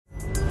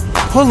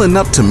Pulling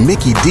up to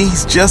Mickey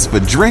D's just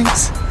for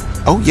drinks?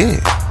 Oh yeah,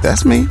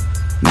 that's me.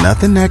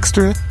 Nothing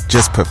extra,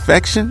 just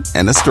perfection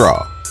and a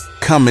straw.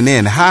 Coming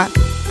in hot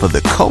for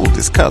the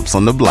coldest cups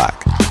on the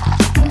block.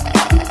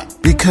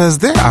 Because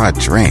there are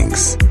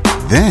drinks.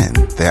 Then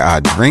there are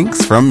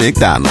drinks from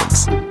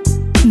McDonald's.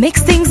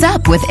 Mix things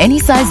up with any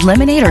size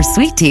lemonade or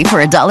sweet tea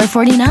for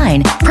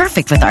 $1.49.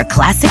 Perfect with our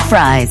classic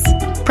fries.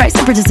 Price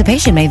and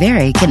participation may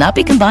vary. Cannot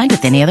be combined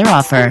with any other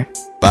offer.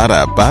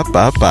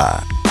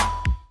 Ba-da-ba-ba-ba.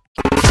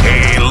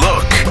 Hey,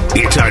 look.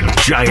 It's a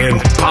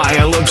giant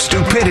pile of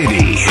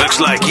stupidity. Looks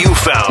like you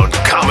found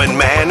Common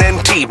Man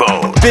and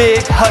T-Bone.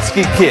 Big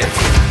husky kids.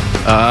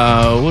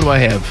 What do I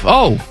have?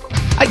 Oh,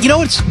 you know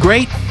what's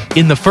great?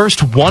 In the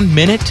first 1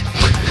 minute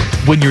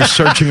when you're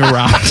searching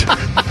around.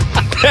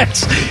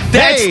 That's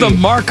the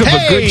mark of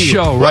a good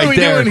show right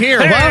there. What are we doing here?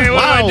 Hey,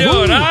 what are we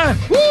doing, huh?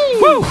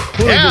 Woo!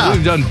 Yeah.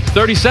 We've done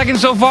 30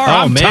 seconds so far.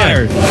 Oh, I'm man.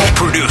 tired.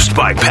 Produced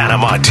by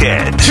Panama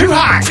Ted. Too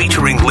hot.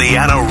 Featuring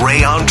Leanna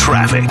Ray on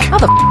traffic. How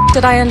the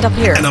did I end up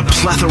here? And a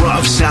plethora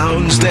of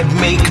sounds that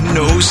make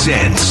no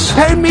sense.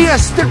 Pay me a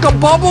stick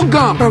of bubble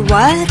gum. For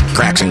what?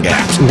 Cracks and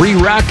gaps.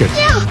 Re-rock it.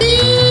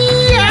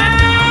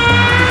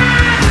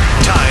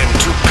 Time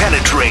to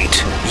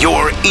penetrate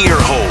your ear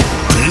hole.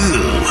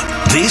 Ew.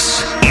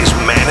 This is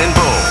Man and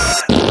Bone.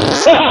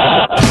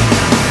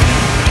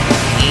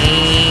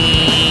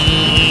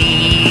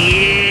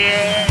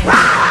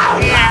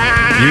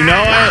 You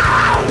know it.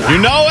 You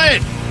know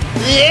it.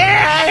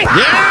 Yeah.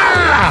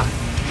 Yeah.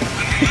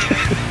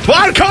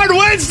 Wild Card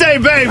Wednesday,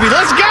 baby.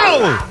 Let's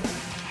go.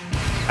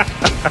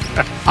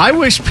 I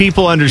wish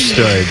people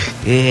understood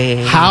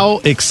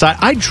how excited.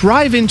 I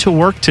drive into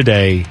work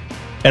today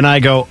and I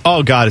go,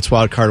 oh, God, it's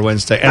Wild Card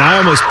Wednesday. And I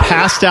almost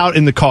passed out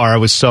in the car. I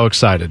was so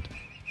excited.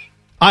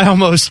 I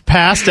almost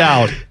passed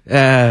out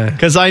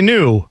because I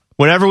knew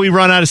whenever we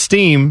run out of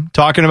steam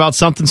talking about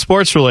something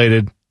sports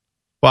related,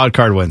 Wild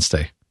Card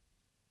Wednesday.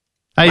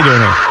 How you doing?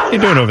 How you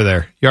doing over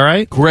there? You all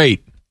right?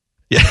 Great.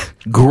 Yeah.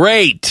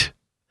 Great.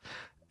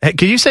 Hey,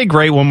 can you say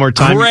great one more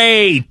time?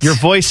 Great. Your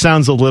voice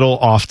sounds a little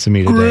off to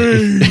me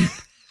today.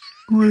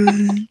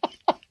 Great.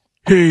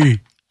 Hey.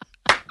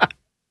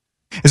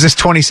 Is this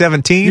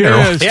 2017?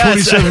 Yeah, it's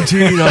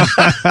 2017.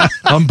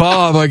 I'm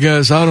Bob, I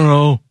guess. I don't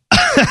know.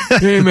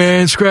 Hey,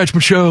 man, scratch my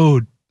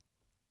chode.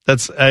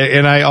 That's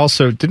and I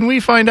also didn't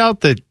we find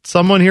out that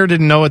someone here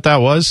didn't know what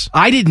that was?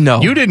 I didn't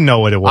know. You didn't know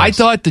what it was. I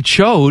thought the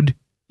chode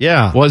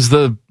was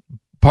the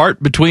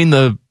part between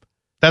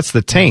that's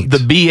the taint. The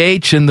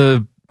BH and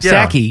the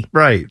Saki.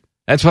 Right.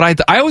 That's what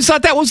I always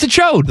thought that was the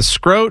chode. The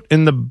scrot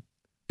and the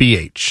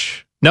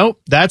BH.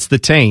 Nope, that's the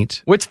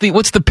taint. What's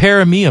the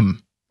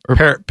perineum? Or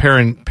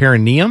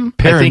perineum?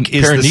 I think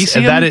is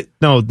paramecium?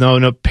 No.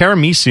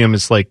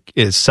 Paramecium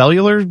is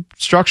cellular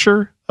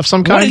structure of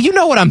some kind. You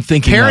know what I'm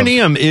thinking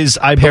Perineum is,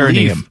 I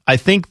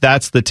think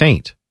that's the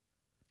taint.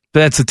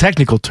 That's a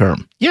technical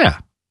term. Yeah.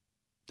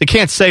 They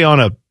can't say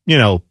on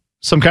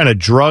some kind of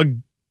drug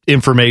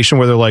information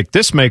where they're like,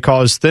 this may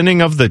cause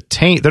thinning of the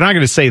taint. They're not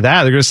going to say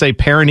that. They're going to say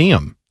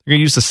perineum. They're going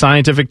to use the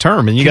scientific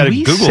term, and you got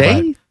to Google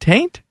that.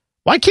 Taint?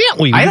 Why can't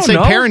we? I don't say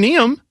know.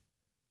 Perineum.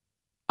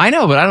 I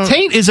know, but I don't.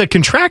 Taint is a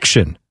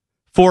contraction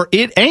for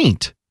it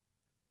ain't.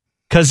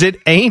 Because it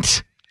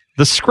ain't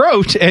the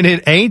scrot and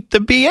it ain't the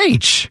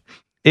BH.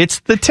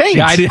 It's the taint.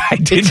 Yeah, I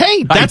didn't,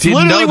 taint. That's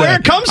literally where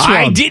it comes from.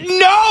 I didn't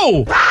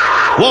know.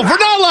 Well, if we're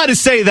not allowed to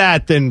say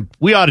that, then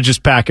we ought to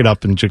just pack it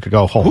up and just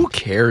go home. Who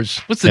cares?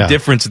 What's the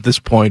difference at this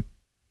point?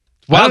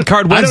 Wild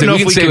Card Wednesday, we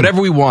can say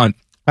whatever we want.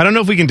 I don't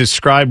know if we can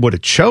describe what a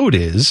chode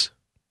is.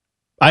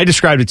 I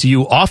described it to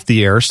you off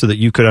the air so that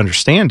you could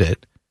understand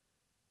it.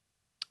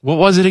 What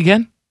was it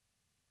again?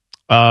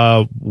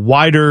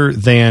 Wider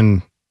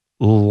than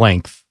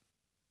length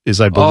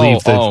is, I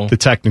believe, the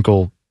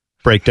technical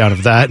breakdown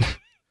of that.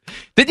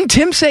 Didn't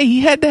Tim say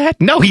he had that?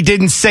 No, he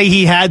didn't say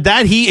he had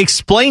that. He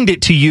explained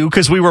it to you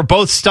because we were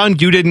both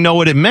stunned you didn't know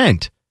what it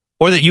meant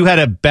or that you had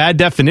a bad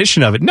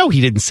definition of it. No,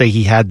 he didn't say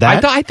he had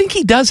that. I think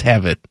he does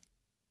have it.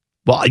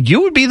 Well,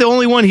 you would be the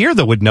only one here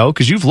that would know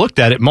because you've looked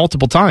at it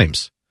multiple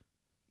times.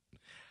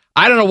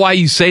 I don't know why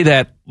you say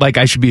that like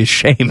I should be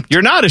ashamed.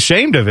 You're not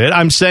ashamed of it.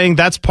 I'm saying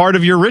that's part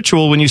of your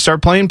ritual when you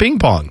start playing ping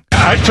pong.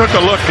 I took a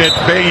look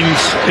at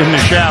Baines in the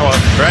shower.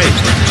 Right.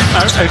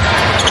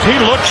 He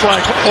looks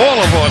like all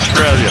of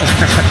Australia.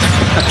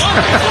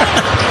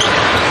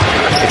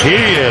 He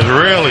is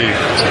really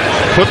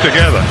put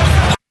together.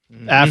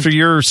 After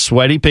your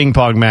sweaty ping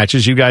pong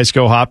matches, you guys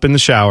go hop in the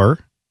shower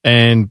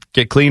and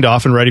get cleaned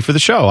off and ready for the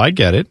show. I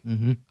get it.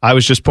 Mm-hmm. I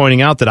was just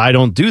pointing out that I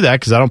don't do that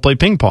because I don't play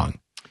ping pong.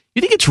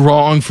 You think it's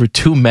wrong for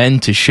two men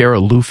to share a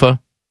loofah?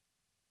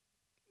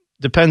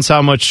 Depends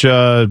how much.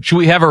 Should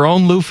we have our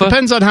own loofah?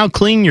 Depends on how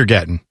clean you're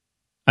getting.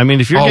 I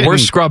mean, if you're we're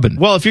scrubbing.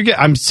 Well, if you're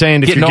I'm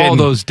saying if getting you're getting all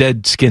those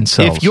dead skin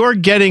cells. If you're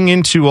getting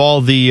into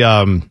all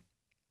the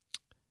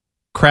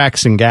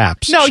cracks and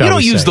gaps. No, you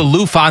don't use the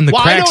loofah on the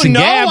cracks and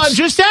gaps. I don't know. I'm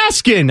just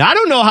asking. I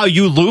don't know how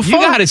you loofah.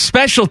 You got a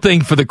special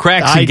thing for the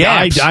cracks and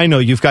gaps. I know.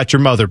 You've got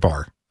your mother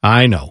bar.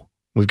 I know.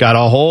 We've got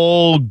a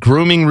whole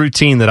grooming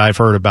routine that I've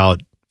heard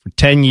about For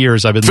 10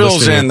 years, I've been fills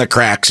listening in the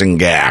cracks and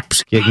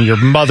gaps. Getting your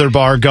mother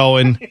bar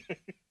going,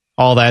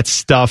 all that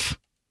stuff.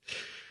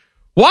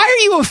 Why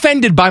are you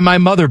offended by my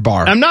mother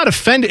bar? I'm not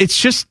offended. It's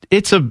just,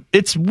 it's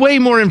way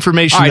more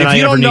information all right, than I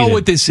ever needed. If you don't know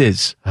what this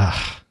is,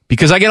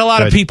 because I get a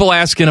lot of people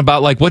asking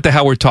about, like, what the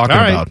hell we're talking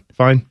about.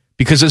 Fine.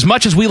 Because as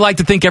much as we like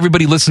to think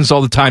everybody listens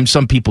all the time,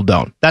 some people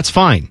don't. That's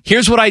fine.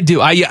 Here's what I do.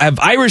 I have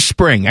Irish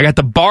Spring. I got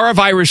the bar of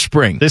Irish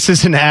Spring. This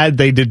is an ad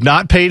they did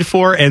not pay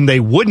for, and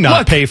they would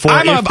not pay for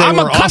if they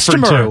were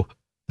offered to.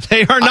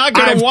 They are not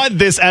going to want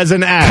this as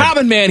an ad.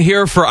 Common man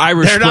here for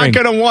Irish Spring. They're not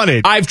going to want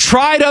it. I've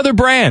tried other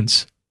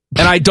brands,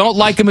 and I don't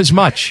like them as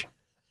much.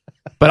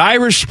 But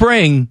Irish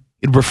Spring,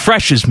 it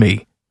refreshes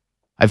me.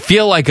 I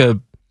feel like a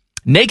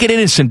naked,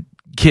 innocent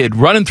kid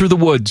running through the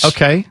woods.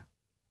 Okay.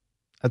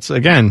 That's,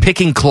 again,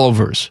 picking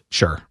clovers.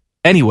 Sure.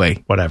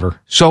 Anyway. Whatever.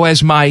 So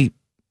as my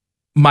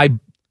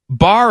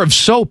bar of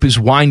soap is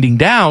winding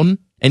down,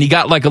 and you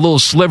got like a little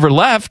sliver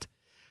left,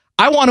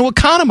 I want to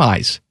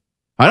economize.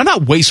 I'm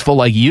not wasteful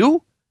like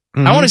you.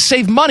 Mm-hmm. I want to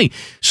save money.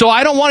 So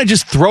I don't want to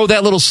just throw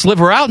that little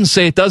sliver out and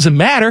say it doesn't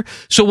matter.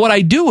 So what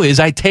I do is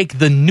I take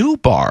the new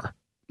bar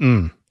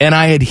and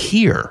I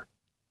adhere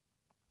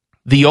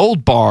the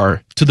old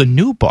bar to the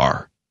new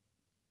bar.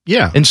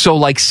 Yeah. And so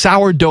like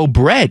sourdough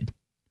bread,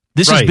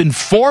 this has been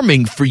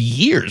forming for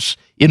years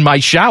in my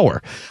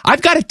shower.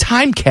 I've got a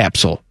time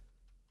capsule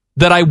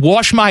that I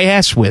wash my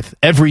ass with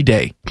every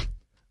day.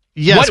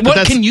 Yes,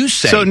 what can you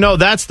say? So, no,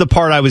 that's the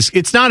part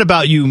it's not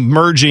about you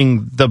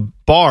merging the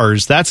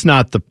bars. That's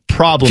not the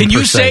problem. Can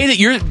you say that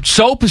your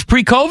soap is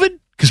pre-COVID?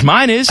 Because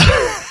mine is.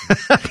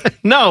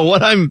 No,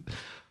 what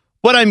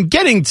I'm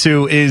getting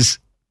to is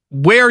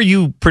where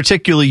you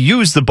particularly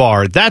use the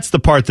bar. That's the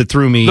part that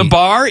threw me. The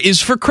bar is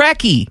for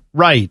cracky.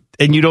 Right.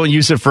 And you don't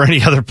use it for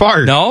any other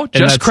part. No,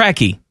 just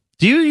cracky.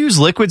 Do you use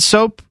liquid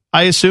soap,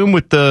 I assume,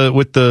 with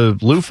the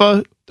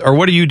loofah? Or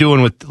what are you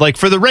doing with, like,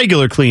 for the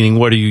regular cleaning,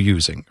 what are you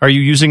using? Are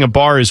you using a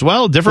bar as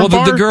well? Different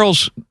bar? Well, the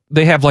girls,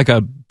 they have like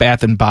a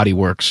Bath and Body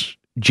Works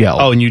gel.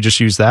 Oh, and you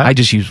just use that? I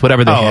just use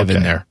whatever they have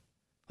in there.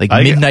 Like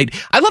Midnight.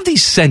 I love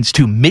these scents,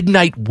 too.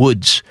 Midnight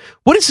Woods.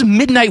 What does a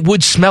Midnight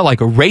Woods smell like?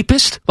 A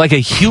rapist? Like a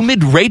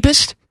humid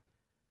rapist?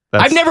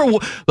 I've never,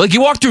 like,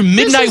 you walk through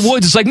Midnight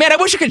Woods, it's like, man, I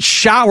wish I could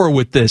shower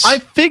with this. I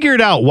figured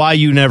out why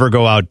you never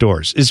go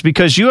outdoors. It's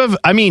because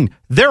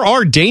there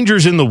are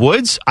dangers in the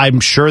woods. I'm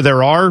sure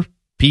there are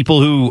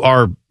people who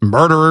are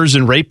murderers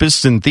and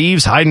rapists and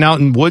thieves hiding out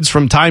in woods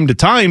from time to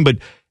time, but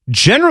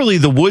generally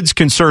the woods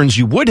concerns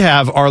you would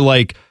have are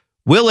like,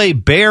 will a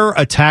bear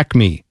attack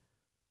me?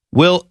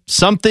 Will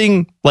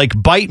something like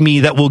bite me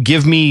that will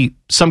give me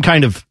some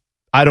kind of,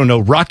 I don't know,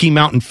 Rocky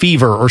Mountain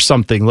fever or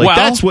something? Like,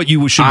 that's what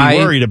you should be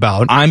worried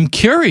about. I'm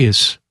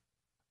curious.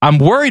 I'm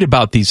worried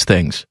about these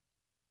things.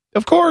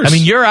 Of course. I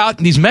mean, you're out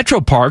in these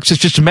metro parks.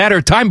 It's just a matter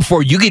of time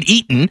before you get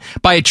eaten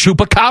by a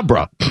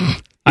chupacabra.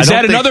 Is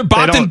that another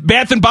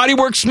Bath and Body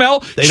Works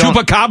smell?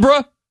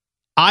 Chupacabra?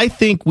 I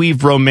think we've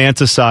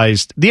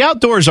romanticized. The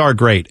outdoors are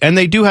great, and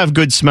they do have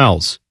good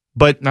smells.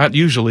 But not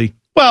usually.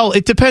 Well,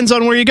 it depends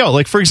on where you go.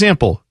 Like, for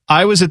example,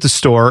 I was at the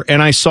store,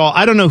 and I saw,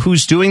 I don't know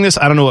who's doing this.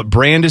 I don't know what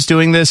brand is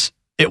doing this.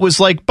 It was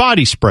like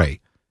body spray.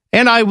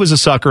 And I was a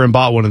sucker and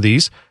bought one of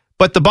these.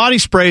 But the body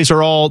sprays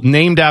are all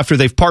named after,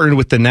 they've partnered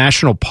with the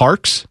national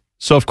parks.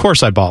 So, of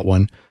course, I bought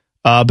one.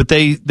 But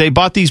they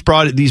bought these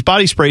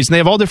body sprays, and they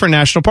have all different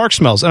national park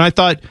smells. And I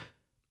thought,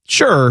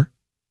 sure,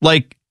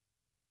 like,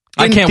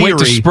 I can't wait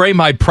to spray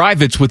my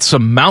privates with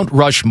some Mount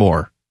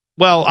Rushmore.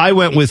 Well, I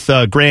went with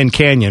Grand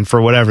Canyon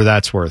for whatever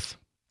that's worth.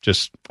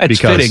 Just that's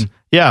because. Fitting.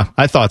 Yeah,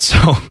 I thought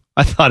so.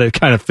 I thought it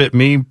kind of fit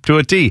me to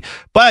a T.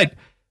 But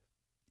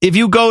if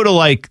you go to,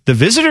 like, the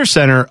visitor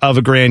center of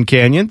a Grand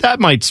Canyon, that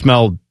might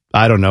smell,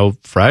 I don't know,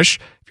 fresh.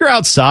 If you're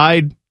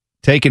outside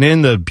taking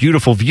in the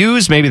beautiful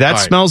views, maybe that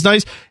smells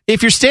nice.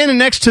 If you're standing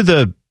next to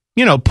the,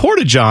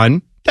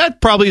 Porta-John,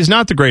 that probably is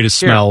not the greatest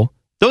smell.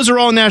 Those are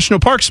all national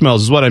park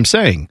smells, is what I'm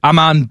saying. I'm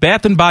on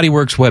Bath and Body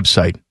Works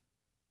website.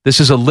 This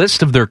is a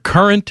list of their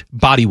current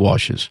body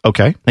washes.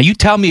 Okay. Now, you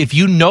tell me if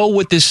you know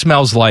what this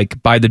smells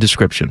like by the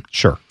description.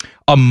 Sure.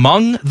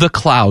 Among the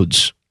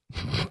Clouds.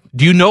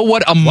 Do you know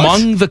what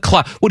Among the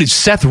Clouds? What is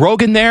Seth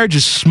Rogen there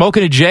just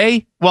smoking a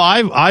J? Well,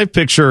 I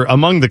picture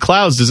Among the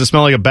Clouds. Does it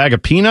smell like a bag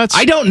of peanuts?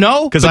 I don't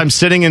know. Because I'm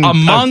sitting in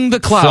Among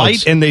the Clouds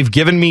flight and they've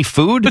given me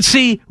food. But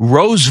see,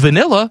 Rose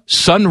Vanilla,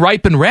 Sun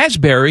Ripened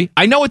Raspberry.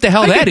 I know what the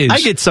hell that is.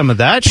 I get some of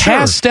that. Sure.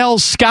 Pastel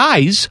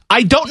Skies.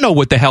 I don't know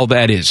what the hell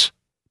that is.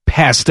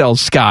 Pastel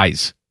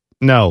Skies.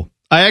 No,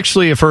 I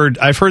actually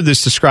I've heard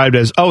this described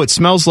as, it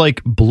smells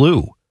like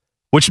blue,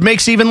 which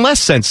makes even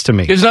less sense to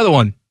me. Here's another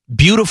one.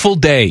 Beautiful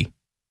Day.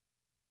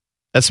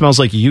 That smells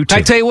like you too. Can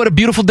I tell you what a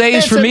beautiful day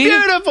is for me? It's a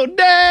beautiful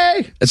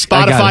day.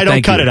 Spotify,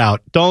 don't cut it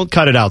out. Don't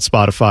cut it out,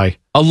 Spotify.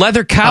 A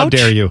leather couch. How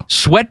dare you?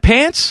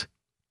 Sweatpants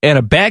and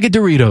a bag of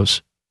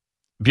Doritos.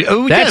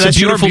 That's a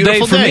beautiful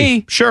day for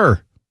me.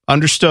 Sure.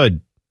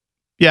 Understood.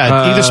 Yeah,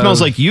 it either smells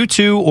like you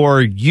two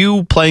or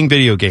you playing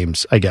video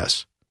games, I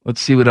guess. Let's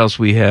see what else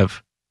we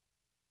have.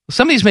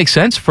 Some of these make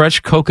sense. Fresh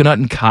coconut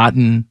and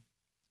cotton.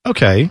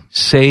 Okay.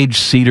 Sage,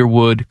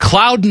 cedarwood.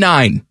 Cloud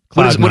 9.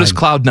 What is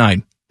Cloud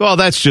 9? Well,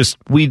 that's just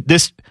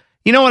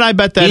you know what I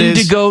bet that is?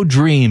 Indigo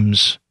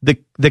Dreams.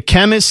 The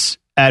chemists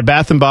at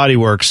Bath and Body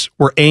Works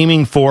were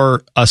aiming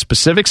for a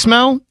specific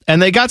smell,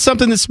 and they got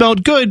something that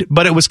smelled good,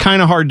 but it was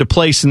kind of hard to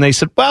place, and they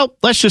said, well,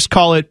 let's just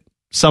call it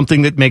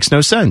something that makes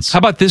no sense. How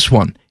about this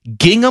one?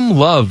 Gingham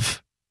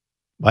Love.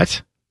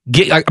 What?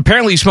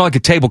 Apparently you smell like a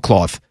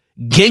tablecloth.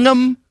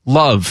 Gingham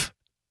Love.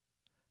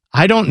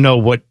 I don't know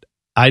what...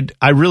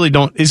 I really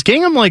don't... Is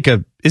Gingham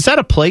is that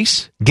a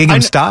place?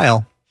 Gingham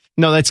Style.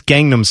 No, that's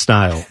Gangnam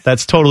Style.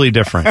 That's totally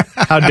different.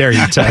 How dare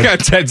you, Ted?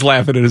 Ted's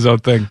laughing at his own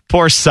thing.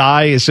 Poor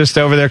Psy is just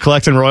over there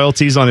collecting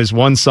royalties on his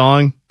one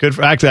song.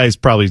 Actually, he's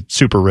probably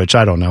super rich.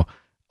 I don't know.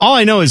 All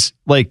I know is,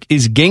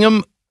 is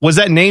Gingham... Was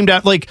that named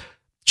after...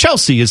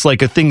 Chelsea is a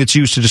thing that's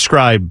used to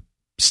describe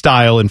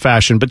style and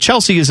fashion, but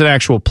Chelsea is an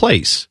actual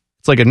place.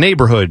 It's like a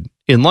neighborhood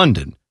in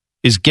London.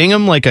 Is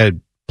Gingham a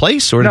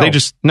place, or do they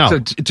just... No.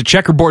 It's a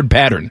checkerboard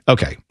pattern.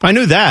 Okay. I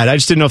knew that. I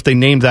just didn't know if they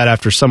named that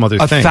after some other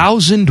thing.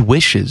 1,000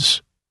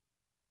 Wishes.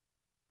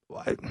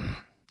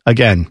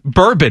 Again.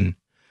 Bourbon.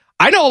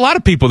 I know a lot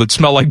of people that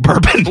smell like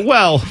bourbon.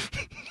 Well,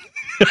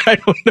 I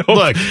don't know.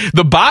 Look,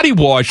 the body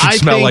wash should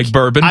smell like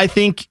bourbon. I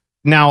think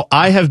now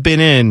I have been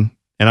in,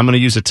 and I'm going to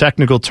use a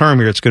technical term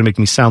here. It's going to make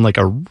me sound like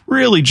a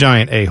really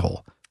giant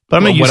a-hole, but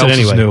I'm going to use it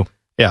anyway. New?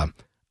 Yeah.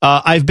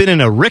 I've been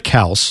in a rick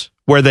house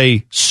where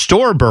they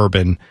store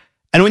bourbon,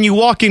 and when you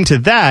walk into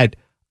that,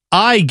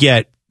 I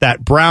get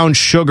that brown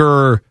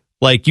sugar.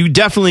 You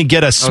definitely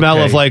get a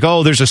smell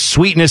of there's a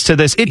sweetness to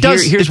this. It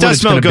does. Here's it does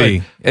smell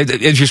good.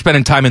 As you're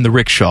spending time in the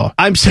rickshaw.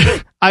 I'm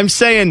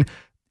saying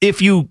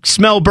if you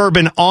smell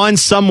bourbon on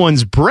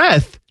someone's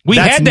breath, we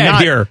had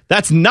that here.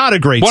 That's not a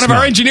great smell. One of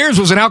our engineers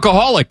was an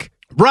alcoholic.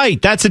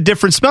 Right. That's a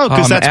different smell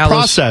because that's Alice,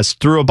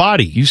 processed through a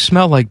body. You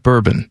smell like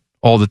bourbon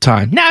all the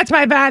time. No, it's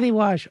my body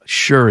wash.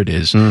 Sure it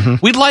is. Mm-hmm.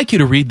 We'd like you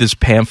to read this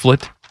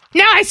pamphlet.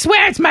 No, I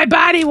swear it's my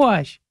body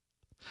wash.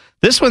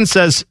 This one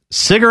says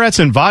cigarettes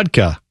and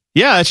vodka.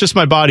 Yeah, it's just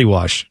my body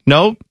wash.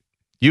 No,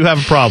 you have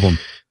a problem.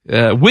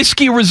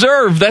 Whiskey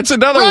Reserve. That's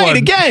another one. Right,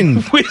 again.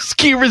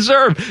 Whiskey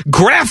Reserve.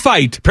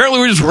 Graphite. Apparently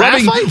we're just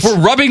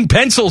rubbing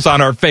pencils on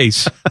our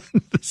face.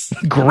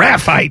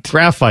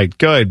 Graphite.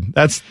 Good.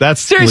 That's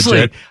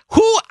seriously legit.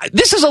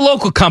 This is a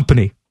local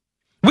company.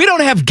 We don't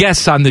have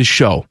guests on this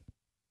show.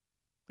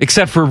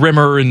 Except for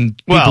Rimmer and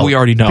people we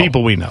already know.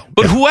 People we know.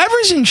 But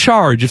whoever's in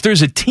charge, if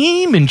there's a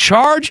team in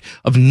charge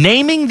of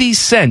naming these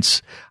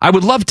scents, I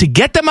would love to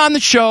get them on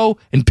the show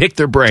and pick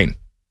their brain.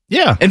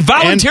 Yeah. And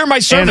volunteer my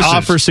services. And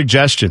offer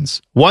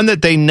suggestions. One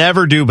that they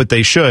never do, but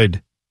they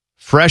should.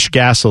 Fresh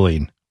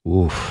gasoline.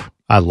 Oof.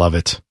 I love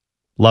it.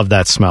 Love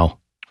that smell.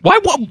 Why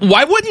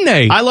wouldn't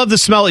they? I love the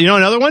smell. You know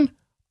another one?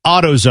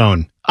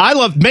 AutoZone.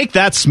 Make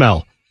that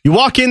smell. You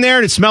walk in there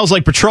and it smells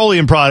like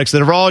petroleum products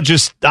that are all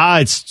just,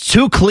 it's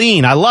too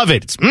clean. I love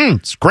it.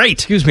 It's great.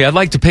 Excuse me, I'd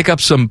like to pick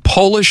up some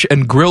Polish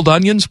and grilled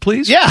onions,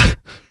 please. Yeah.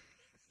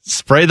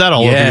 Spray that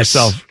all over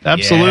yourself.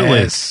 Absolutely.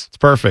 Yes. It's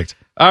perfect.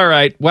 All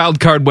right, Wild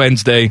Card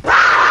Wednesday.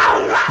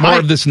 More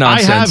of this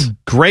nonsense. I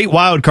have great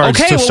wild cards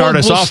to start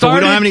us off, but we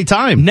don't have any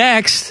time.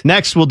 Next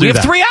we'll do that. We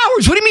have 3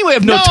 hours. What do you mean we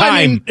have no time?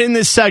 I mean, in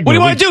this segment. What do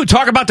you want to do?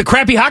 Talk about the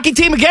crappy hockey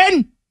team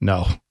again?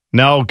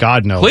 No,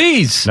 God, no.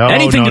 Please.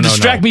 Anything to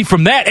distract me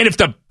from that. And if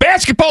the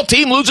basketball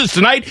team loses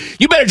tonight,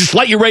 you better just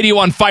light your radio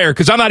on fire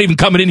because I'm not even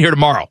coming in here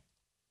tomorrow.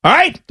 All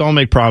right? Don't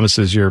make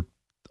promises you're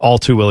all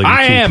too willing to keep.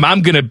 I am.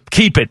 I'm going to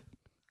keep it.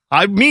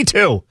 Me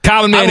too.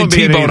 Common Man and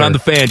T-Bone on the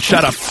Fan.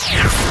 Shut up.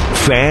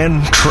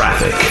 Fan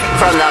traffic.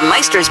 From the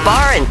Meister's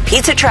Bar and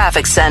Pizza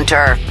Traffic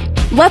Center.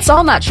 Let's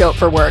all not show up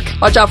for work.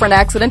 Watch out for an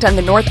accident on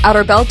the north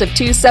outer belt of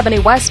 270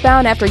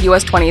 westbound after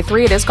US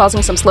 23. It is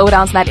causing some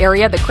slowdowns in that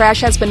area. The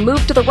crash has been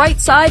moved to the right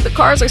side, but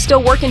cars are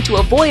still working to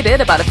avoid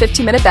it. About a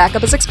 15-minute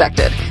backup is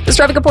expected. This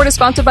traffic report is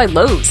sponsored by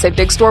Lowe's. Save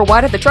big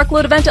store-wide at the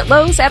truckload event at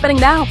Lowe's happening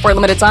now. For a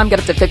limited time, get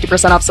up to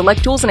 50% off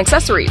select tools and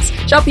accessories.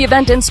 Shop the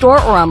event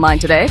in-store or online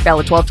today.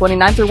 Valid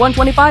 12/29 through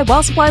 1/25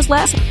 while supplies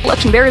last.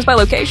 Selection varies by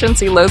location.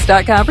 See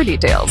Lowe's.com for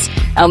details.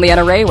 I'm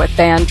Leanna Ray with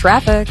Fan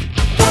Traffic.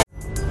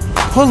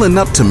 Pulling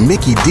up to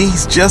Mickey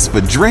D's just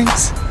for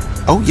drinks?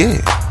 Oh yeah,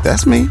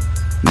 that's me.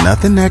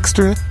 Nothing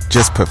extra,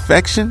 just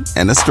perfection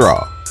and a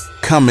straw.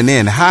 Coming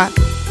in hot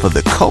for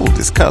the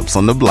coldest cups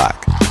on the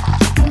block.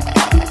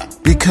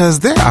 Because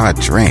there are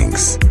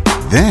drinks.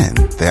 Then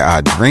there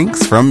are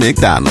drinks from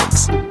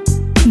McDonald's.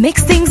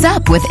 Mix things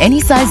up with any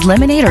size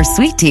lemonade or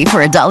sweet tea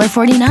for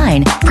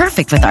 $1.49.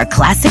 Perfect with our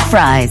classic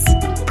fries.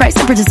 Price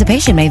and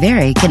participation may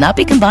vary. Cannot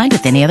be combined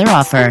with any other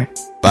offer.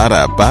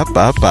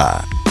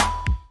 Ba-da-ba-ba-ba.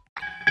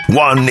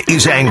 One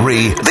is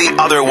angry, the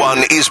other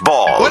one is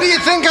bald. What do you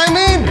think I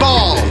mean,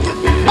 bald?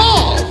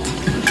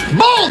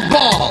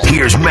 Bald!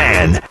 Here's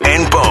Man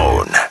and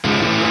Bone.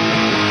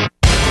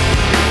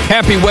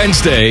 Happy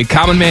Wednesday.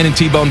 Common Man and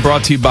T-Bone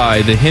brought to you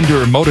by the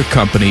Hinder Motor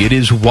Company. It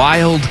is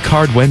Wild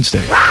Card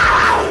Wednesday.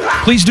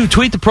 Please do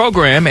tweet the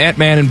program at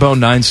Man and Bone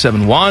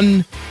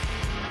 971.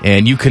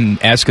 And you can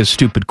ask us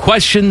stupid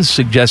questions,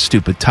 suggest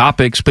stupid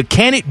topics. But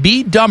can it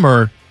be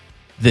dumber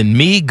than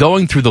me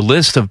going through the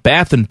list of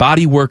Bath and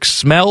Body Works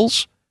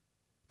smells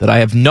that I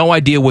have no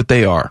idea what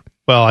they are.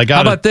 Well, I got.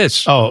 How about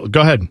this? Oh,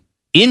 go ahead.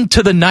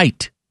 Into the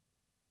Night.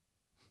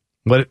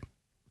 What?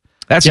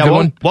 That's a good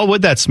one. What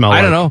would that smell like?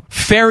 I don't know.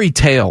 Fairy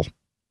Tale.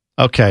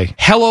 Okay.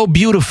 Hello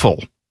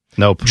Beautiful.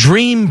 Nope.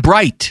 Dream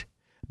Bright.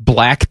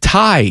 Black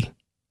Tie.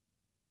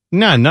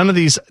 No, none of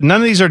these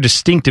are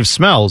distinctive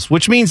smells,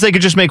 which means they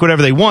could just make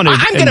whatever they wanted.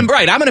 I'm getting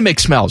bright. I'm going to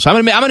make smells.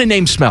 I'm going to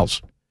name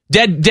smells.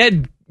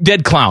 Dead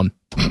clown.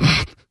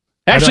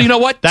 Actually, you know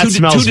what? That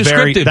smells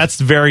very. That's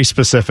very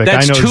specific.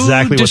 I know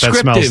exactly what that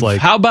smells like.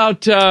 How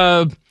about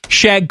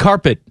shag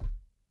carpet?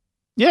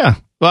 Yeah.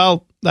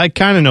 Well, I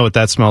kind of know what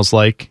that smells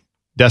like.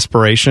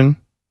 Desperation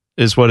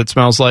is what it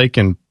smells like,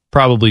 and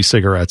probably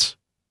cigarettes.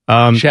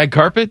 Shag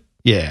carpet?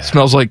 Yeah.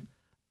 Smells like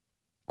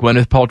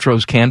Gwyneth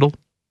Paltrow's candle?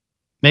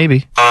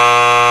 Maybe.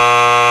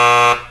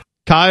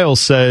 Kyle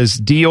says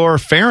Dior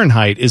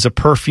Fahrenheit is a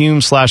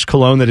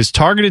perfume/cologne that is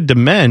targeted to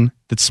men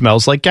that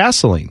smells like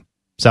gasoline.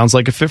 Sounds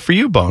like a fit for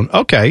you, Bone.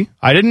 Okay.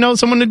 I didn't know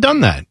someone had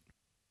done that.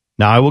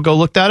 Now I will go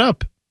look that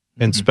up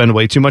and spend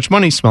way too much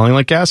money smelling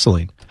like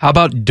gasoline. How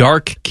about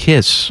Dark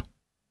Kiss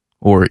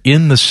or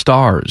In the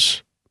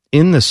Stars?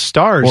 In the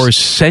Stars? Or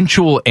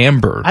Sensual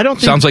Amber. I don't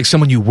think... Sounds like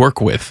someone you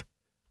work with.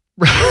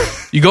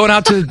 You going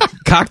out to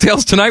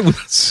cocktails tonight with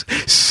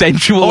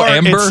Sensual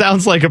Amber? It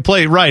sounds like a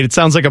place, right? It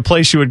sounds like a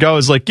place you would go.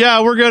 Is like,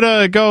 yeah, we're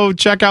gonna go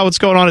check out what's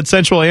going on at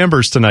Sensual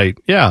Amber's tonight.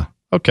 Yeah,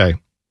 okay.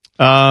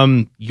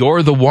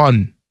 You're the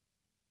One.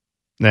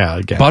 Yeah,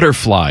 again.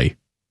 Butterfly.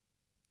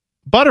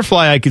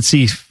 I could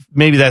see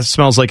maybe that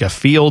smells like a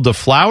field of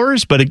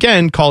flowers, but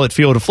again, call it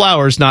field of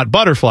flowers, not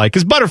butterfly,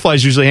 because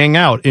butterflies usually hang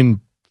out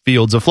in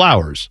fields of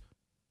flowers.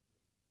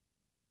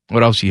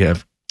 What else do you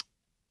have?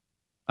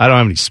 I don't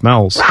have any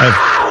smells. I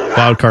have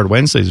Wild Card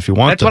Wednesdays if you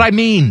want That's what I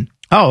mean.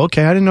 Oh,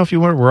 okay. I didn't know if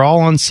you were. We're all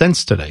on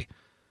scents today.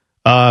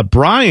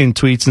 Brian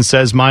tweets and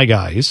says, my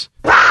guys,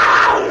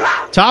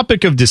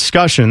 topic of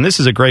discussion. This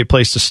is a great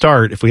place to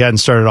start if we hadn't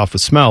started off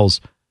with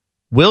smells.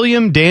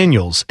 William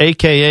Daniels,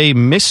 a.k.a.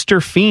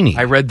 Mr. Feeney.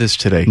 I read this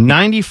today.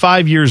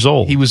 95 years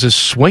old. He was a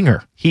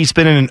swinger. He's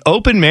been in an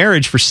open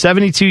marriage for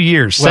 72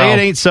 years. Say it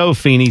ain't so,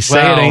 Feeney.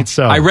 Say it ain't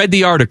so. I read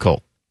the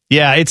article.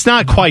 Yeah, it's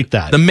not quite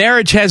that. The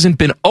marriage hasn't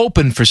been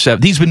open for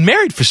He's been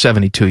married for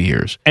 72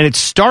 years. And it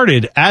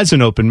started as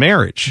an open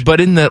marriage.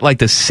 But in the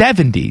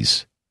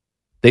 70s,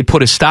 they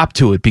put a stop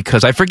to it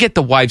because I forget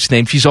the wife's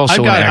name. She's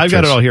also an actress. I've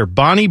got it all here.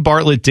 Bonnie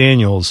Bartlett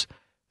Daniels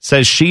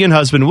says she and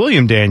husband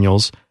William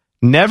Daniels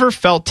never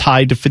felt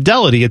tied to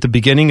fidelity at the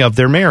beginning of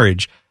their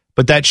marriage,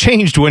 but that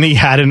changed when he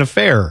had an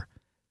affair.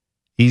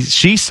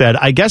 She said,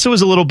 I guess it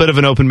was a little bit of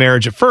an open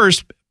marriage at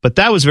first, but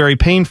that was very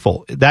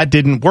painful. That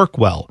didn't work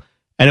well.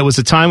 And it was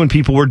a time when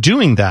people were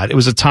doing that. It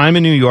was a time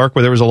in New York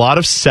where there was a lot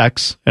of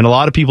sex and a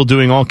lot of people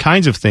doing all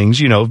kinds of things,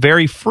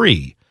 very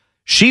free.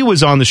 She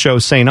was on the show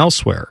St.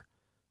 Elsewhere.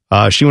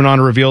 She went on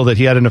to reveal that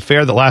he had an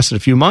affair that lasted a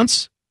few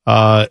months.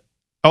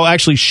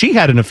 Actually, she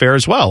had an affair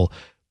as well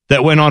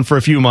that went on for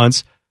a few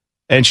months.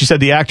 And she said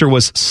the actor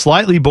was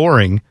slightly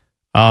boring.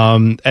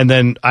 And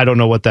then I don't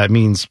know what that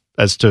means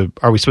as to,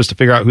 are we supposed to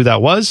figure out who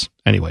that was?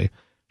 Anyway,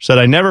 she said,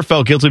 I never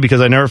felt guilty because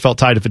I never felt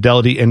tied to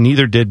fidelity, and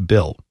neither did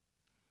Bill.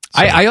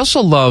 So. I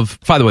also love,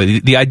 by the way,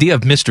 the idea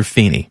of Mr.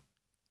 Feeney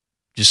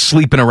just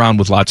sleeping around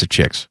with lots of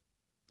chicks.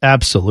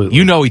 Absolutely.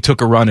 He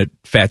took a run at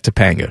Fat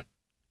Topanga.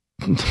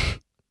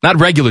 Not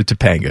regular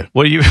Topanga.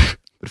 What do you...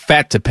 But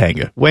Fat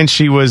Topanga. When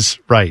she was,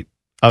 right.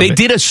 They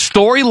did a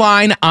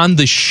storyline on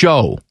the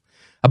show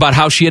about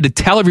how she had to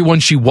tell everyone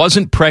she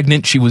wasn't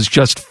pregnant, she was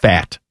just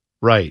fat.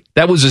 Right.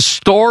 That was a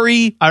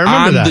story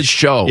on the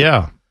show.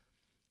 Yeah.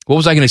 What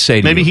was I going to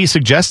say to you? Maybe he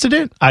suggested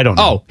it? I don't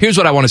know. Oh, here's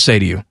what I want to say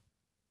to you.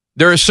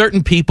 There are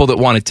certain people that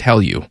want to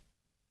tell you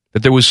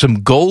that there was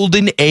some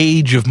golden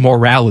age of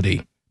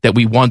morality that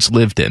we once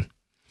lived in.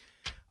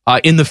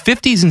 In the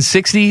 50s and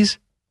 60s,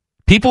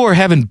 people were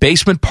having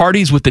basement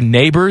parties with the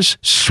neighbors,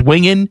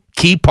 swinging,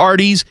 key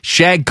parties,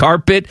 shag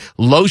carpet,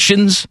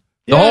 lotions.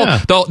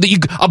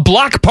 A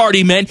block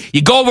party meant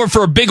you go over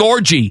for a big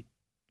orgy.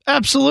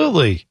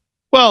 Absolutely.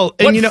 Well,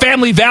 and what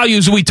family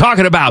values are we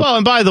talking about? Well,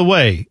 and by the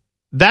way,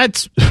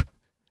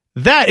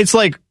 it's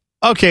like,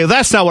 okay,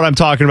 that's not what I'm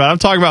talking about. I'm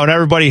talking about when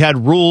everybody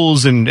had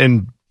rules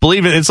and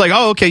believe it. It's like,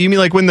 oh, okay, you mean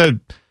like when the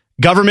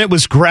government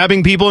was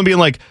grabbing people and being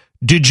like,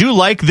 did you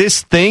like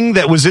this thing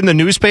that was in the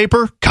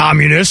newspaper?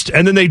 Communist.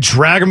 And then they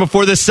drag them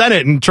before the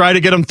Senate and try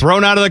to get them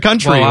thrown out of the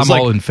country. Well, I'm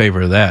all in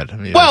favor of that.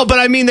 Well, but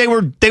I mean, they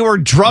were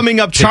drumming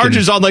up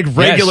charges on like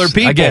regular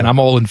people. Again, I'm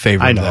all in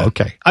favor of that. I know,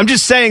 okay. I'm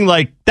just saying,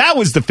 like, that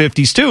was the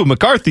 50s too.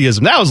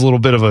 McCarthyism. That was a little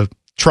bit of a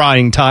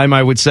trying time,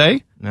 I would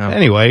say. No.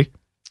 Anyway.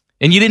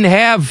 And you didn't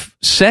have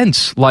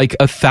scents like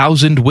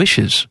 1,000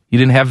 wishes. You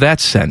didn't have that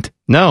scent.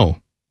 No.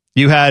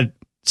 You had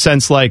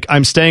scents like,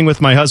 I'm staying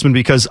with my husband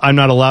because I'm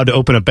not allowed to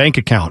open a bank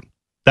account.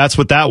 That's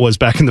what that was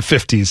back in the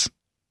 50s.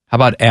 How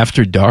about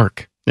After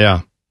Dark?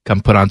 Yeah.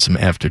 Come put on some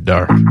After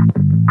Dark. Get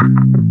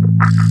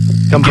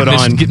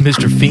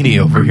Mr. Feeney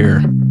over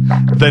here.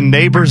 The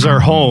neighbors are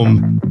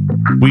home.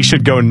 We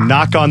should go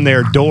knock on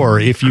their door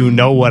if you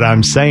know what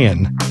I'm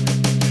saying.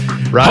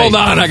 Right. Hold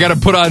on, I got to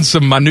put on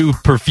my new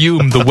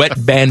perfume, the Wet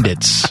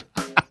Bandits.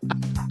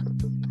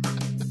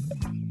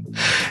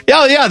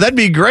 Yeah, that'd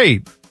be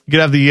great. You could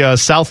have the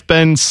South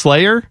Bend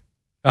Slayer.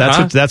 That's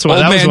what Old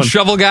that man was.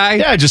 shovel guy.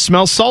 Yeah, it just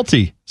smells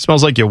salty.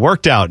 Smells like you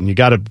worked out and you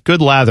got a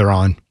good lather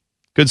on,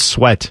 good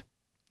sweat.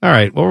 All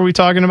right, what were we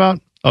talking about?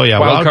 Oh yeah,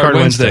 Wild Card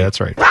Wednesday. That's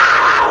right.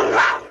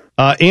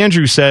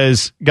 Andrew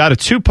says, got a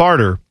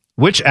two-parter.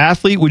 Which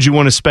athlete would you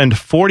want to spend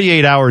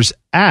 48 hours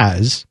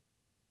as?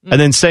 And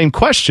then same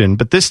question,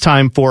 but this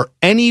time for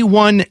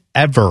anyone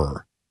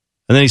ever.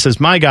 And then he says,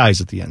 my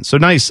guys at the end. So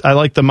nice. I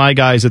like the my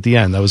guys at the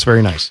end. That was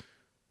very nice.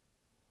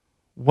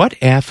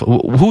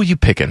 Who are you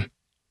picking?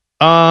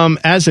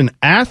 As an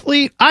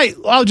athlete,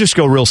 I'll just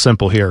go real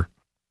simple here.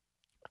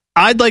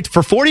 I'd like,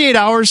 for 48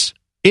 hours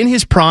in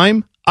his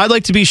prime, I'd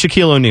like to be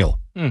Shaquille O'Neal.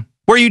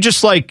 Where you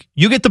just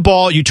you get the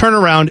ball, you turn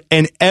around,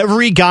 and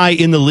every guy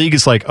in the league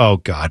is like, oh,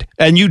 God.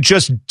 And you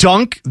just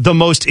dunk the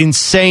most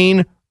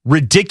insane,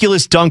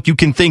 ridiculous dunk you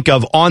can think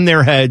of on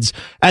their heads.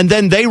 And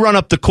then they run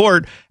up the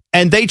court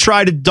and they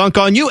try to dunk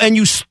on you and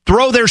you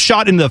throw their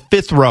shot in the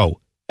fifth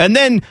row. And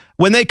then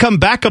when they come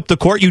back up the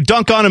court, you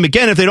dunk on them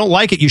again. If they don't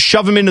like it, you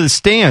shove them into the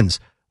stands.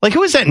 Like,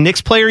 who was that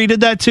Knicks player he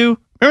did that to?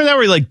 Remember that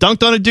where he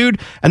dunked on a dude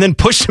and then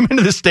pushed him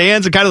into the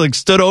stands and kind of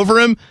stood over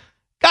him?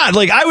 God,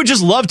 I would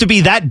just love to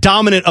be that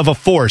dominant of a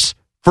force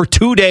for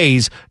 2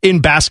 days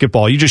in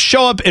basketball. You just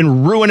show up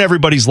and ruin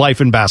everybody's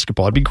life in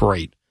basketball. It'd be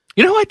great.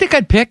 You know who I think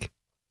I'd pick?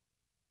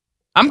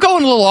 I'm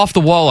going a little off the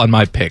wall on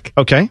my pick.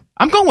 Okay.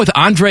 I'm going with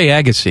Andre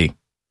Agassi.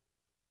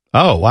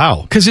 Oh,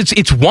 wow. Because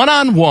it's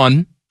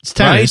one-on-one. It's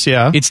tennis, right?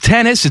 Yeah. It's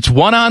tennis. It's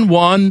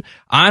one-on-one.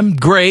 I'm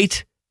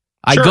great.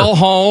 Sure. I go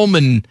home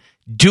and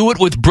do it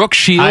with Brooke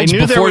Shields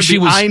before she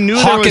was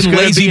hawking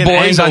lazy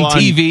boys on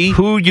TV.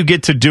 Who you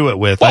get to do it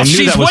with. Well, I knew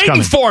she's that was waiting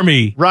coming. for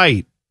me.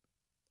 Right.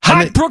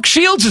 Hot Brooke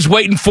Shields is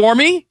waiting for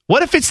me.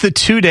 What if it's the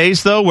 2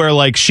 days, though,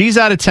 where she's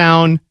out of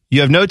town,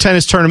 you have no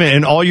tennis tournament,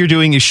 and all you're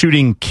doing is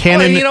shooting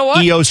Canon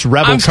EOS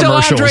Rebel commercials?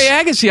 I'm still Andre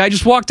Agassi. I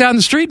just walk down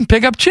the street and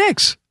pick up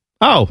chicks.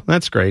 Oh,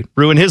 that's great.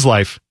 Ruin his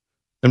life.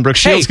 And Brooke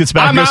Shields gets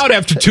back. I'm out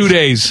after 2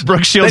 days.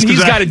 Brooke Shields then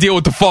he's got to deal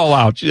with the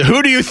fallout.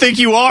 Who do you think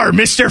you are,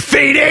 Mr.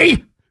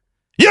 Feedy?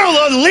 You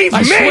don't leave me.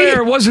 I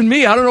swear it wasn't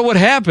me. I don't know what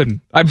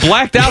happened. I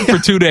blacked out for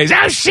 2 days.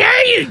 I'm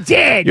sure you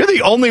did. You're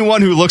the only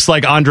one who looks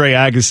like Andre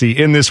Agassi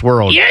in this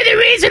world. You're the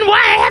reason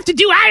why I have to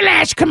do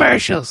eyelash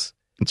commercials.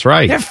 That's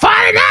right. They're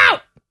falling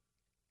out.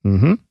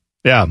 Mm-hmm.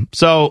 Yeah.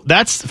 So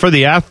that's for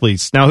the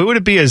athletes. Now, who would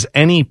it be as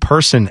any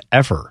person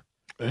ever?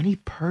 Any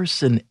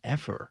person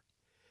ever?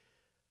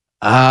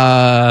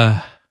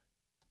 Yeah.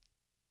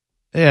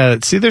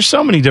 See, there's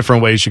so many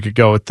different ways you could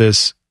go with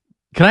this.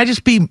 Can I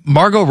just be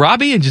Margot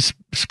Robbie and just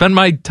spend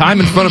my time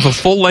in front of a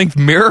full-length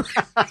mirror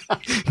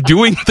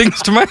doing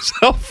things to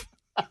myself?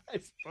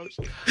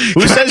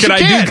 Who says can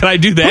I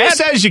do that? Who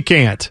says you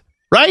can't?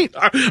 Right?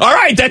 All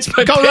right, that's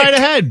my Go pick. right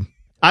ahead.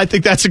 I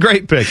think that's a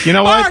great pick. You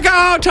know what?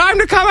 Margot, time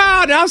to come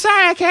out. I'm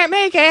sorry I can't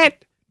make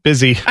it.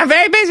 Busy. I'm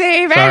very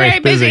busy.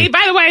 Very busy.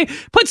 By the way,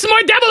 put some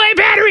more AA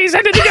batteries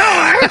under the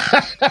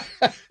door.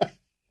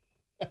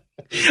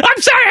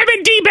 I'm sorry, I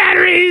meant D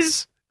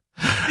batteries.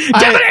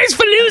 AA's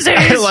for losers.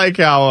 I like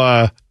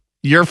how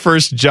your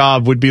first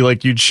job would be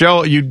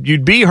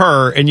you'd be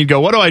her and you'd go,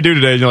 what do I do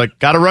today? And you're like,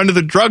 got to run to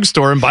the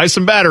drugstore and buy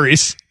some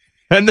batteries.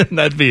 And then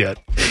that'd be it.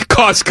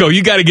 Costco,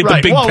 you got to get the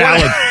big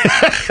pallet.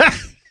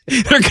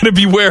 They're going to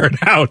be wearing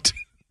out.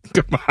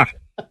 Come on.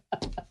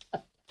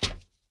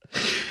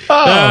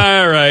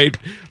 All right.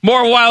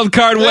 More Wild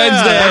Card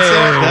Wednesday.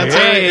 That's it.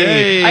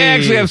 Hey. I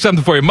actually have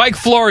something for you. Mike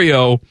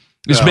Florio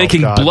is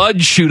making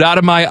blood shoot out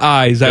of my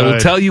eyes. Good. I will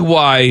tell you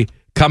why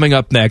coming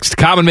up next.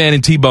 Common Man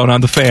and T-Bone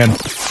on the Fan.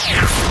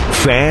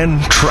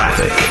 Fan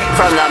traffic.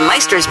 From the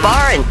Meister's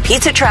Bar and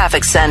Pizza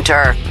Traffic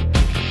Center.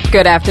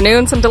 Good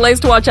afternoon. Some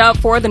delays to watch out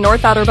for. The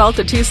North Outer Belt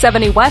at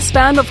 270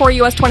 westbound before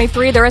US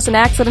 23. There is an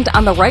accident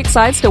on the right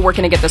side. Still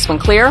working to get this one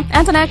clear.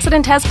 And an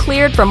accident has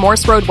cleared from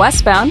Morse Road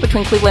westbound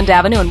between Cleveland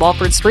Avenue and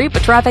Walford Street,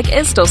 but traffic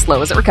is still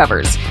slow as it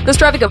recovers. This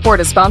traffic report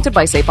is sponsored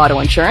by Safe Auto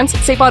Insurance.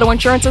 Safe Auto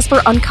Insurance is for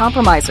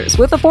uncompromisers.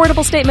 With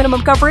affordable state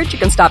minimum coverage, you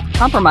can stop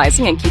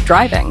compromising and keep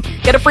driving.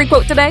 Get a free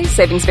quote today.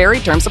 Savings vary.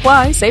 Terms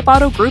apply. Safe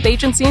Auto Group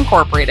Agency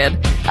Incorporated.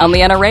 I'm the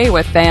NRA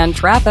with Fan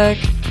Traffic.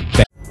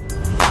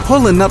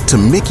 Pulling up to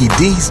Mickey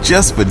D's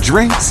just for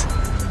drinks?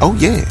 Oh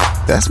yeah,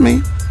 that's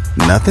me.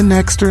 Nothing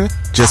extra,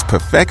 just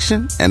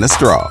perfection and a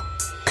straw.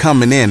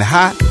 Coming in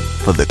hot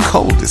for the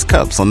coldest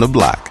cups on the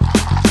block.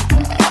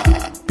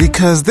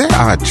 Because there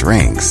are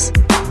drinks.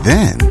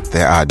 Then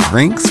there are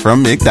drinks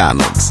from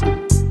McDonald's.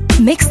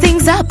 Mix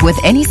things up with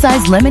any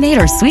size lemonade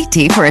or sweet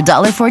tea for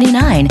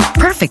 $1.49.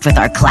 Perfect with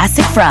our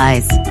classic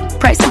fries.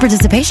 Price and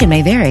participation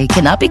may vary.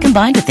 Cannot be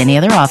combined with any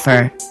other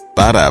offer.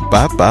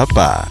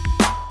 Ba-da-ba-ba-ba.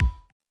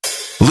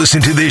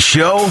 Listen to this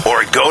show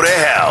or go to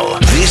hell.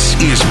 This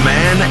is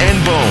Man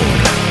and Bone.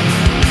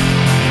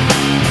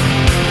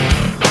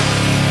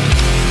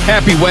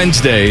 Happy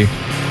Wednesday.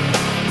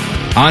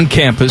 On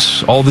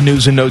campus, all the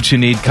news and notes you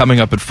need coming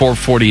up at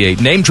 4:48.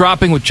 Name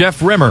dropping with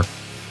Jeff Rimmer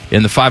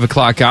in the 5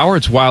 o'clock hour.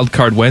 It's Wild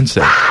Card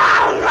Wednesday.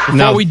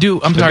 Before we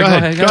do, I'm sorry.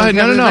 Go ahead.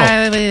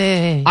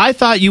 No. I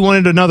thought you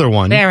wanted another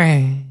one.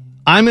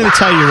 I'm going to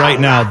tell you right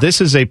now,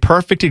 this is a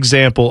perfect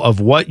example of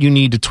what you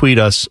need to tweet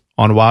us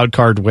on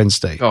Wildcard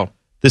Wednesday. Oh.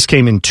 This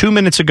came in 2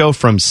 minutes ago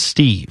from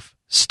Steve,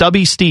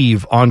 Stubby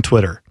Steve on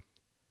Twitter.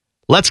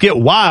 Let's get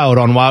wild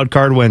on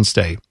Wildcard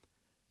Wednesday.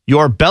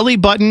 Your belly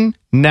button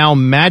now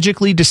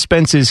magically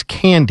dispenses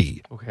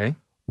candy. Okay.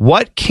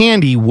 What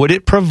candy would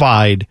it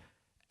provide,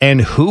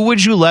 and who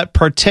would you let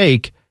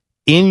partake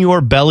in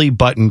your belly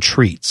button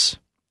treats?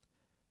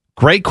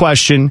 Great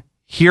question.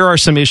 Here are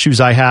some issues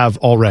I have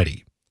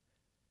already.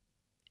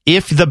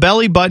 If the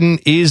belly button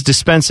is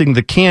dispensing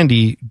the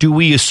candy, do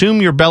we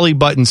assume your belly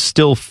button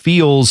still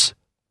feels,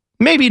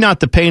 maybe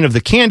not the pain of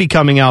the candy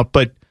coming out,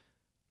 but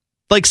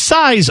like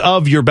size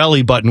of your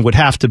belly button would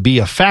have to be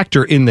a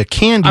factor in the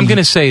candy? I'm going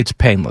to say it's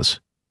painless.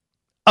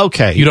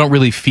 Okay. You don't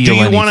really feel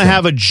anything. Do you want to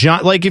have a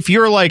giant, like if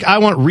you're like, I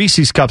want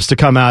Reese's Cups to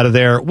come out of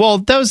there, well,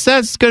 that's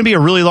going to be a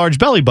really large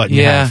belly button.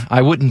 Yeah,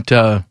 I wouldn't.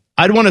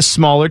 I'd want a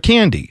smaller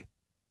candy.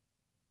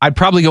 I'd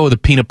probably go with a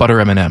peanut butter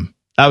M&M.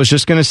 I was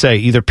just going to say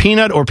either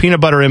peanut or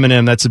peanut butter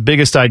M&M. That's the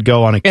biggest I'd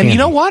go on a candy. And you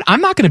know what?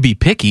 I'm not going to be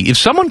picky. If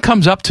someone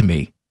comes up to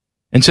me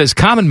and says,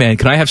 "Common Man,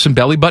 can I have some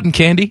belly button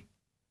candy?"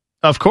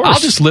 Of course. I'll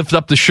just lift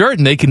up the shirt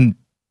and they can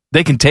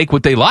take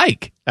what they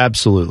like.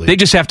 Absolutely. They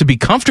just have to be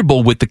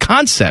comfortable with the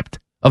concept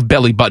of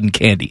belly button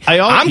candy.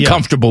 I'm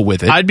comfortable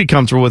with it. I'd be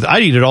comfortable with it.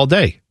 I'd eat it all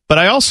day. But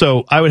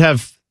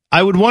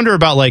I would wonder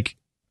about like,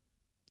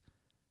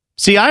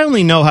 see, I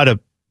only know how to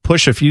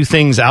push a few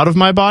things out of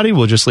my body.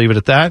 We'll just leave it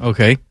at that.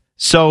 Okay.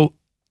 So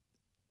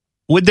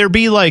would there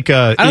be like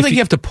a... I don't think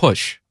you have to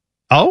push.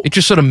 Oh? It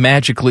just sort of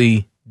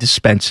magically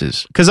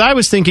dispenses. Because I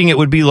was thinking it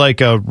would be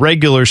like a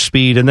regular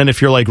speed, and then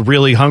if you're like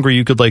really hungry,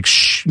 you could like,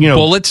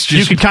 bullets.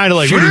 You could kind of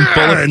like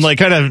and like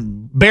kind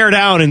of bear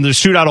down and just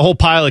shoot out a whole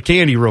pile of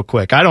candy real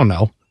quick. I don't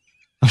know.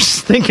 I'm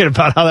just thinking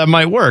about how that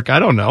might work. I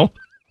don't know.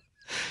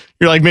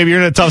 You're like, maybe you're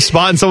in a tough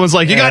spot, and someone's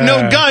like, "You got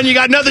no gun, you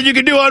got nothing you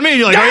can do on me."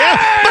 You're like, "Oh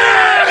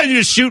yeah," and you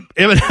just shoot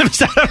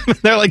M&Ms at them.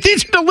 They're like,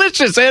 "These are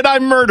delicious," and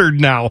I'm murdered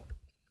now.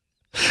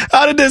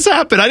 How did this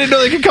happen? I didn't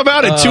know they could come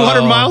out at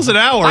 200 miles an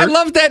hour. I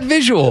love that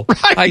visual.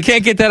 Right. I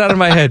can't get that out of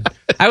my head.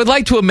 I would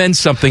like to amend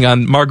something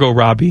on Margot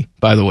Robbie,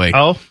 by the way.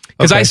 Oh?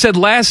 Because I said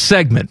last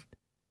segment,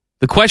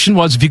 the question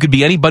was if you could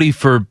be anybody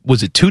for,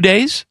 was it 2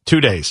 days?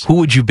 2 days. Who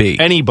would you be?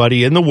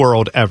 Anybody in the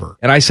world ever.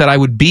 And I said I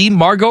would be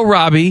Margot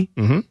Robbie,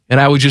 and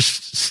I would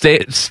just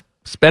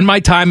spend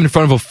my time in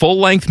front of a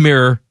full-length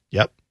mirror.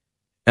 Yep.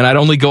 And I'd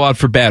only go out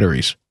for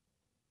batteries.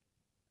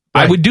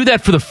 Right. I would do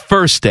that for the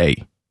first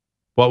day.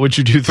 What would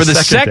you do for the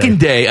second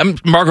day?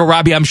 Margot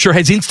Robbie, I'm sure,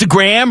 has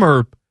Instagram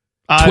or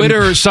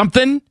Twitter or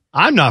something.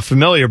 I'm not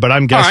familiar, but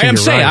I'm guessing. All right, I'm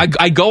saying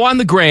I go on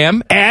the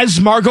gram as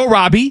Margot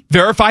Robbie,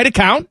 verified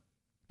account,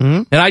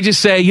 and I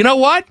just say, you know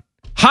what?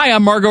 Hi,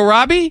 I'm Margot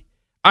Robbie.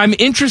 I'm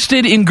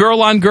interested in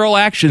girl-on-girl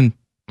action.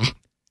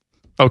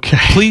 Okay.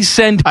 Please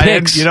send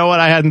pics. You know what?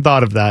 I hadn't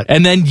thought of that.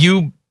 And then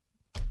you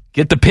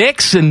get the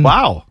pics and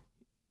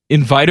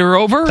invite her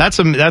over. That's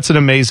an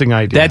amazing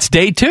idea. That's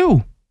day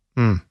 2.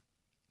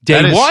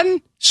 Day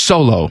 1,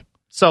 solo.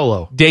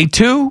 Day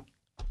 2.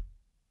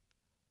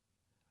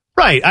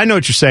 Right. I know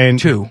what you're saying.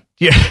 2.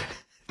 Yeah.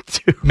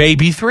 2.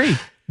 Maybe 3.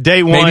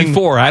 Day 1. Maybe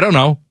 4. I don't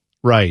know.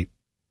 Right.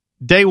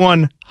 Day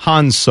 1,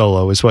 Han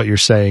Solo is what you're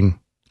saying.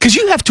 Because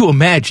you have to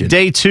imagine.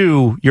 Day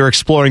 2, you're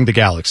exploring the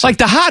galaxy. Like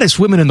the hottest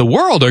women in the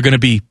world are going to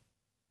be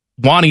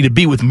wanting to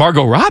be with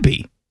Margot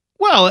Robbie.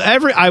 Well,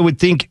 I would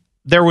think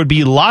there would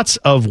be lots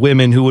of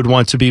women who would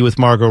want to be with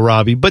Margot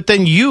Robbie, but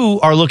then you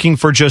are looking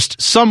for just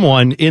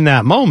someone in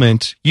that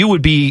moment. You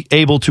would be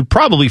able to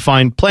probably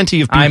find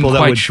plenty of people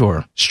that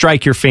would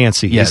strike your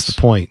fancy. Yes. Is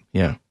the point.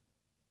 Yeah.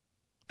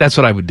 That's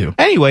what I would do.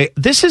 Anyway,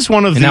 this is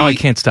one of now I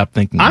can't stop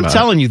thinking I'm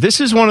telling you, this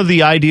is one of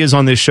the ideas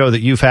on this show that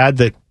you've had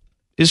that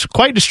is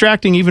quite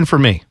distracting even for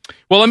me.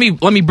 Well, let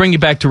me bring you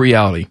back to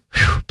reality.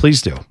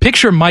 Please do.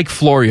 Picture Mike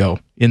Florio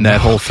in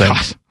that whole thing.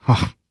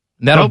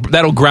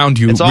 That'll ground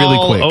you it's really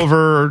all quick.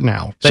 Over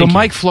now.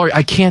 Mike Florio,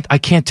 I can't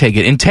take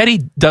it. And Teddy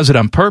does it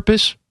on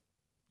purpose.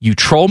 You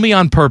troll me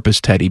on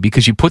purpose, Teddy,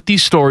 because you put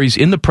these stories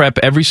in the prep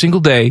every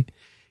single day.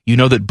 You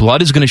know that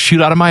blood is going to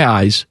shoot out of my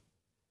eyes.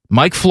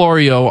 Mike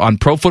Florio on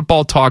Pro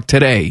Football Talk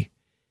today.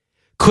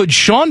 Could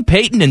Sean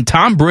Payton and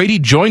Tom Brady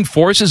join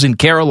forces in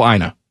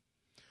Carolina?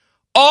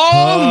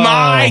 Oh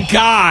my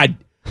God.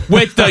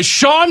 With the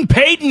Sean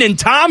Payton and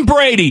Tom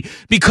Brady,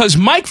 because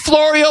Mike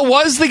Florio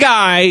was the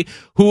guy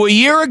who a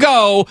year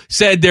ago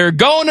said they're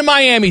going to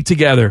Miami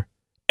together.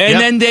 And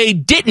then they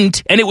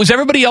didn't, and it was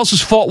everybody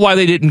else's fault why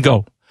they didn't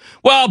go.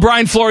 Well,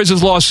 Brian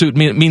Flores' lawsuit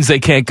means they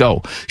can't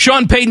go.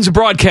 Sean Payton's a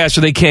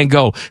broadcaster, they can't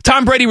go.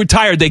 Tom Brady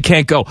retired, they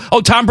can't go. Oh,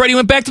 Tom Brady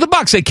went back to the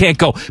Bucs, they can't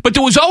go. But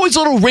there was always a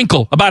little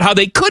wrinkle about how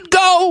they could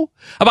go,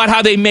 about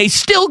how they may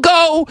still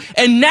go,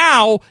 and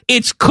now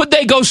it's could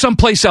they go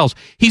someplace else.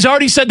 He's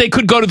already said they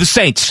could go to the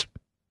Saints.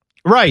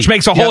 Right. Which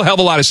makes a whole hell of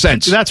a lot of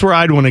sense. That's where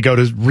I'd want to go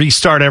to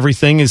restart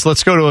everything, is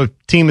let's go to a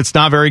team that's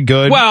not very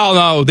good. Well,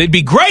 no, they'd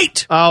be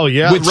great. Oh,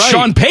 yeah. With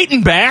Sean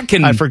Payton back.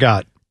 And I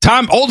forgot.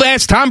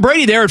 Old-ass Tom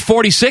Brady there at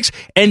 46.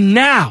 And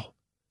now,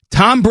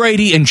 Tom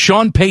Brady and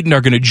Sean Payton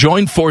are going to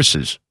join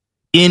forces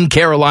in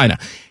Carolina.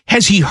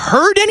 Has he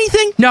heard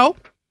anything? No.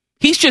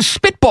 He's just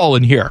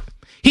spitballing here.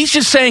 He's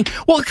just saying,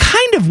 well, it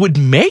kind of would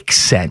make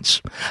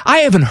sense. I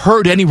haven't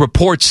heard any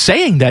reports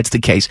saying that's the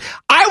case.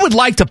 I would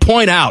like to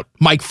point out,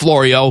 Mike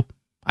Florio,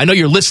 I know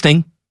you're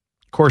listening.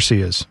 Of course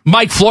he is.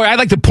 Mike Florio, I'd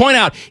like to point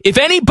out, if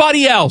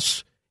anybody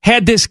else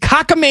had this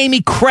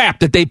cockamamie crap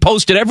that they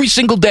posted every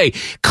single day,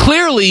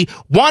 clearly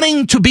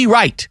wanting to be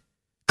right,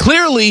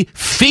 clearly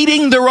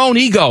feeding their own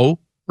ego,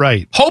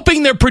 right,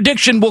 hoping their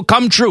prediction will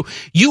come true,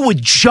 you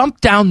would jump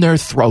down their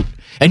throat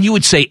and you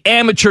would say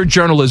amateur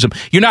journalism.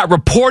 You're not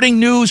reporting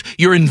news,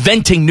 you're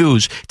inventing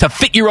news to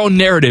fit your own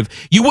narrative.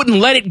 You wouldn't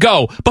let it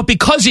go. But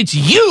because it's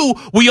you,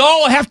 we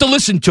all have to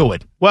listen to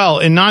it. Well,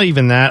 and not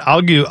even that.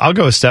 I'll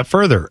go a step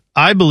further.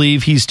 I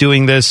believe he's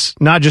doing this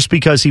not just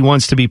because he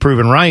wants to be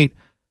proven right,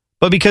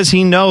 but because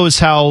he knows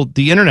how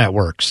the internet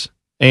works.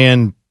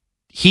 And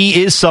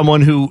he is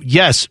someone who,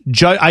 yes,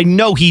 I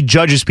know he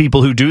judges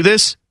people who do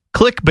this.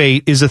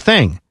 Clickbait is a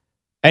thing.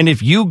 And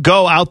if you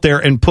go out there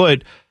and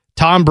put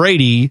Tom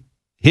Brady,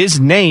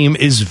 his name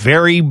is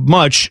very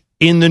much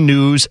in the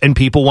news and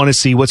people want to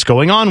see what's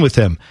going on with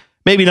him.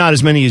 Maybe not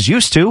as many as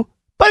used to,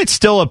 but it's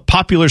still a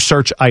popular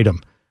search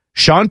item.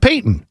 Sean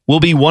Payton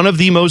will be one of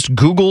the most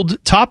Googled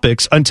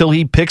topics until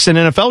he picks an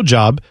NFL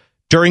job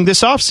during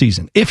this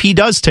offseason, if he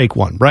does take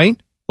one,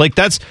 right? Like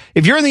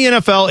if you're in the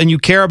NFL and you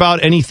care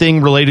about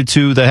anything related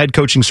to the head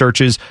coaching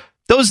searches,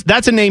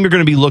 that's a name you're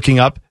going to be looking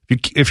up.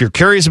 If you're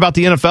curious about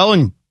the NFL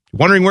and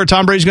wondering where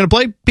Tom Brady's going to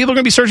play, people are going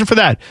to be searching for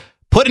that.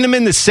 Putting him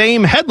in the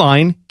same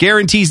headline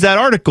guarantees that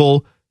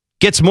article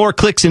gets more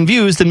clicks and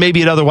views than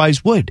maybe it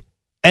otherwise would.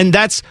 And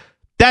that's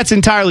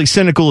entirely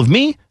cynical of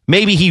me.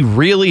 Maybe he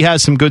really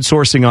has some good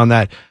sourcing on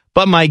that.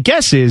 But my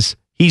guess is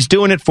he's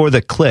doing it for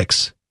the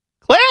clicks.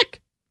 Click!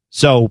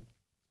 So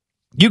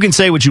you can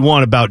say what you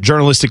want about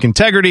journalistic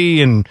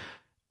integrity, and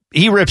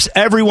he rips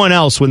everyone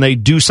else when they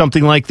do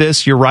something like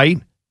this. You're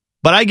right.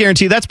 But I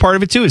guarantee that's part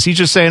of it, too, is he's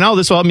just saying, oh,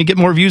 this will help me get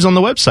more views on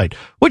the website,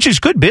 which is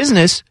good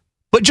business.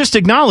 But just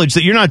acknowledge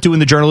that you're not doing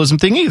the journalism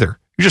thing either.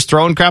 You're just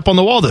throwing crap on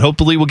the wall that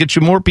hopefully will get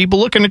you more people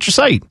looking at your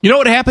site. You know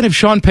what happened if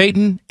Sean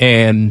Payton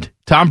and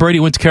Tom Brady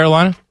went to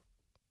Carolina?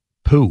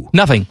 Poo.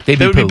 Nothing. They'd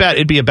be bad.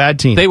 It'd be a bad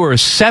team. They were a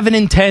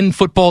 7-10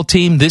 football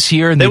team this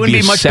year, and they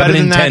wouldn't be much better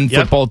than that. 7-10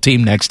 football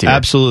team next year.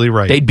 Absolutely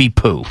right. They'd be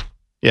poo.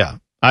 Yeah.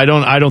 I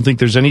don't think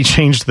there's any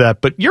change to that.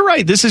 But you're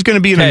right. This is going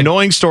to be an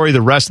annoying story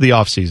the rest of the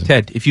offseason.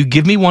 Ted, if you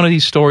give me one of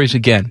these stories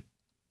again,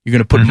 you're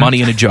going to put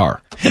money in a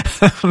jar.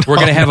 We're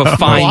going to have a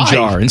fine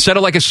jar. Instead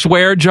of like a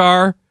swear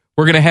jar,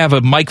 we're going to have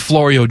a Mike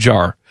Florio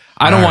jar.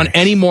 I don't want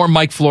any more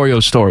Mike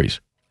Florio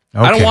stories.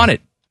 Okay. I don't want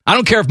it. I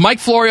don't care if Mike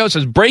Florio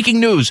says breaking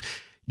news.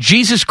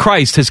 Jesus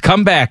Christ has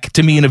come back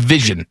to me in a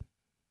vision,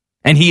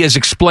 and he has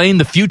explained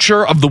the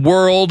future of the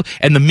world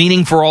and the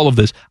meaning for all of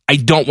this. I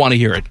don't want to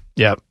hear it.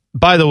 Yeah.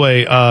 By the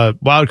way,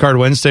 Wildcard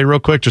Wednesday, real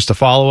quick, just to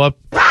follow up.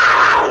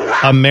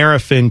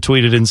 Amerifin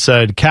tweeted and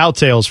said,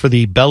 cowtails for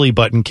the belly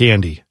button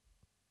candy.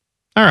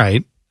 All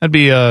right. That'd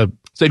be So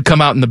they'd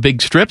come out in the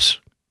big strips?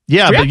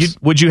 Yeah, strips?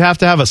 But would you have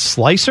to have a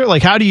slicer?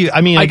 Like, how do you,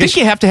 I think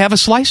you have to have a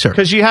slicer.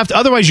 Because you have to,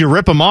 otherwise you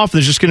rip them off,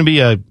 there's just going to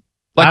be like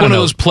one of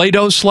those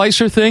Play-Doh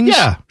slicer things?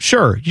 Yeah,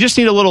 sure. You just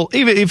need a little,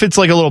 even if it's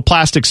like a little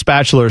plastic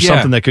spatula or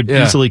something that could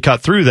easily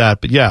cut through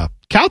that. But yeah,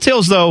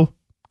 cowtails, though,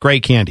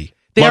 great candy.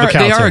 They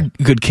are a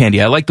good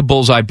candy. I like the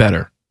Bullseye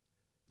better.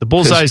 The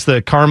Bullseye's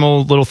the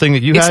caramel little thing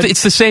that you had?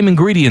 It's the same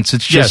ingredients.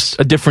 It's just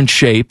a different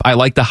shape. I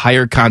like the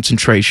higher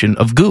concentration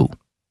of goo.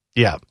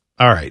 Yeah.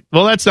 All right.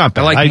 Well, that's not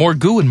bad. I like more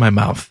goo in my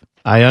mouth.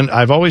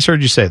 I've always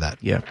heard you say that.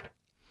 Yeah.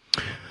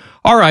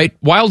 All right.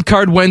 Wild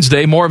Card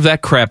Wednesday. More of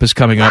that crap is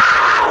coming up.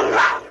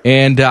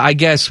 And I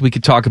guess we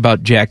could talk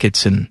about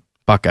jackets and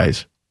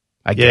Buckeyes.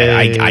 I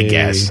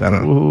guess. I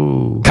don't know.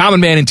 Ooh. Common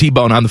Man and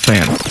T-Bone on the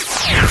Fan.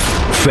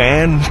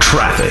 Fan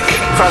traffic.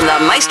 From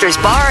the Meister's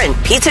Bar and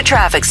Pizza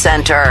Traffic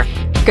Center.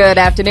 Good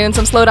afternoon.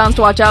 Some slowdowns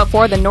to watch out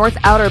for. The north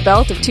outer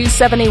belt of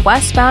 270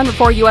 westbound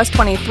before US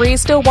 23.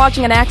 Still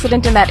watching an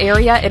accident in that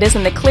area. It is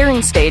in the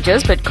clearing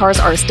stages, but cars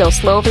are still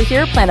slow over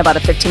here. Plan about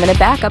a 15-minute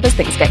backup as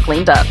things get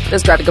cleaned up.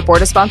 This traffic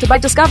report is sponsored by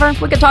Discover.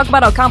 We could talk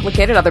about how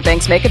complicated other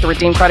banks make it to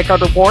redeem credit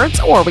card rewards,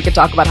 or we could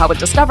talk about how with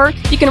Discover,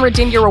 you can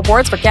redeem your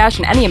rewards for cash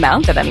in any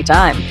amount at any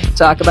time.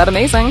 Talk about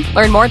amazing.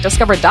 Learn more at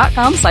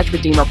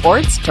discover.com/redeem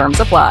rewards. Terms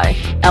apply.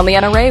 I'm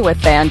Leanna Ray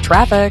with Fan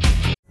Traffic.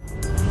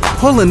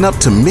 Pulling up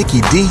to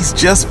Mickey D's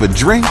just for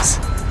drinks?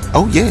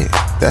 Oh yeah,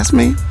 that's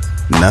me.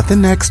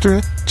 Nothing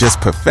extra,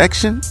 just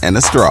perfection and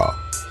a straw.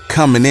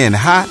 Coming in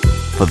hot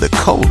for the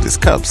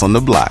coldest cups on the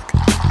block.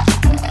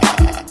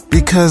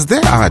 Because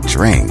there are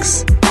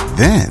drinks.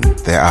 Then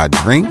there are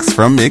drinks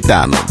from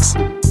McDonald's.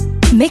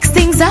 Mix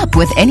things up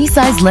with any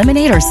size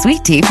lemonade or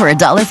sweet tea for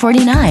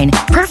 $1.49.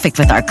 Perfect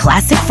with our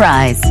classic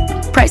fries.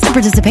 Price and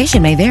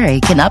participation may vary.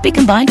 Cannot be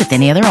combined with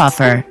any other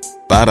offer.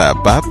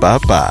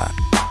 Ba-da-ba-ba-ba.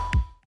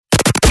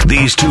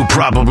 These two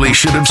probably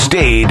should have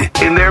stayed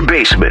in their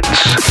basements.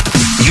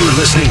 You're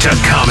listening to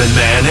Common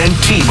Man and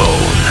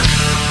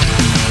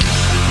T-Bone.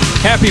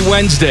 Happy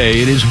Wednesday.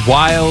 It is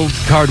Wild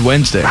Card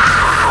Wednesday.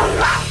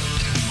 I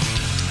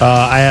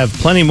have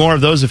plenty more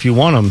of those if you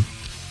want them.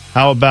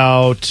 How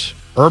about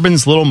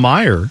Urban's Little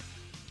Meyer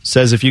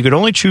says if you could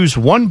only choose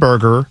one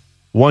burger,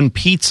 one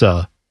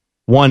pizza,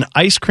 one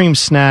ice cream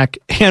snack,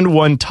 and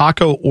one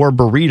taco or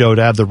burrito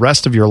to have the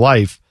rest of your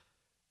life,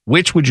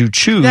 which would you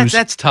choose?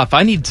 That's tough.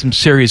 I need some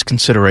serious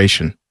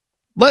consideration.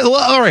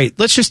 All right,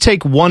 let's just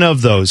take one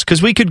of those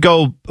because we could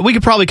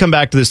probably come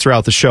back to this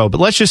throughout the show, but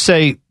let's just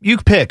say you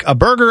pick a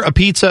burger, a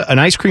pizza, an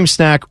ice cream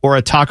snack, or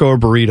a taco or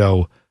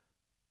burrito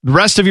the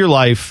rest of your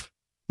life,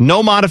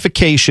 no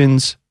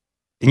modifications,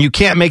 and you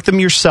can't make them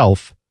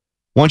yourself.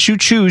 Once you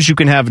choose, you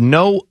can have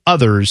no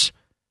others.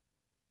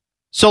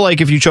 So like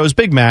if you chose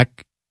Big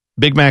Mac's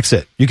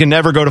it. You can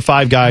never go to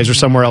Five Guys or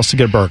somewhere else to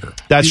get a burger.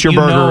 That's your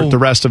burger the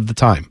rest of the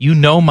time. You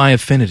know my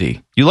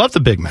affinity. You love the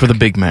Big Mac. For the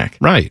Big Mac.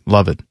 Right.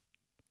 Love it.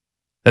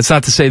 That's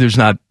not to say there's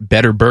not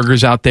better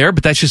burgers out there,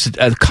 but that's just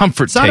a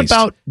comfort taste. It's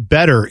not about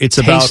better. It's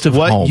about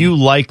what you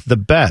like the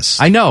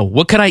best. I know.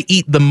 What can I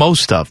eat the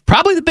most of?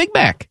 Probably the Big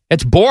Mac.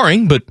 It's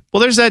boring, but...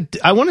 Well, there's that...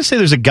 I want to say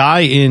there's a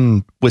guy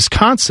in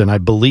Wisconsin, I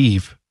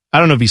believe. I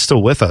don't know if he's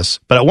still with us,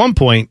 but at one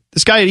point,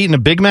 this guy had eaten a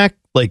Big Mac,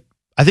 like,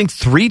 I think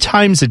 3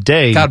 times a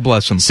day. God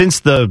bless him. Since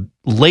the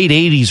late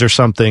 80s or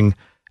something.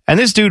 And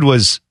this dude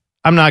was...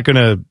 I'm not going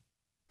to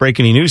break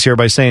any news here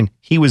by saying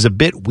he was a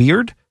bit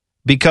weird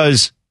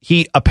because...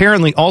 He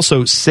apparently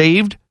also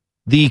saved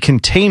the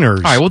containers.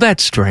 All right, well,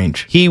 that's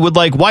strange. He would,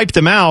 like, wipe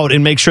them out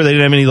and make sure they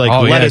didn't have any, like,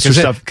 lettuce or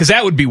stuff. Because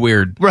that would be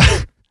weird.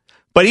 Right.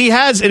 But he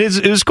has,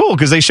 it was cool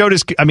because they showed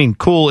his, I mean,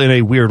 cool in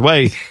a weird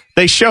way.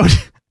 They showed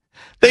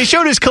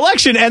his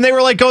collection and they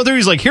were, like, going through.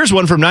 He's like, here's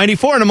one from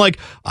 94. And I'm like,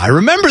 I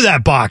remember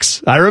that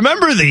box. I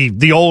remember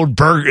the old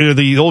burger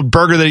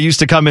that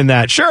used to come in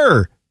that.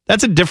 Sure.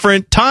 That's a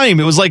different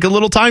time. It was like a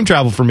little time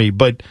travel for me,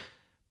 but...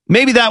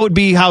 Maybe that would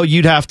be how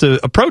you'd have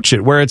to approach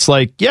it, where it's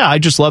like, yeah, I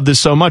just love this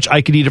so much,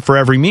 I could eat it for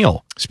every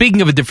meal.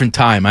 Speaking of a different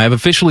time, I have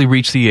officially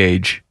reached the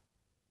age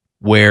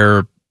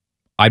where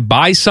I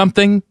buy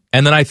something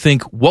and then I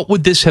think, what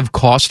would this have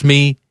cost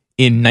me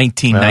in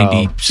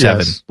 1997?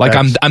 Yes, like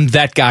I'm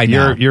that guy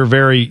now. You're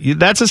very.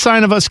 That's a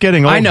sign of us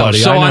getting old, I know. Buddy.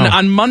 So I know.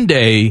 On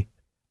Monday,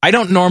 I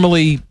don't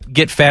normally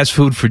get fast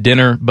food for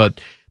dinner,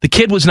 but the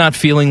kid was not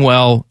feeling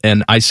well,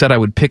 and I said I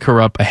would pick her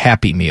up a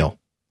Happy Meal.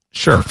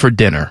 Sure. For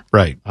dinner.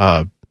 Right.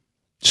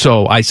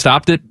 So I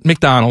stopped at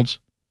McDonald's,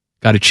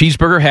 got a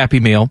cheeseburger Happy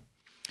Meal,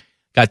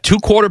 got 2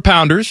 Quarter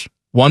Pounders,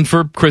 one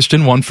for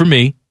Kristen, one for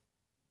me,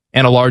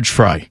 and a large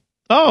fry.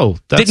 Oh,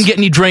 didn't get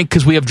any drink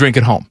because we have drink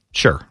at home.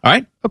 Sure. All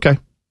right? Okay.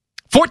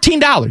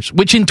 $14,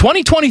 which in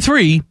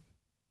 2023,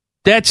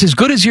 that's as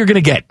good as you're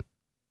going to get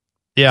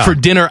for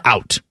dinner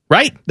out,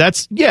 right?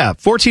 That's,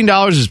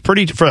 $14 is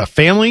pretty for a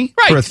family.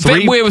 Right. For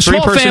a we have a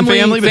small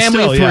family but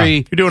still, of 3,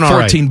 you're doing all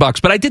right.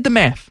 $14. But I did the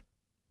math.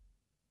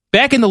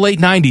 Back in the late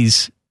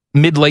 90s,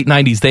 mid-late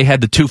 90s, they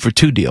had the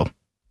 2-for-2 deal.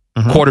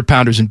 Quarter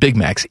Pounders and Big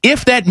Macs.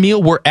 If that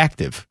meal were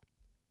active,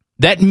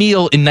 that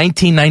meal in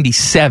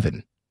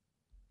 1997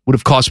 would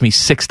have cost me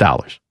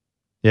 $6.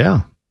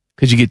 Yeah.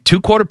 Because you get 2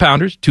 Quarter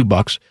Pounders,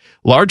 $2.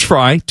 Large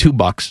fry,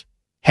 $2.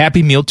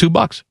 Happy Meal,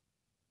 $2.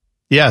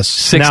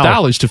 Yes.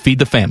 $6 to feed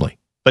the family.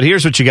 But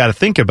here's what you got to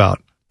think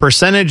about.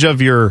 Percentage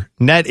of your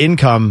net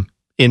income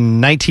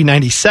in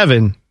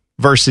 1997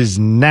 versus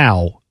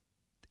now.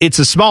 It's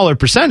a smaller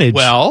percentage.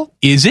 Well,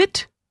 is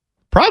it?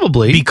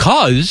 Probably.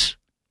 Because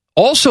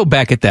also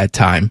back at that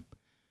time,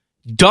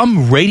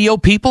 dumb radio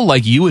people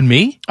like you and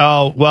me.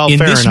 Oh, well, in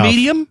fair this enough.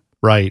 medium.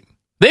 Right.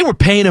 They were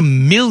paying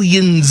them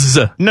millions.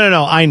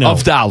 No, I know.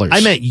 Of dollars.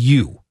 I meant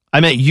you. I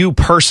meant you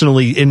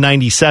personally in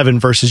 97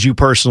 versus you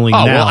personally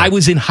now. Well, I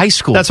was in high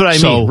school. That's what I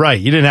mean.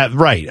 Right. You didn't have,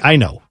 right. I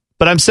know.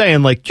 But I'm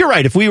saying, like, you're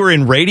right. If we were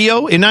in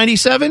radio in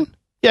 97,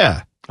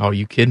 yeah. Oh, are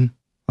you kidding?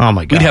 Oh,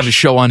 my God. We'd have a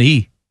show on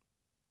E.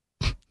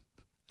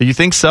 You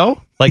think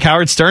so? Like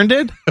Howard Stern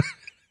did?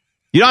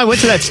 You know, I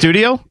went to that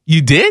studio.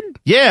 You did?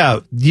 Yeah.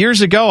 Years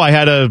ago, I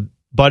had a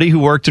buddy who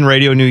worked in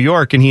Radio New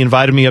York, and he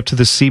invited me up to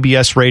the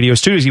CBS radio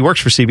studios. He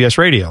works for CBS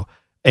Radio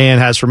and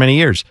has for many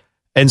years.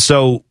 And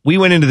so we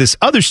went into this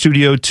other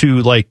studio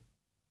to, like,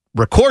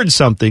 record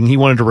something. He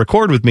wanted to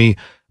record with me,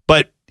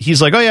 but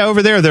he's like, oh, yeah,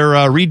 over there, they're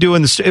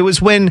redoing this. It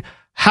was when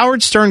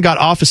Howard Stern got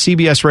off of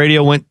CBS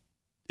Radio,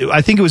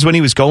 I think it was when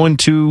he was going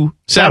to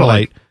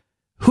satellite.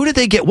 Who did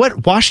they get?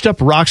 What washed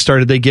up rock star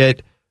did they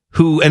get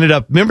who ended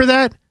up, remember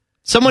that?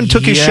 Someone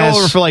took his show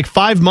over for like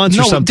 5 months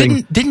or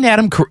something. Didn't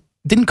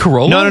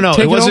Carolla? No.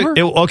 Take it wasn't.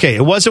 over?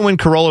 It wasn't when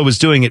Carolla was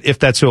doing it. If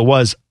that's who it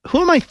was,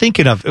 who am I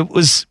thinking of? It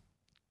was.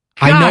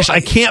 Gosh, I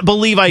can't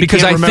believe I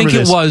can't remember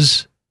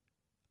this.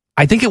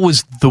 I think it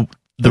was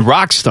the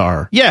rock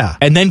star. Yeah,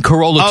 and then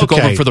Carolla took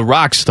over for the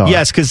rock star.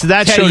 Yes, because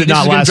that show did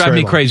not last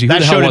very long. Crazy.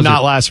 That show did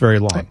not last very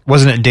long.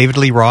 Wasn't it David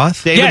Lee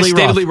Roth?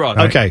 David Lee Roth.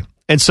 Okay,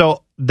 and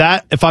so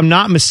that, if I'm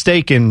not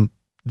mistaken,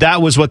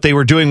 that was what they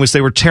were doing. Was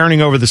they were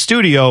turning over the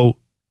studio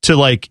to,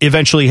 like,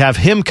 eventually have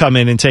him come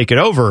in and take it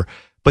over.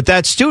 But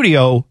that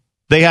studio,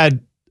 they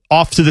had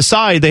off to the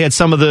side, they had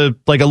some of the,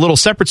 like, a little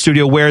separate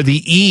studio where the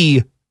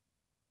E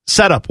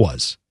setup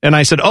was. And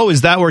I said, oh,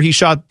 is that where he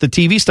shot the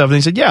TV stuff? And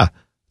he said, yeah,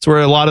 it's where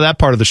a lot of that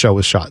part of the show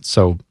was shot.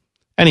 So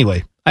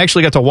anyway, I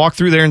actually got to walk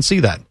through there and see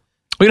that.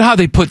 Well, you know how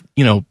they put,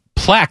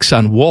 plaques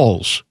on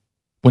walls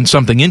when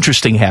something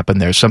interesting happened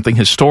there, something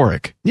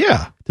historic?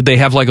 Yeah. Did they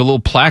have like a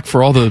little plaque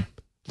for all the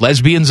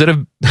lesbians that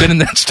have been in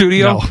that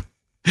studio? No.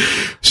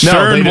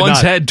 CERN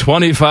once had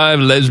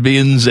 25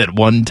 lesbians at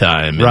one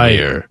time in the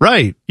year.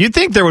 Right. You'd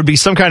think there would be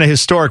some kind of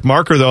historic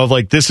marker, though, of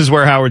like, this is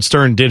where Howard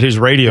Stern did his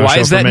radio show. Why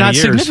is that not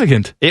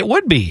significant? It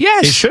would be.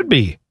 Yes. It should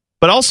be.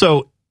 But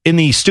also, in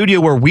the studio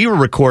where we were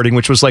recording,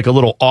 which was like a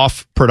little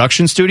off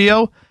production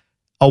studio,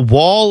 a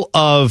wall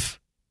of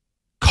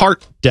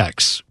cart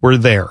decks were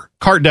there.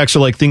 Cart decks are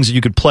like things that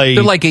you could play.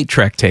 They're like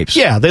 8-track tapes.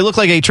 Yeah, they look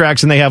like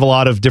 8-tracks, and they have a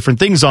lot of different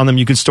things on them.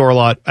 You could store a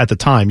lot at the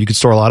time. You could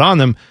store a lot on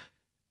them.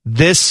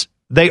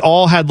 They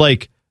all had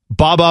like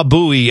Baba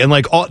Booey and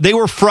like they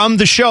were from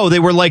the show. They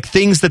were like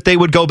things that they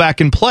would go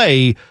back and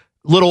play,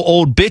 little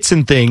old bits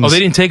and things. Oh, they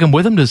didn't take them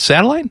with them to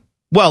satellite?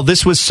 Well,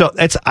 this was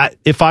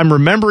if I'm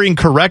remembering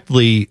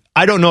correctly,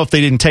 I don't know if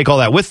they didn't take all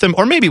that with them,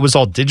 or maybe it was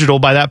all digital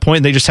by that point.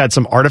 And they just had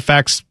some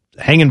artifacts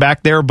hanging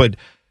back there. But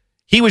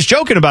he was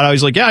joking about it. I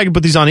was like, yeah, I can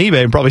put these on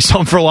eBay and probably sell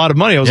them for a lot of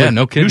money. I was like,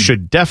 no kidding. You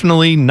should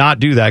definitely not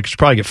do that because you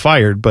probably get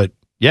fired. But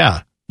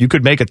yeah, you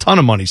could make a ton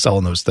of money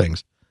selling those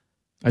things.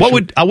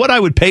 What I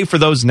would pay for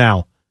those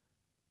now?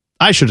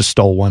 I should have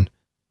stole one.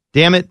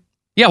 Damn it!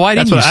 Yeah, why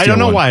didn't you steal I don't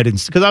know one? why I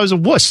didn't. Because I was a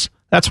wuss.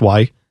 That's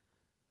why.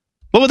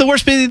 What would the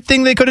worst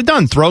thing they could have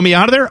done? Throw me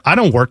out of there? I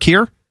don't work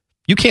here.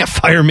 You can't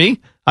fire me.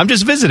 I'm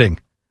just visiting.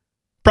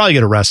 Probably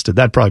get arrested.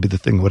 That'd probably be the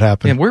thing that would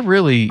happen. And you're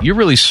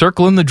really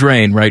circling the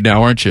drain right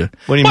now, aren't you?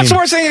 What do you What's mean?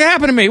 the worst thing that could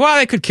happen to me? Well,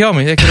 they could kill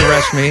me. They could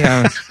arrest me.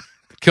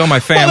 Kill my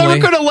family. Well, they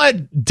were going to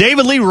let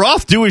David Lee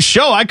Roth do his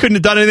show. I couldn't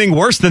have done anything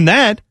worse than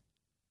that.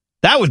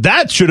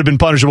 That should have been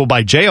punishable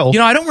by jail.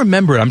 I don't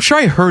remember it. I'm sure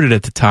I heard it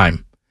at the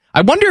time. I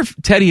wonder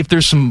if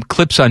there's some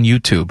clips on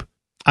YouTube.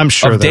 I'm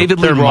sure of David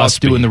Lee Roth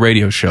doing the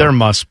radio show. There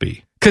must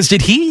be. Because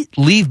did he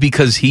leave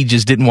because he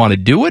just didn't want to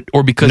do it,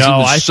 or because he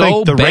was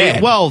so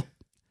bad? Well,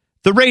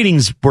 the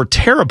ratings were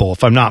terrible,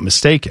 if I'm not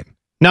mistaken.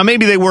 Now,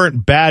 maybe they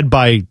weren't bad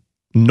by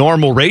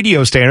normal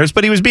radio standards,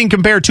 but he was being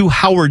compared to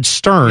Howard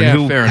Stern,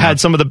 who had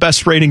some of the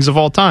best ratings of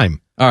all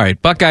time. All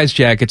right, Buckeyes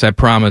Jackets, I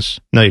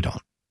promise. No, you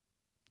don't.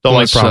 Don't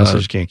like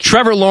promises you can't keep.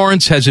 Trevor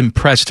Lawrence has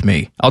impressed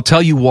me. I'll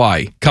tell you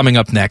why. Coming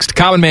up next,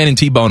 Common Man and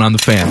T-Bone on the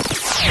Fan.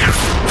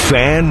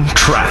 Fan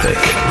traffic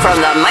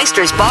from the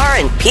Meister's Bar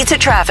and Pizza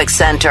Traffic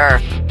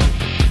Center.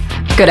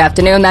 Good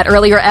afternoon. That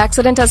earlier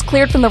accident has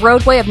cleared from the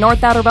roadway of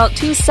North Outer Belt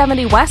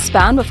 270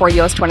 westbound before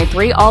US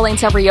 23. All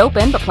lanes have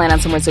reopened, but plan on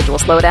some residual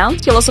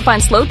slowdowns. You'll also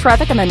find slow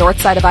traffic on the north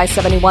side of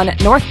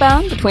I-71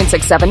 northbound between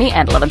 670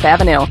 and 11th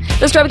Avenue.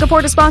 This traffic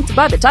report is sponsored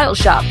by The Tile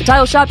Shop. The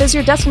Tile Shop is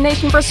your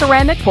destination for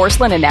ceramic,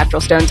 porcelain, and natural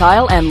stone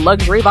tile and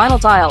luxury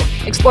vinyl tile.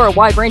 Explore a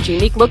wide range of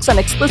unique looks and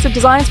exclusive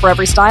designs for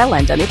every style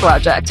and any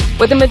project.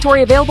 With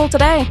inventory available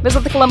today,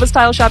 visit the Columbus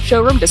Tile Shop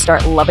showroom to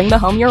start loving the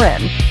home you're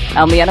in.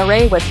 I'm Leanna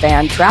Ray with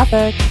Fan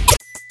Traffic.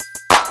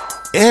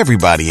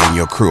 Everybody in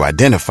your crew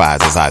identifies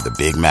as either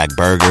Big Mac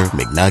Burger,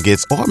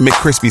 McNuggets, or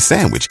McCrispy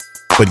Sandwich.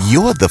 But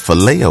you're the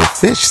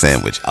Filet-O-Fish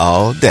Sandwich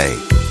all day.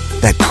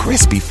 That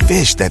crispy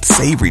fish, that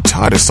savory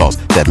tartar sauce,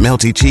 that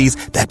melty cheese,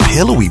 that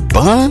pillowy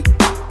bun.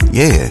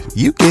 Yeah,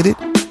 you get it.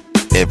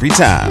 Every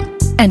time.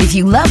 And if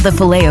you love the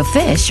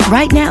Filet-O-Fish,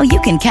 right now you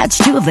can catch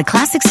two of the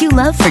classics you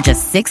love for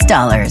just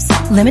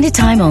 $6. Limited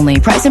time only.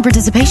 Price and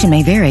participation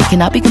may vary.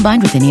 Cannot be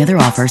combined with any other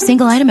offer.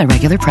 Single item at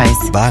regular price.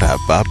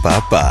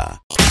 Ba-da-ba-ba-ba.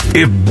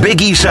 If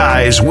Biggie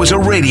Size was a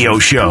radio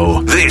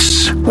show,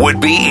 this would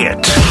be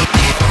it.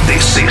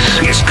 This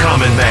is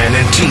Common Man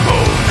and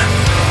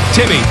T-Bone.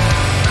 Timmy,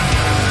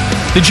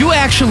 did you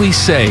actually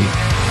say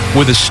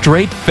with a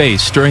straight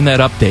face during that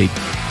update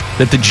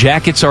that the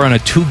Jackets are on a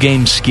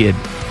 2-game skid?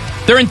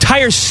 Their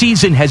entire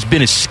season has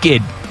been a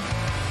skid.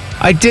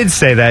 I did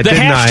say that, the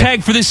didn't I? The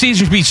hashtag for this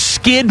season should be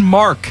skid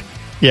mark.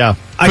 Yeah.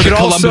 For the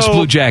Columbus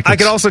Blue Jackets. I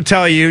could also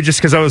tell you, just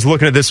because I was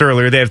looking at this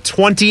earlier, they have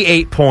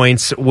 28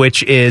 points,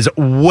 which is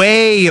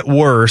way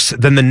worse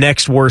than the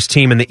next worst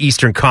team in the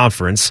Eastern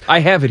Conference. I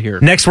have it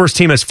here. Next worst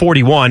team has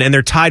 41, and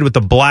they're tied with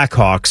the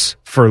Blackhawks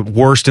for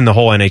worst in the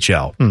whole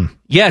NHL.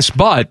 Yes,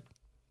 but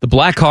the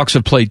Blackhawks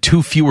have played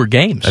 2 fewer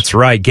games. That's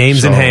right,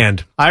 games in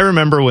hand. I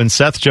remember when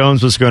Seth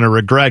Jones was going to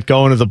regret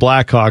going to the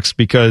Blackhawks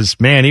because,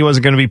 man, he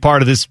wasn't going to be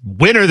part of this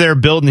winner they're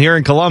building here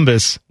in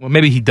Columbus. Well,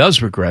 maybe he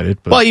does regret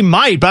it. But... Well, he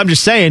might, but I'm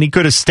just saying he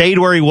could have stayed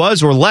where he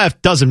was or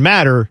left. Doesn't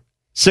matter.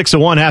 6 of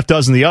one, half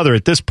dozen the other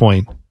at this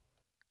point.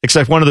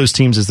 Except one of those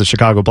teams is the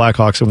Chicago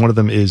Blackhawks, and one of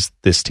them is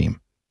this team.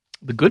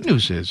 The good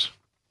news is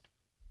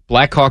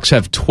Blackhawks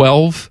have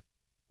 12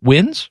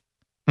 wins.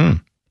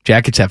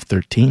 Jackets have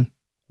 13.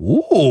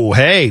 Ooh,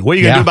 hey, what are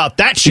you going to do about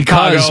that,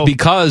 Chicago?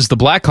 Because the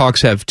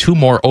Blackhawks have 2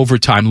 more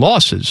overtime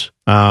losses.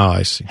 Oh,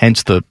 I see.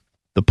 Hence the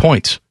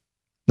points.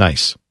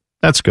 Nice.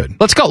 That's good.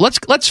 Let's go.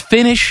 Let's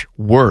finish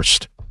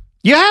worst.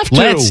 You have to.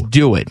 Let's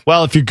do it.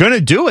 Well, if you're going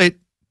to do it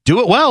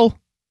well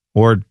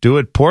or do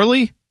it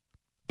poorly.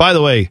 By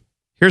the way,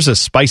 here's a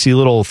spicy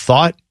little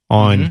thought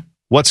on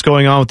what's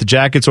going on with the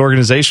Jackets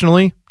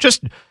organizationally.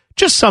 Just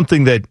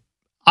something that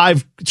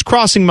it's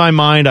crossing my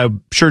mind.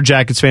 I'm sure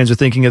Jackets fans are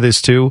thinking of this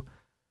too.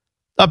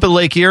 Up at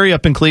Lake Erie,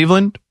 up in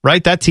Cleveland,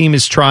 right? That team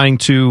is trying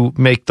to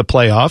make the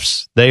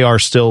playoffs. They are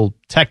still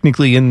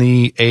technically in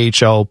the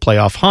AHL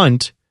playoff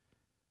hunt,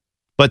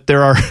 but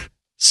there are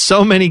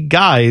so many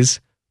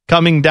guys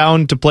coming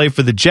down to play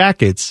for the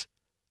Jackets.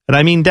 And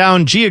I mean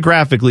down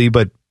geographically,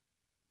 but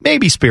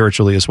maybe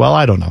spiritually as well.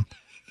 I don't know.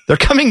 They're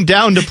coming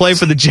down to play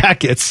for the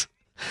Jackets.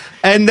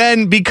 And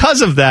then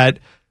because of that,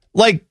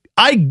 like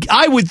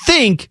I would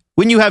think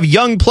when you have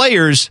young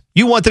players,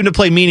 you want them to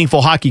play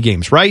meaningful hockey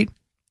games, right?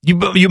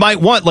 You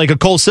might want like a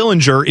Cole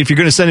Sillinger, if you're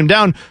going to send him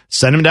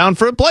down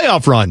for a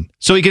playoff run.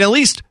 So he can at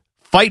least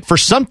fight for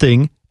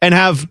something and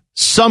have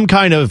some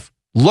kind of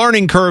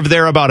learning curve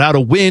there about how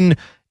to win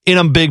in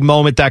a big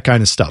moment, that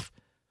kind of stuff.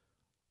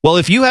 Well,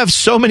 if you have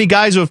so many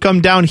guys who have come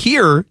down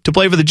here to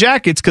play for the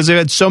Jackets because they've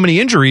had so many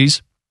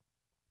injuries,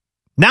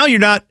 now you're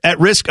not at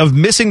risk of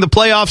missing the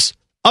playoffs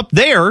up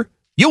there.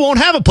 You won't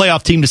have a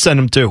playoff team to send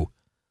them to.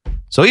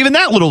 So even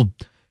that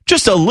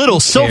just a little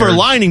silver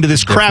lining to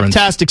this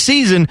craptastic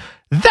season,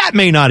 that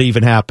may not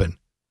even happen.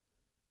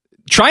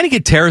 Trying to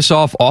get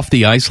Tarasov off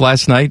the ice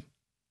last night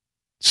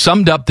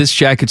summed up this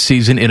Jacket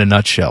season in a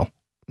nutshell.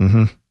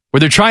 Mm-hmm. Where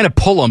they're trying to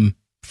pull him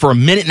for a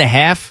minute and a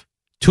half,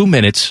 2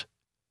 minutes.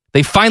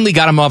 They finally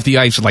got him off the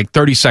ice with like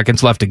 30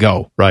 seconds left to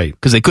go. Right.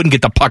 Because they couldn't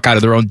get the puck out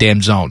of their own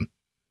damn zone.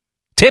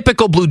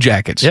 Typical Blue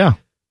Jackets. Yeah.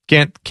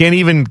 Can't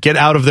even get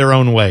out of their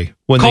own way.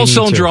 When Cole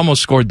Sillinger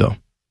almost scored, though.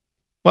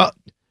 Well,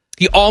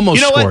 he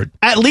almost scored.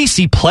 What? At least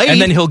he played.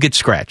 And then he'll get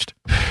scratched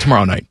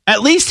tomorrow night.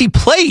 At least he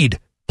played.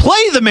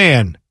 Play the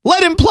man.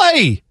 Let him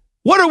play.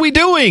 What are we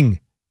doing?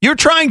 You're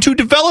trying to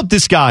develop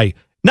this guy,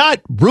 not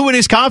ruin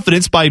his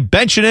confidence by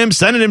benching him,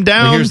 sending him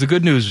down. Well, here's the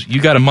good news.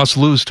 You got a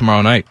must-lose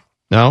tomorrow night.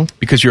 No?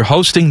 Because you're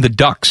hosting the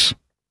Ducks.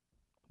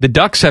 The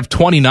Ducks have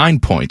 29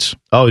 points.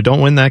 Oh,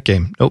 don't win that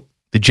game. Nope.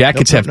 The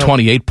Jackets have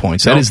 28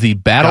 points. That is the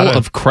battle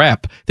of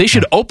crap. They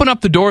should open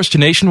up the doors to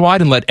Nationwide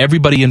and let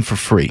everybody in for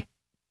free.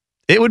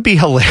 It would be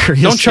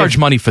hilarious. Don't charge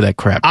money for that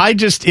crap. I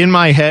just, in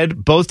my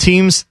head, both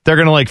teams, they're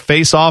going to like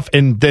face off,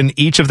 and then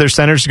each of their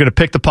centers is going to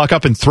pick the puck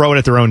up and throw it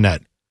at their own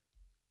net.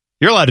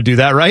 You're allowed to do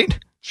that, right?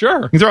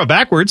 Sure. You can throw it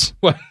backwards.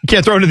 What? You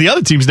can't throw it into the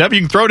other team's net, but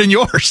you can throw it in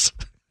yours.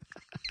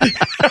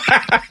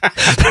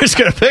 They're just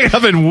going to pick it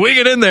up and wing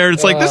it in there.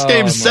 It's like this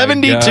game's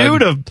 72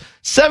 to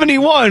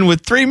 71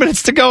 with 3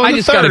 minutes to go in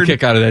the third. I just got a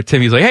kick out of that, Tim.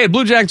 He's like, hey,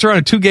 Blue Jackets are on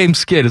a 2-game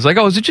skid. It's like,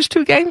 oh, is it just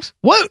 2 games?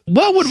 What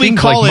would we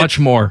call like it? Much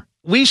more.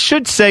 We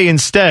should say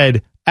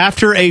instead,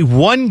 after a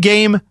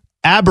 1-game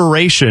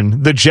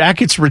aberration, the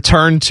Jackets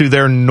return to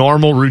their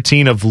normal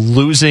routine of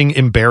losing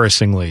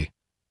embarrassingly.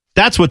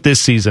 That's what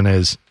this season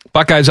is.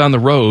 Buckeyes on the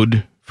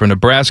road for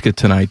Nebraska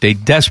tonight. They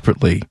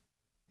desperately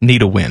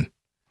need a win.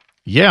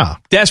 Yeah.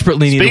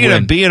 Desperately need a win. Speaking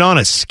of being on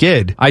a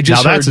skid, I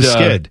just now heard that's a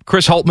skid.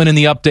 Chris Holtman in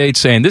the update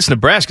saying, this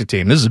Nebraska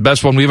team, this is the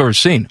best one we've ever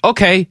seen.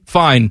 Okay,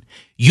 fine.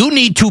 You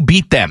need to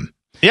beat them.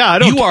 Yeah,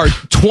 You are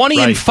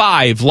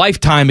 20-5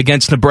 lifetime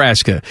against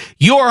Nebraska.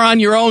 You are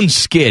on your own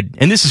skid,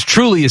 and this is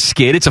truly a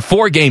skid. It's a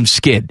 4-game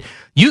skid.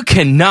 You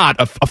cannot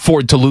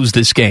afford to lose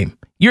this game.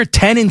 You're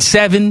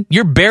 10-7.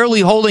 You're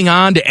barely holding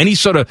on to any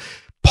sort of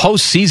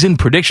postseason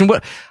prediction.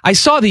 What I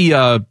saw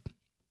the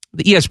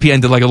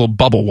ESPN did like a little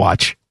bubble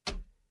watch,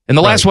 and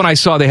the last one I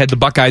saw, they had the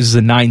Buckeyes as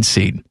a 9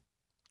 seed.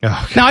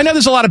 Oh, now, I know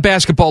there's a lot of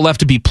basketball left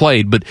to be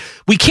played, but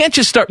we can't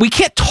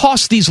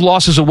toss these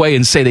losses away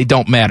and say they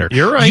don't matter.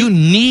 You're right. You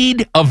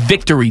need a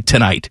victory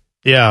tonight.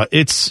 Yeah,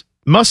 it's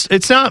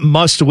not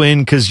must win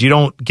because you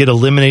don't get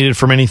eliminated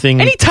from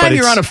anything. Anytime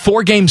you're on a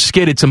 4-game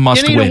skid, it's a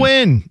must win. You need to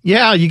win.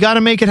 Yeah, you got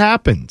to make it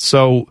happen.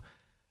 So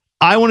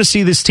I want to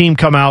see this team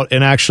come out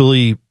and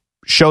actually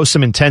show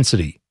some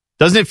intensity.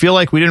 Doesn't it feel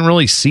like we didn't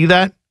really see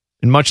that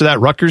in much of that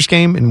Rutgers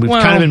game? And we've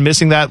kind of been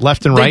missing that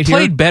left and right here.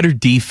 They played better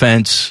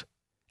defense.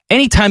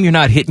 Anytime you're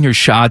not hitting your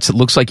shots, it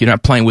looks like you're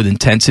not playing with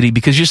intensity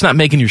because you're just not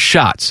making your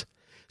shots.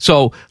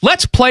 So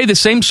let's play the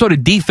same sort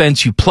of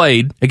defense you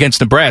played against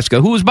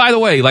Nebraska, who is, by the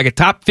way, like a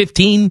top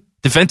 15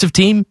 defensive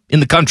team in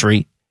the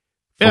country,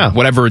 for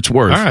whatever it's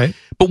worth. All right.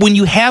 But when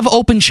you have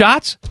open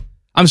shots,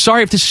 I'm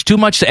sorry if this is too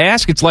much to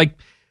ask. It's like,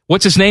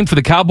 what's his name for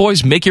the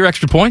Cowboys? Make your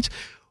extra points.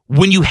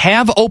 When you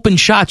have open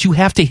shots, you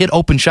have to hit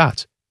open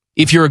shots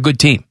if you're a good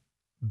team.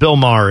 Bill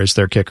Maher is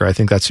their kicker. I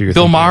think that's who you're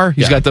Bill thinking. Maher?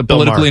 He's got the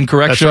politically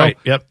incorrect show? Right.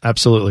 Yep,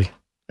 absolutely.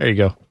 There you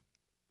go.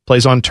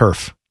 Plays on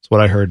turf. That's what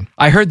I heard.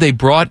 I heard they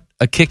brought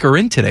a kicker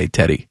in today,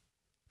 Teddy,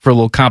 for a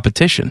little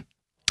competition.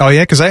 Oh,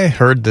 yeah, because I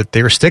heard that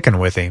they were sticking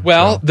with him.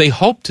 Well, they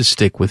hope to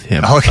stick with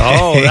him. Okay.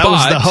 Oh, that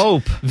was the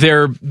hope.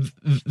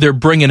 They're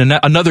bringing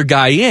another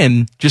guy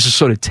in just to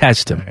sort of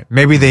test him.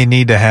 Maybe they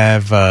need to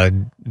have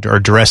or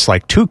dress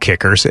like 2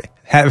 kickers.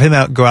 Have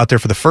him go out there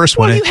for the first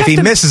one. If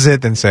he misses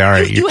it, then say, all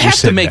right, you have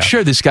to make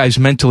sure this guy's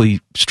mentally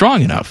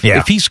strong enough. Yeah.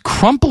 If he's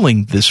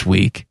crumpling this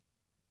week,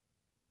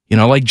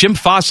 like Jim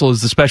Fossil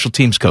is the special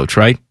teams coach,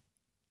 right?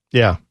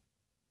 Yeah.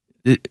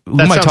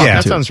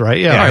 That sounds right.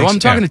 Yeah. All right, well, I'm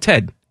talking to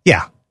Ted.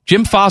 Yeah.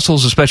 Jim Fossil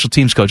is a special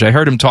teams coach. I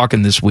heard him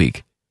talking this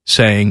week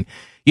saying,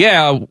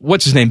 Yeah,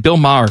 what's his name? Bill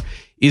Maher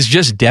is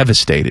just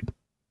devastated.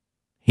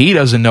 He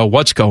doesn't know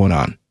what's going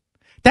on.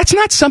 That's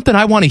not something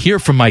I want to hear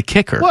from my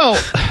kicker.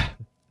 Well,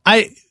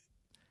 I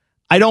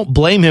don't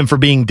blame him for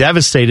being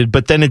devastated,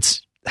 but then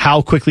it's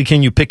how quickly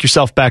can you pick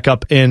yourself back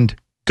up and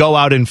go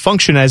out and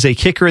function as a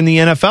kicker in the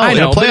NFL I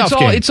know, in a playoff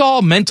game? It's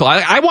all mental.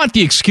 I want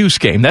the excuse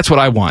game. That's what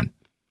I want.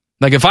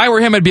 Like, if I were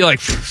him, I'd be like,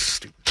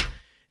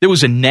 there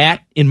was a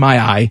gnat in my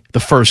eye, the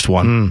first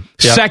one.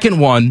 Yep. Second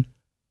one,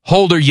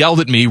 Holder yelled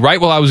at me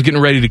right while I was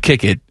getting ready to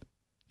kick it.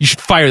 You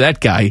should fire that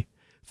guy.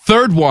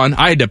 Third one,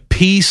 I had to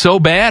pee so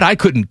bad I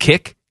couldn't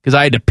kick because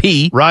I had to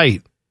pee.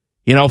 Right.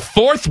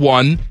 Fourth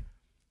one,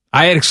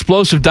 I had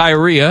explosive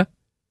diarrhea.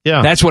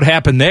 Yeah. That's what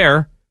happened there.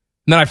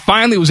 And then I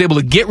finally was able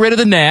to get rid of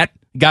the gnat,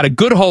 got a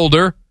good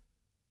holder,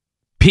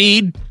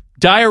 peed,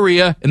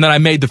 diarrhea, and then I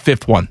made the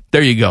fifth one.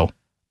 There you go.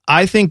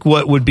 I think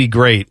what would be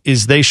great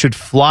is they should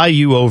fly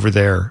you over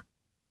there,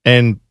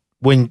 and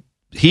when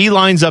he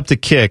lines up to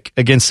kick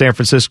against San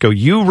Francisco,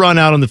 you run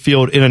out on the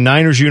field in a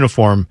Niners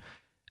uniform,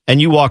 and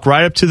you walk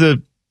right up to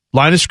the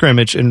line of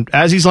scrimmage, and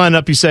as he's lining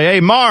up, you say, "Hey,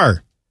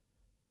 Mar,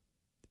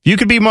 you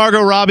could be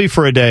Margot Robbie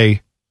for a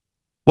day.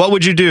 What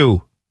would you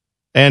do?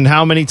 And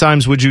how many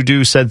times would you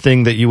do said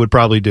thing that you would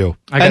probably do?"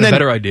 I got a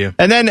better idea.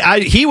 And then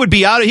he would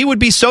be out. He would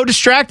be so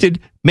distracted.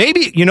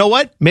 Maybe, you know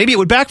what? Maybe it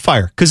would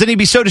backfire because then he'd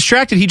be so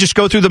distracted he'd just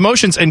go through the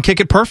motions and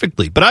kick it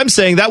perfectly. But I'm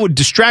saying that would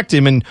distract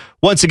him and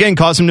once again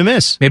cause him to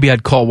miss. Maybe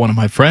I'd call one of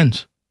my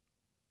friends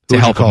to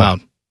help him out.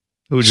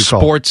 Who would you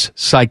call? Sports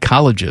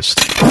psychologist.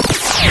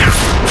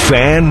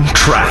 Fan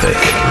traffic.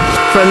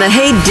 From the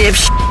Hey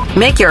Dipsh,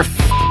 make your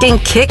f***ing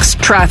kicks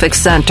traffic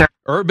center.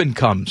 Urban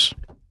comes.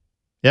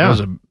 Yeah. That was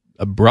an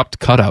abrupt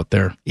cutout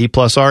there. E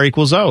plus R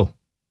equals O. All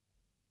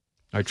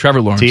right,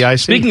 Trevor Lawrence. TIC.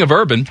 Speaking of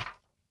Urban,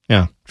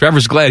 yeah,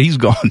 Trevor's glad he's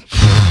gone.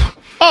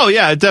 Oh,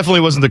 yeah, it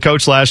definitely wasn't the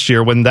coach last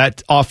year when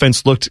that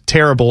offense looked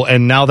terrible,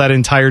 and now that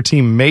entire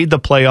team made the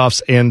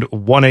playoffs and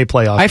won a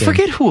playoff game. I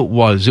forget who it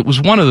was. It was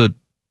one of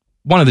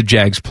the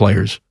Jags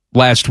players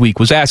last week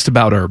was asked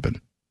about Urban.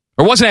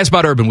 Or wasn't asked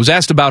about Urban, was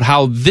asked about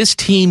how this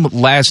team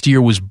last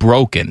year was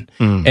broken,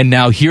 and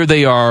now here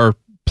they are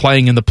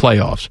playing in the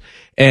playoffs.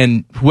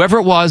 And whoever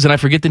it was, and I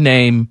forget the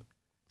name,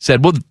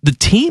 said, well, the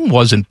team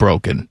wasn't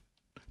broken.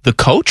 The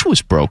coach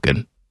was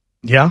broken.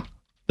 Yeah,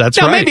 that's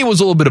now, right. Maybe it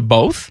was a little bit of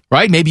both,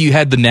 right? Maybe you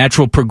had the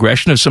natural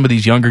progression of some of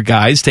these younger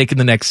guys taking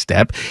the next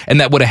step, and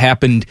that would have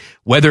happened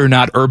whether or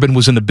not Urban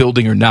was in the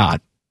building or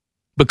not.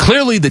 But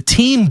clearly the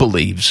team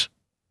believes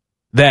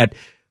that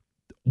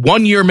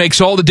 1 year makes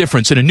all the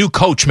difference, and a new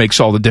coach makes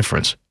all the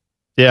difference.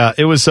 Yeah,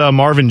 it was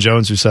Marvin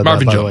Jones who said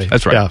Marvin that, by Jones, the way.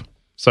 that's right. Yeah.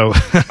 So,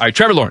 all right,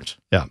 Trevor Lawrence.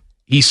 Yeah.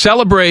 He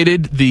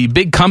celebrated the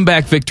big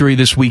comeback victory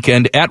this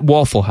weekend at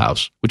Waffle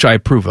House, which I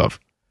approve of.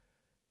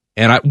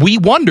 And I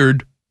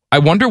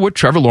wonder what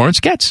Trevor Lawrence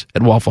gets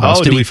at Waffle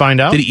House. Oh, did we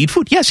find out? Did he eat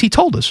food? Yes, he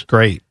told us.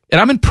 Great.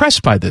 And I'm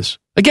impressed by this.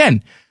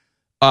 Again,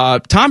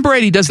 Tom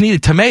Brady doesn't eat a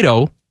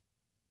tomato.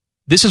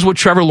 This is what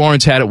Trevor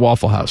Lawrence had at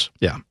Waffle House.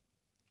 Yeah.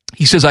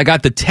 He says, I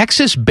got the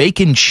Texas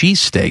bacon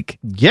cheesesteak.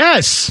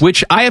 Yes.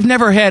 Which I have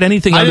never had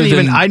anything other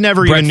than I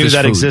never even knew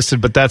that food.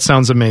 existed, but that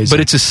sounds amazing.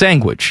 But it's a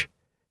sandwich.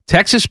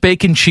 Texas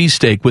bacon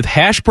cheesesteak with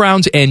hash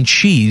browns and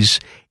cheese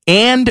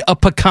and a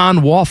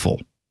pecan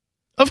waffle.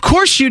 Of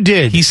course you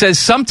did. He says,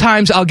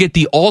 sometimes I'll get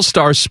the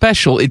all-star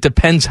special. It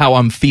depends how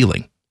I'm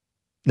feeling.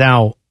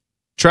 Now,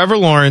 Trevor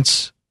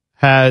Lawrence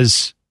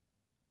has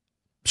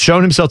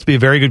shown himself to be a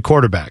very good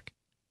quarterback.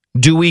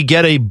 Do we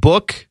get a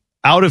book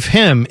out of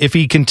him if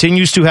he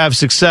continues to have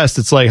success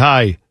that's like,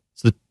 hi,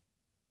 it's the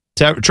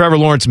Trevor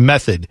Lawrence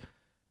method?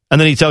 And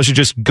then he tells you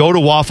just go to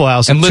Waffle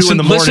House and listen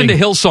to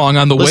Hillsong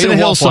on the way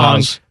to Waffle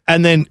House.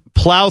 And then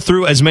plow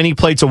through as many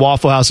plates of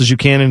Waffle House as you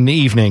can in the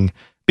evening.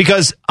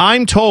 Because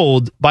I'm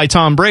told by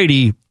Tom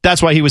Brady,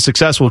 that's why he was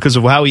successful, because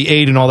of how he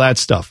ate and all that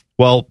stuff.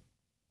 Well,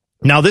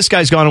 now this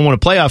guy's gone and won a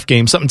playoff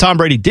game, something Tom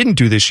Brady didn't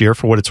do this year,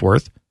 for what it's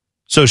worth.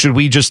 So should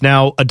we just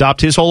now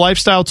adopt his whole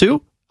lifestyle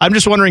too? I'm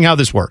just wondering how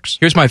this works.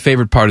 Here's my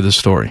favorite part of the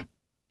story.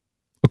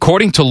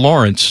 According to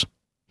Lawrence,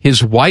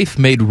 his wife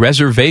made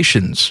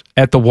reservations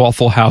at the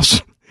Waffle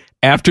House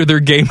after their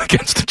game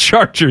against the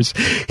Chargers.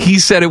 He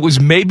said it was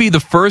maybe the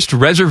first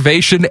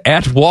reservation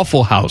at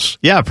Waffle House.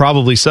 Yeah,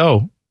 probably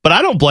so. But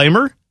I don't blame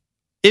her.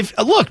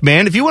 Look,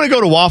 man, if you want to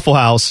go to Waffle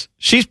House,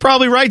 she's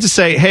probably right to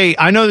say, hey,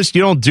 I know this,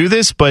 you don't do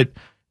this, but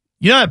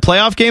you know that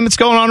playoff game that's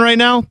going on right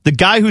now? The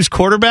guy who's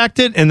quarterbacked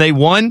it and they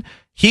won,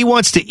 he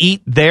wants to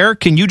eat there.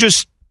 Can you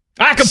just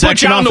I can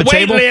put you on the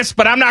wait list,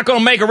 but I'm not going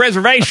to make a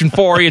reservation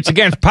for you. It's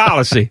against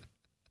policy.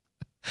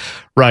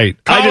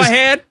 Right. Call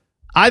ahead.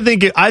 I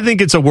think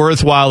it's a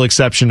worthwhile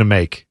exception to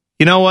make.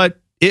 You know what?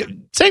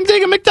 Same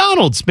thing at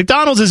McDonald's.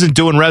 McDonald's isn't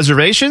doing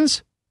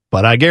reservations,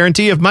 but I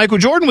guarantee if Michael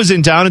Jordan was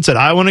in town and said,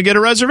 I want to get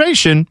a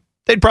reservation,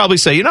 they'd probably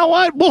say, you know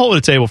what? We'll hold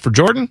a table for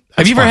Jordan.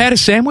 Have you ever had a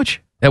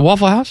sandwich at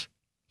Waffle House?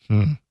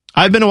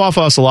 I've been to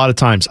Waffle House a lot of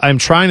times. I'm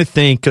trying to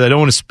think because I don't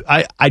want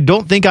to. I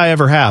don't think I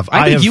ever have.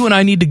 I think you and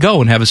I need to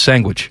go and have a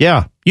sandwich.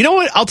 Yeah. You know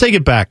what? I'll take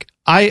it back.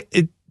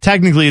 It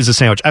technically is a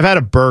sandwich. I've had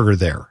a burger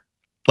there.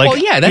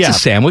 That's a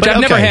sandwich.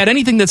 I've never had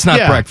anything that's not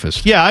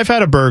breakfast. Yeah, I've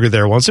had a burger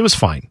there once. It was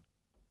fine.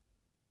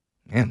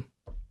 Man.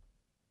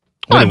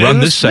 I'm going to run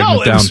this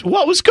segment down.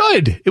 It was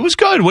good. It was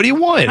good. What do you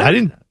want?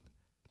 It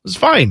was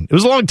fine. It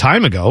was a long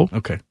time ago.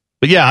 Okay.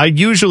 But yeah, I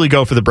usually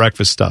go for the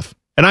breakfast stuff.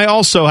 And I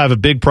also have a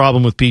big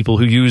problem with people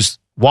who use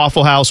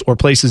Waffle House or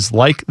places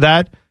like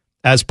that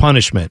as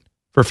punishment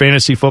for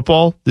fantasy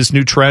football. This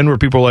new trend where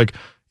people are like,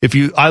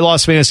 I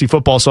lost fantasy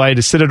football, so I had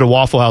to sit at a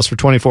Waffle House for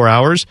 24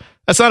 hours.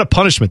 That's not a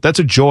punishment. That's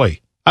a joy.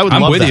 I'm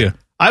love with that. You.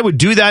 I would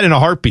do that in a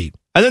heartbeat.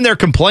 And then their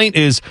complaint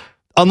is,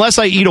 unless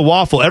I eat a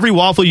waffle, every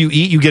waffle you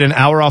eat, you get an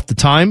hour off the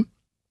time.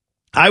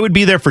 I would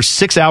be there for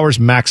 6 hours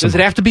maximum. Does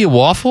it have to be a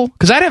waffle?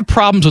 Because I'd have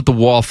problems with the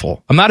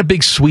waffle. I'm not a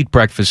big sweet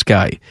breakfast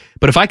guy.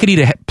 But if I could eat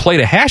a plate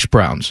of hash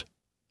browns,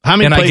 how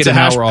many plates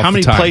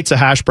of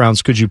hash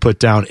browns could you put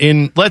down?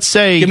 Let's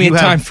say, give me a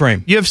time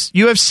frame. You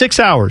have 6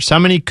 hours. How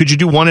many could you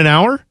do? One an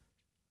hour?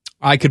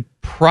 I could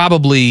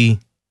probably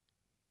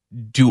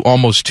do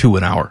almost 2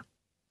 an hour.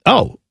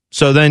 Oh,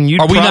 so then you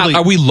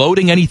are we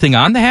loading anything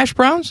on the hash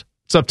browns?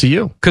 It's up to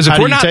you. Because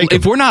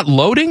if we're not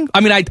loading,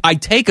 I mean, I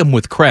take them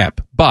with crap,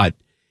 but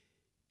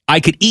I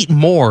could eat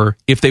more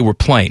if they were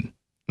plain.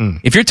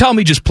 If you're telling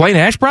me just plain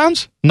hash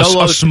browns,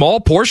 a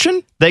small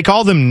portion? They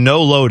call them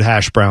no-load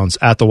hash browns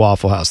at the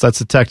Waffle House. That's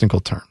the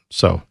technical term.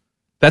 So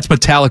that's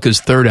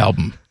Metallica's third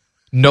album,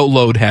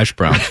 No-Load Hash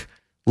Brown.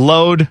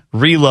 Load,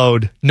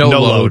 reload, no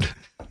load.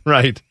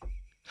 Right.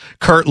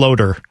 Kurt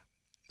Loder.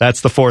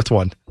 That's the fourth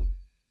one.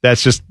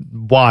 That's just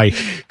why.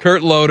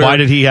 Kurt Loder. Why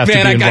did he have to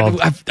be involved?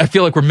 I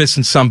feel like we're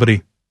missing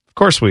somebody. Of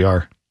course we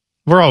are.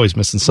 We're always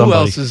missing somebody.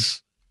 Who else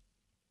is...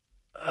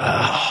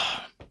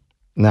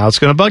 Now it's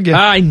going to bug you.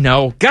 I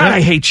know. God,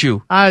 I hate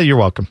you. You're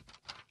welcome.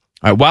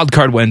 All right, Wild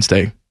Card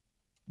Wednesday.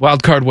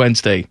 Wild Card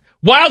Wednesday.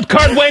 Wild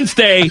Card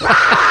Wednesday!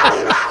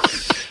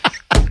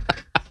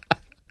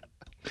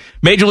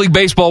 Major League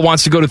Baseball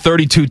wants to go to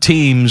 32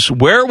 teams.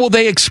 Where will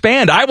they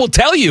expand? I will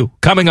tell you.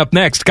 Coming up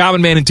next,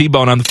 Common Man and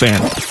T-Bone on the Fan.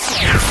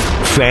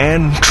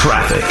 Fan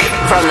traffic.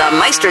 From the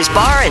Meister's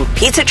Bar and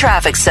Pizza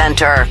Traffic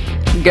Center.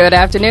 Good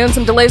afternoon.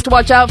 Some delays to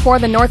watch out for.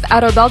 The North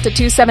Outer Belt at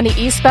 270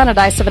 eastbound at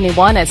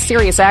I-71. A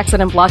serious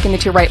accident blocking the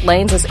two right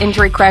lanes. This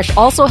injury crash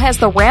also has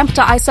the ramp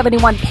to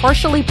I-71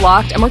 partially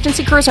blocked.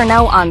 Emergency crews are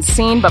now on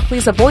scene, but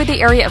please avoid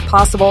the area if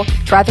possible.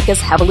 Traffic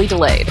is heavily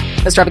delayed.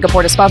 This traffic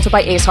report is sponsored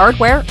by Ace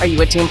Hardware. Are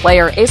you a team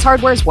player? Ace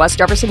Hardware's West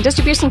Jefferson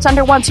Distribution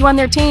Center wants you on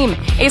their team.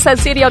 Ace has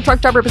CDL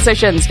truck driver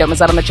positions. Don't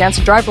miss out on the chance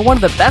to drive for one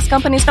of the best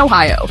companies in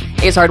Ohio.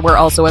 Ace Hardware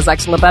also has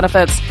excellent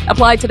benefits.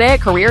 Apply today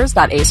at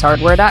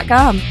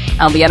careers.acehardware.com.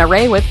 I'm the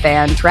NRA with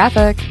Fan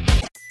Traffic.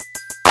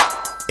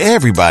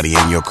 Everybody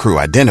in your crew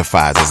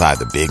identifies as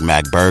either Big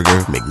Mac Burger,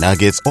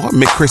 McNuggets, or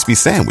McCrispy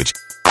Sandwich.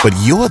 But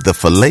you're the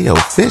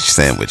Filet-O-Fish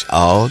Sandwich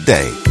all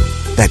day.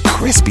 That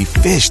crispy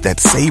fish, that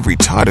savory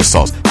tartar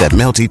sauce, that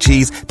melty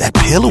cheese, that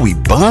pillowy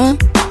bun.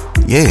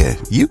 Yeah,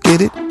 you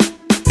get it.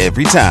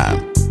 Every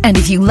time. And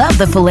if you love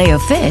the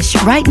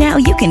Filet-O-Fish, right now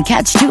you can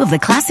catch two of the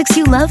classics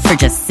you love for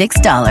just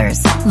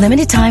 $6.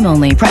 Limited time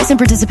only. Price and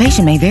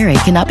participation may vary.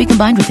 Cannot be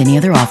combined with any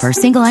other offer.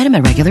 Single item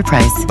at regular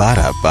price.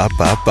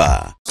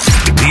 Ba-da-ba-ba-ba.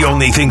 The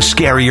only thing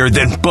scarier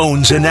than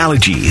Bones'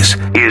 analogies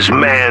is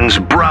man's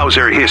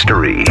browser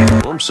history.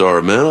 I'm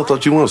sorry, man. I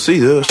thought you want to see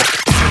this.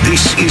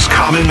 This is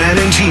Common Man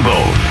and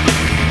T-Bone.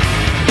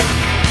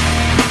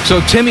 So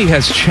Timmy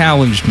has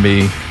challenged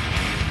me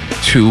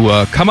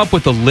to come up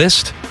with a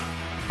list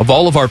of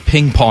all of our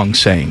ping pong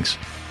sayings.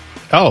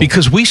 Oh.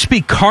 Because we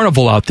speak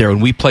carnival out there and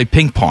we play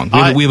ping pong.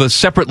 We have a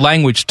separate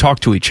language to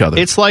talk to each other.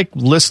 It's like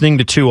listening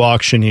to two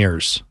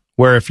auctioneers,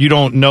 where if you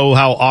don't know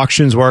how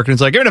auctions work, and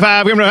it's like, give me the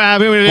five, give me the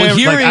five, give me the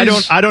five.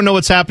 Well, I don't know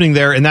what's happening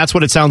there, and that's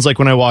what it sounds like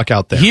when I walk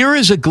out there. Here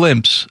is a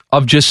glimpse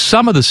of just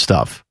some of the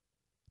stuff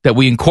that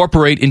we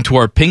incorporate into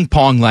our ping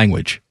pong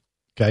language.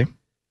 Okay.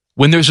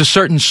 When there's a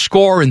certain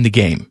score in the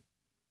game,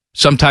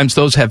 sometimes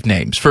those have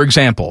names. For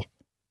example,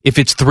 if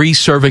it's 3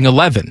 serving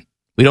 11,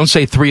 we don't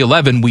say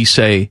 3-11, we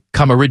say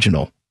come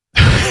original.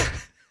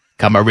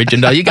 Come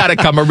original. You got to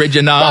come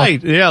original.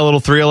 Right. Yeah, a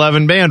little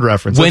 3-11 band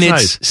reference. When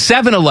it's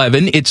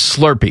 7-11, it's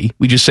Slurpee.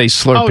 We just say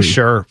Slurpee. Oh,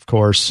 sure, of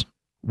course.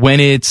 When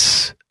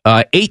it's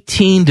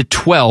 18 to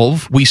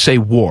 12, we say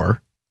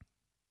war.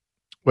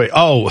 Wait,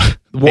 War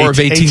of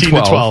 18 to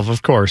 12.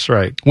 Of course,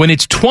 right. When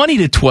it's 20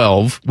 to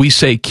 12, we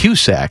say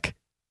Cusack.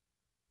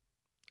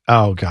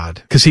 Oh, God.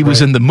 Because he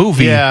was in the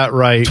movie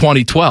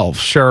 2012.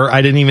 Sure,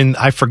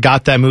 I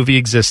forgot that movie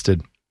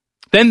existed.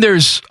 Then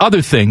there's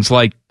other things,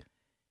 like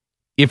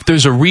if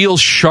there's a real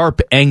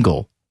sharp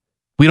angle,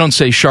 we don't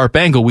say sharp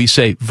angle, we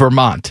say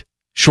Vermont,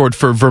 short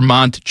for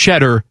Vermont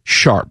cheddar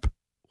sharp.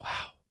 Wow.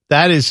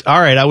 That is, all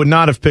right, I would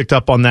not have picked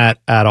up on that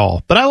at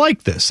all. But I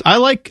like this. I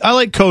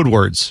like code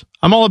words.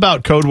 I'm all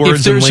about code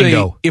words and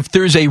lingo. If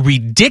there's a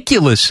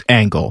ridiculous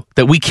angle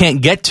that we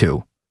can't get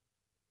to,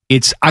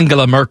 it's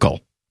Angela Merkel.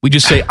 We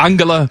just say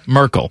Angela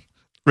Merkel.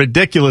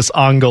 Ridiculous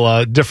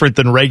Angela, different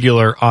than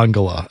regular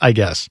Angela, I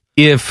guess.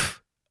 If,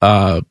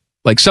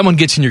 like someone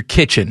gets in your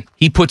kitchen,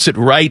 he puts it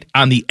right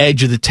on the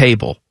edge of the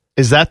table.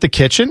 Is that the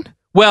kitchen?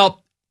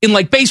 Well, in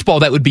like baseball,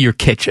 that would be your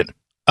kitchen.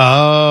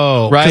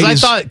 Oh, right. I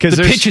thought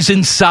the pitch is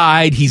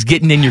inside. He's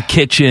getting in your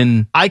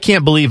kitchen. I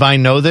can't believe I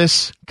know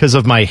this because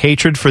of my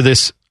hatred for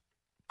this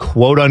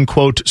quote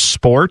unquote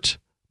sport.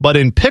 But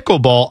in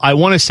pickleball, I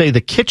want to say the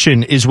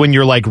kitchen is when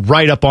you're like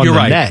right up on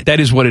the net. That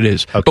is what it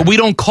is. Okay. But we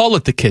don't call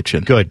it the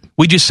kitchen. Good.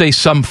 We just say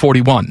some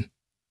 41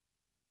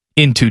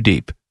 in too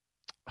deep.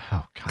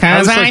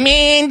 Because I'm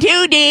in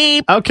too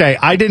deep. Okay,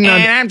 I didn't.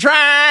 And I'm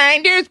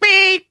trying to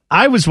speak.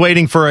 I was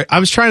waiting for. I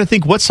was trying to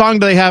think what song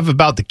do they have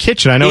about the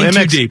kitchen. I know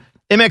Too Deep.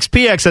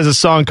 MXPX has a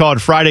song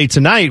called Friday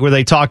Tonight where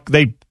they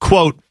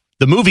quote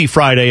the movie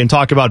Friday and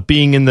talk about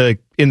being in the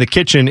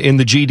kitchen in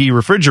the GD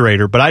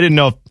refrigerator. But I didn't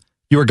know if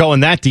you were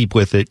going that deep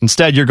with it.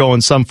 Instead, you're going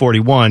some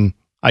 41.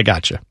 I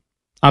gotcha.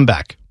 I'm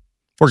back.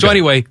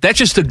 Anyway, that's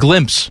just a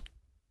glimpse.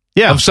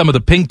 Yeah. Of some of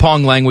the ping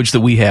pong language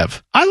that we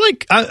have.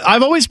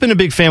 I've always been a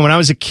big fan. When I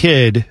was a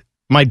kid,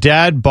 my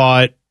dad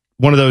bought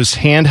one of those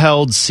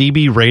handheld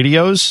CB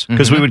radios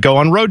because we would go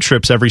on road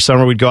trips every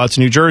summer. We'd go out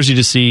to New Jersey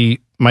to see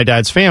my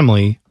dad's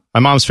family. My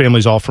mom's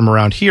family's all from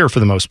around here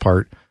for the most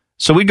part.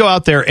 So we'd go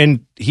out there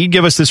and he'd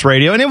give us this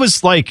radio. And it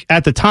was like,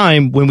 at the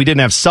time when we didn't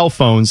have cell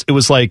phones, it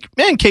was like,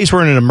 in case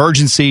we're in an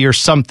emergency or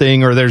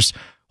something, or there's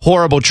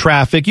horrible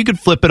traffic, you could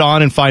flip it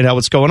on and find out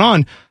what's going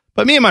on.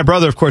 But me and my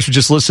brother, of course, would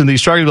just listen to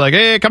these trucks and be like,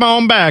 hey, come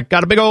on back.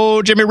 Got a big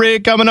old Jimmy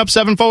rig coming up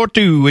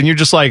 742. And you're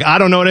just like, I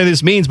don't know what any of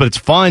this means, but it's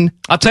fun.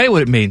 I'll tell you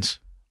what it means.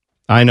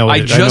 I know. I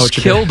just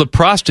killed a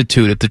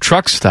prostitute at the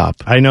truck stop.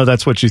 I know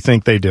that's what you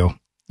think they do.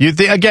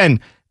 Again,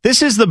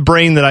 this is the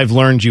brain that I've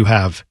learned you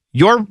have.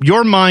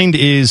 Your mind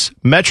is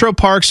metro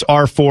parks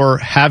are for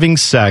having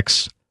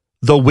sex.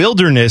 The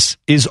wilderness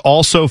is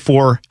also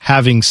for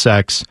having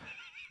sex.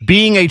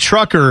 Being a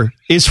trucker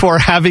is for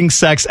having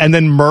sex and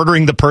then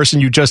murdering the person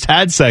you just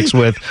had sex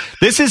with.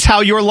 This is how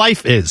your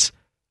life is.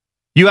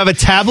 You have a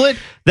tablet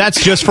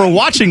that's just for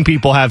watching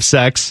people have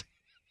sex.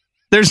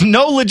 There's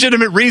no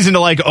legitimate reason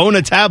to own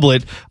a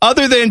tablet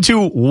other than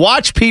to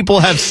watch people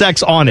have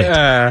sex on it.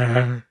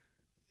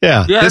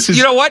 Yeah.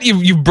 You know what?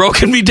 You've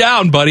broken me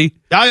down, buddy.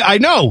 I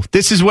know.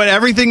 This is what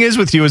everything is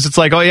with you. Is it's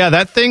like, oh yeah,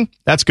 that thing,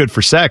 that's good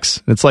for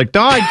sex. It's like,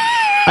 no,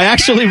 I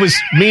actually was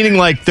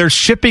meaning they're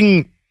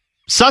shipping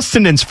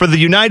sustenance for the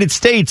United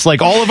States,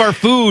 all of our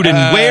food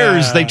and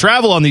wares, they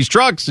travel on these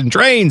trucks and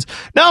trains.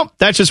 No,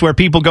 that's just where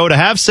people go to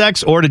have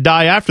sex or to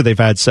die after they've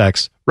had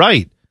sex.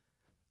 Right.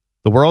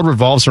 The world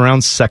revolves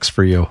around sex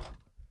for you.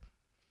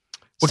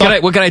 What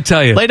can I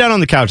tell you? Lay down on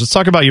the couch. Let's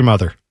talk about your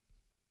mother.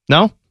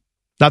 No?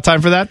 Not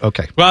time for that?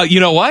 Okay. Well, you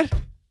know what?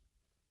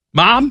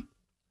 Mom,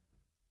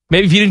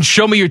 maybe if you didn't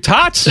show me your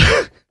tots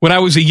when I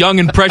was a young,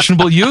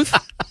 impressionable youth.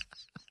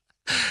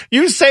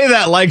 You say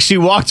that like she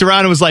walked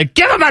around and was like,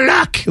 give him a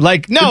look.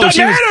 No.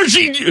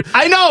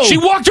 I know. She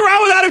walked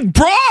around without a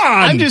bra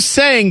on. I'm just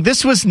saying,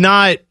 this was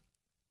not,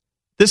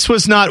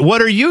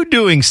 what are you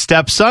doing,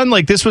 stepson?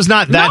 This was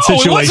not that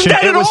situation. It wasn't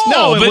that at all.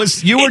 No, it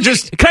was, you were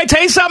just. Can I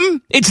tell you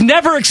something? It's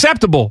never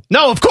acceptable.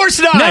 No, of course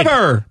not.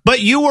 Never. But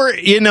you were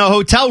in a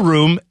hotel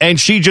room and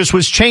she just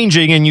was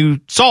changing and you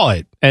saw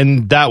it.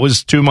 And that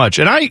was too much.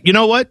 And you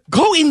know what?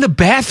 Go in the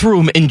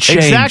bathroom and change.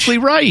 Exactly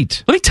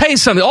right. Let me tell you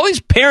something. All these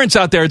parents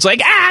out there, it's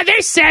like,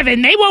 they're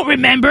 7. They won't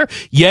remember.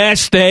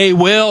 Yes, they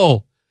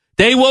will.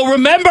 They will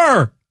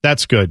remember.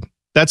 That's good.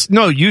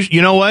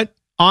 You know what?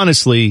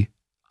 Honestly,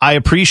 I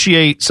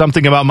appreciate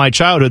something about my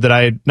childhood that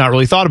I had not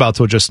really thought about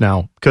till just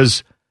now.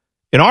 Because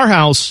in our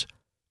house, it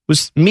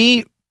was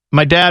me,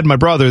 my dad, my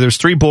brother, there's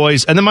 3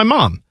 boys, and then my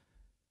mom.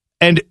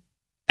 And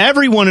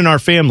everyone in our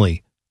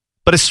family,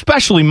 but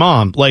especially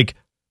mom,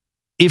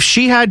 if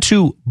she had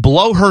to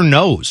blow her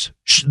nose,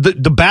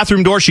 the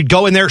bathroom door, she'd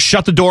go in there,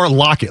 shut the door,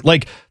 lock it.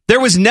 There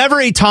was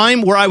never a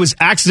time where I was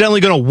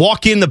accidentally going to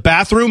walk in the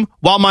bathroom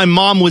while my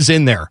mom was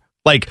in there.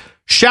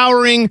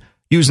 Showering,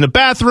 using the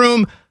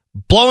bathroom,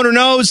 blowing her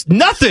nose,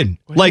 nothing.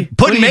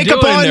 Putting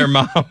makeup on. There,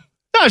 Mom?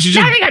 No, she's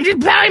just... Nothing, I'm just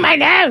blowing my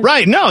nose.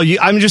 Right, no,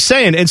 I'm just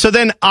saying. And so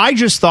then I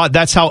just thought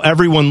that's how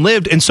everyone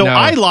lived. And so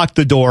I locked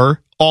the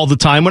door all the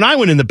time when I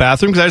went in the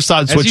bathroom because I just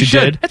thought that's what you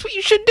did. That's what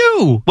you should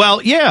do.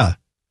 Well, yeah.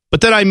 But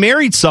then I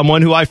married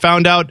someone who I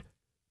found out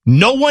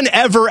no one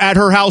ever at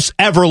her house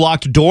ever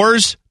locked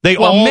doors.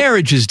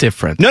 Marriage is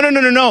different.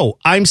 No.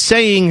 I'm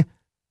saying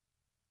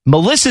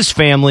Melissa's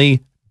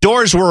family,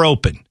 doors were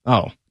open.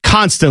 Oh.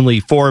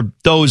 Constantly for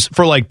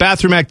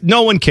bathroom act.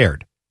 No one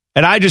cared.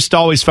 And I just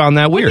always found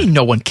that weird. What do you mean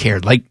no one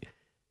cared?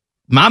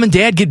 Mom and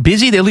dad get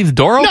busy, they leave the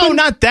door open? No,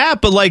 not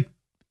that, but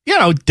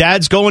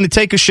dad's going to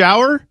take a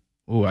shower.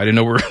 Oh, I didn't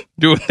know we were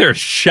doing there.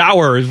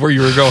 Shower is where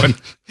you were going.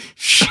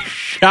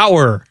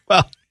 Shower.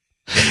 Well,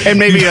 and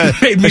maybe a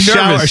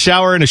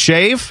shower and a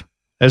shave.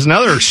 There's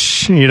another,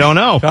 you don't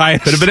know. Could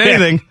have been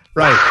anything.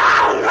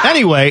 Right.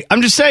 Anyway,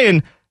 I'm just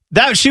saying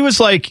that she was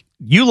like,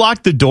 you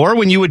locked the door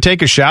when you would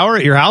take a shower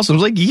at your house? I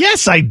was like,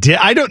 yes, I did.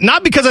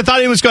 Not because I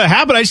thought it was going to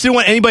happen. I just didn't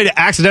want anybody to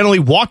accidentally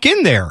walk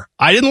in there.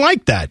 I didn't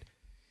like that.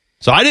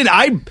 So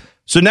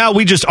now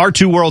our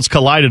 2 worlds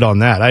collided on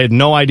that. I had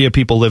no idea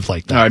people lived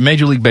like that. All right,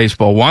 Major League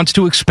Baseball wants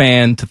to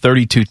expand to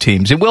 32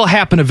 teams. It will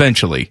happen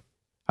eventually.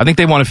 I think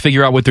they want to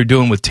figure out what they're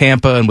doing with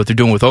Tampa and what they're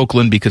doing with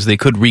Oakland because they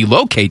could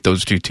relocate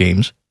those two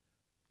teams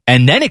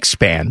and then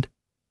expand.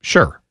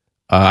 Sure.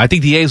 I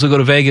think the A's will go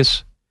to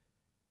Vegas.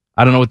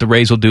 I don't know what the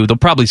Rays will do. They'll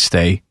probably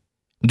stay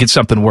and get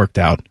something worked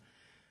out.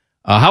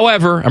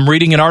 However, I'm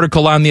reading an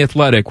article on The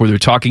Athletic where they're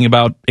talking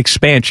about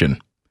expansion.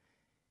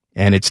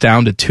 And it's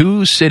down to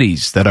 2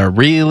 cities that are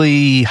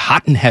really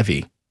hot and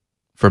heavy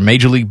for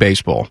Major League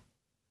Baseball.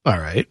 All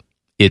right.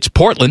 It's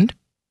Portland.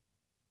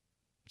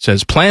 It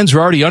says plans are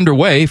already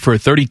underway for a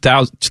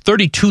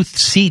 32,000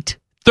 seat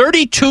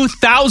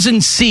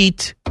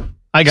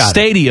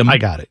stadium. I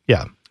got it.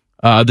 Yeah.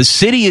 The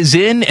city is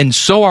in, and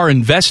so are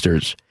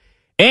investors.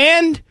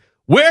 And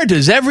where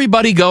does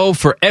everybody go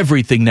for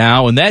everything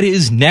now? And that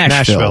is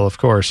Nashville. Nashville, of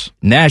course.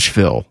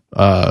 Nashville.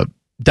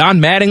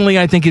 Don Mattingly,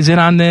 I think, is in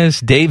on this.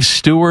 Dave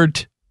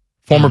Stewart,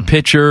 former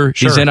pitcher,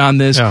 is in on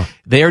this. Yeah.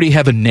 They already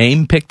have a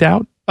name picked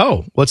out.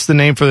 Oh, what's the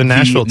name for the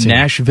Nashville team?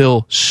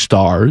 Nashville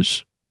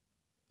Stars.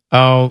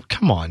 Oh,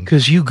 come on.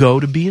 Because you go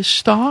to be a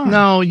star.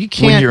 No, you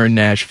can't. When you're in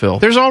Nashville.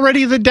 There's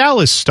already the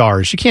Dallas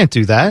Stars. You can't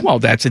do that. Well,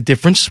 that's a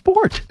different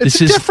sport. It's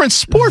a different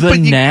sport. The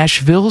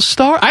Nashville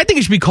Star. I think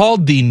it should be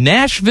called the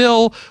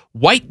Nashville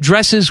White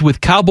Dresses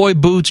with Cowboy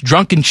Boots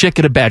Drunken Chick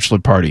at a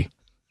Bachelorette Party.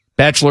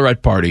 That's what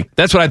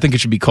I think it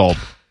should be called.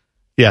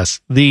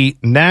 Yes. The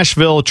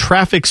Nashville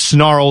traffic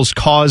snarls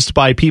caused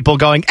by people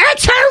going,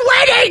 "It's her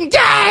wedding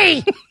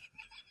day!"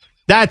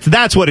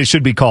 That's what it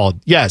should be called.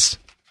 Yes.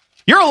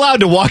 You're allowed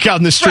to walk out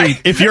in the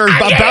street if you're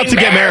about to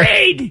get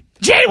married.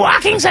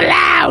 Jaywalking's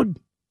allowed.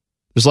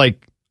 There's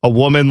like a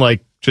woman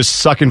just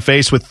sucking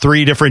face with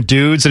 3 different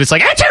dudes, and it's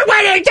like, "It's her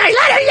wedding day!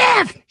 Let her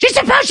live! She's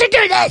supposed to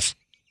do this!"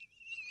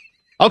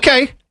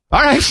 Okay.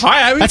 All right.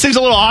 That seems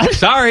a little odd.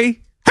 Sorry.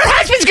 Her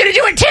husband's going to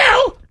do it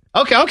too.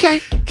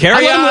 Okay.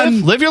 Carry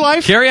on. Live your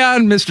life. Carry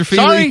on, Mr.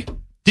 Feely. Sorry.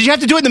 Did you have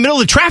to do it in the middle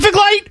of the traffic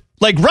light?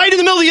 Like right in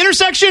the middle of the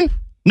intersection?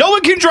 No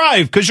one can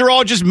drive because you're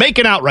all just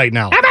making out right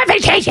now. I'm on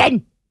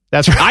vacation.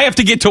 That's right. I have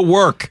to get to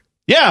work.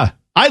 Yeah,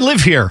 I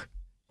live here.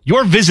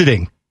 You're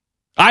visiting.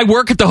 I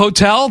work at the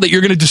hotel that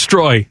you're going to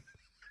destroy.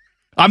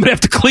 I'm going to have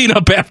to clean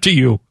up after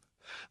you.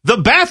 The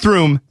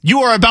bathroom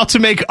you are about to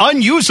make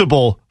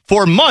unusable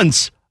for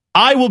months.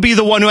 I will be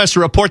the one who has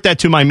to report that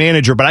to my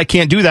manager, but I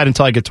can't do that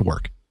until I get to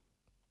work.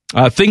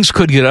 Things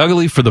could get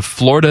ugly for the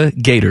Florida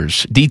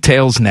Gators.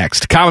 Details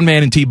next. Common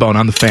Man and T-Bone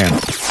on the Fan.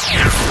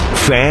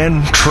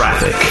 Fan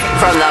traffic.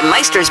 From the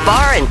Meister's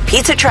Bar and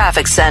Pizza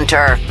Traffic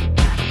Center.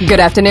 Good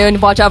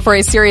afternoon. Watch out for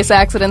a serious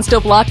accident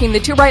still blocking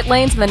the 2 right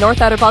lanes in the North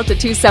Outer Belt to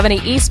 270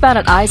 eastbound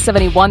at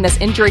I-71. This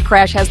injury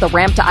crash has the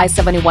ramp to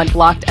I-71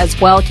 blocked as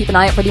well. Keep an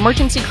eye out for the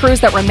emergency crews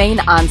that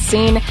remain on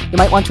scene. You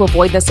might want to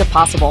avoid this if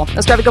possible.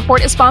 This traffic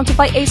report is sponsored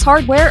by Ace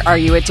Hardware. Are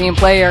you a team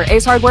player?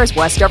 Ace Hardware's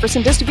West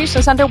Jefferson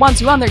Distribution Center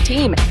wants you on their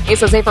team. Ace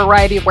has a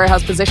variety of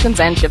warehouse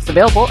positions and shifts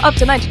available up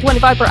to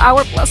 $9.25 per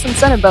hour plus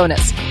incentive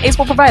bonus. Ace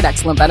will provide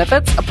excellent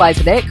benefits. Apply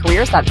today at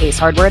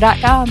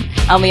careers.acehardware.com.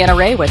 I'm Leanna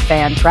Ray with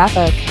Fan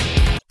Traffic.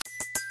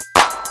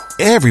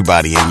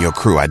 Everybody in your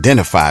crew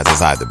identifies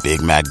as either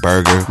Big Mac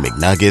Burger,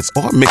 McNuggets,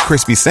 or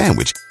McCrispy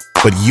Sandwich.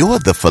 But you're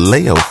the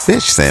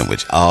Filet-O-Fish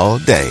Sandwich all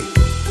day.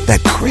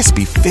 That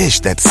crispy fish,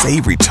 that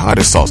savory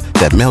tartar sauce,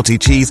 that melty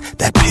cheese,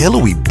 that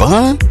pillowy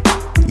bun.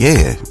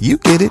 Yeah, you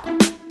get it.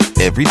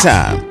 Every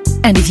time.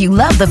 And if you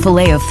love the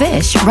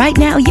Filet-O-Fish, right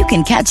now you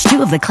can catch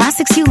 2 of the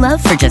classics you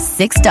love for just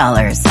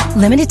 $6.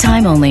 Limited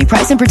time only.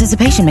 Price and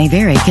participation may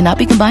vary. Cannot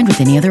be combined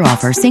with any other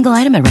offer. Single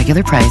item at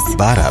regular price.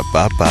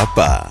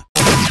 Ba-da-ba-ba-ba.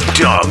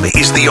 Dumb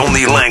is the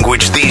only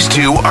language these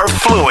two are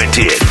fluent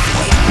in.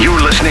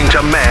 You're listening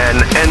to Man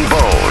and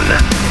Bone.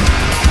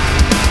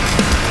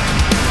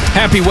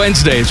 Happy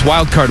Wednesday. It's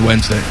Wild Card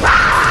Wednesday.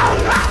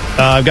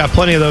 I've got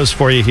plenty of those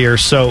for you here.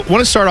 So I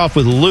want to start off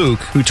with Luke,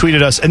 who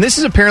tweeted us. And this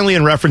is apparently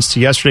in reference to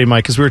yesterday,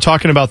 Mike, because we were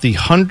talking about the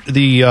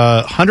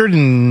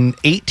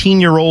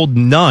 118-year-old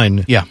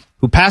nun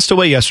who passed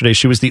away yesterday.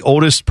 She was the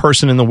oldest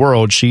person in the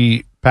world.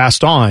 She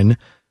passed on.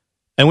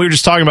 And we were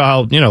just talking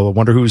about how, I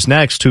wonder who's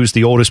next, who's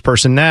the oldest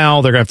person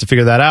now. They're going to have to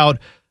figure that out.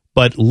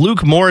 But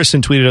Luke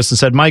Morrison tweeted us and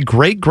said, my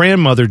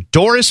great-grandmother,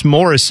 Doris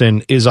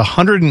Morrison, is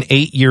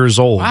 108 years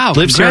old. Wow,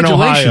 lives here in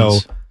Ohio.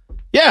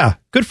 Yeah,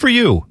 good for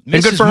you. Mrs.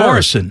 And good for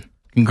Morrison.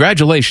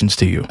 Congratulations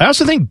to you. I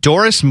also think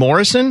Doris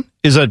Morrison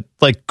is a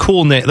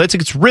cool name.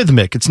 It's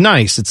rhythmic. It's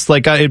nice. It's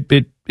like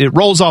it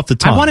rolls off the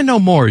tongue. I want to know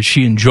more. Is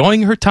she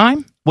enjoying her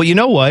time? Well, you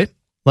know what?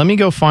 Let me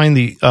go find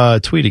the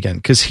tweet again,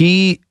 because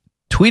he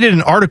tweeted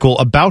an article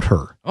about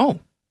her. Oh.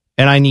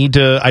 And I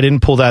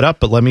didn't pull that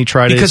up, but let me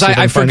try to. Because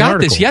I forgot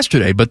this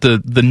yesterday, but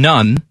the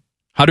nun,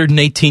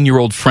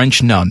 118-year-old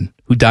French nun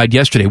who died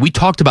yesterday, we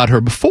talked about her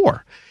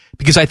before.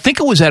 Because I think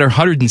it was at her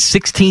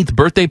 116th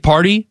birthday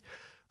party,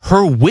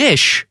 her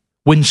wish,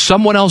 when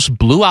someone else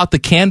blew out the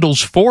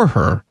candles for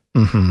her,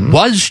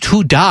 was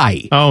to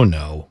die. Oh,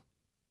 no.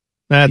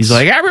 He's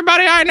like,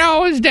 everybody I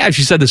know is dead.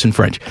 She said this in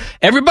French.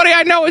 Everybody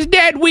I know is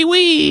dead.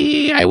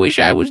 Oui. I wish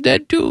I was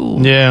dead, too.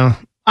 Yeah.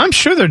 I'm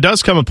sure there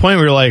does come a point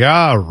where you're like,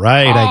 all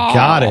right, I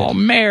got it. Oh,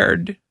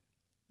 merde.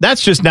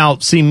 That's just now.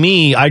 See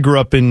me. I grew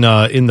up in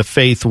the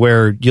faith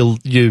where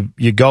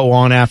you go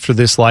on after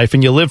this life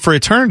and you live for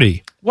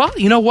eternity. Well,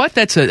 you know what?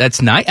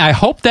 That's nice. I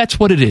hope that's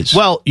what it is.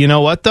 Well, you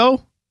know what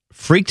though?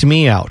 Freaked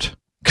me out.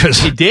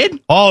 Because it did?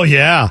 Oh,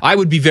 yeah. I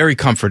would be very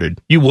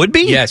comforted. You would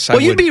be? Yes, I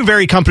would. You'd be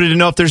very comforted to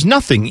know if there's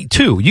nothing,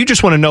 too. You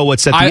just want to know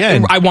what's at the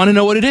end. I want to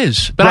know what it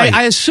is. But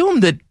I assume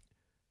that,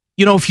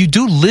 if you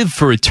do live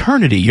for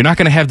eternity, you're not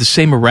going to have the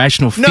same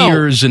irrational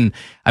fears. And,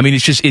 I mean,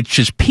 it's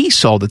just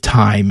peace all the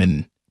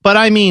time. But,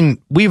 I mean,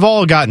 we've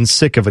all gotten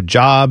sick of a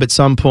job at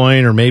some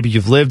point, or maybe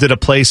you've lived at a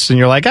place and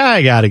you're like,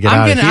 I got to get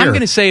out of here. I'm going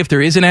to say if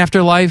there is an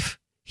afterlife,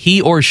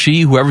 he or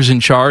she, whoever's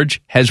in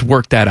charge, has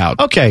worked that out.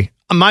 Okay.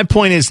 My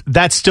point is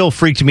that still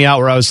freaked me out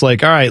where I was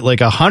like, all right, like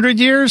 100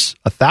 years,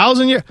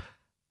 1,000 years,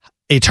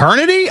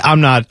 eternity?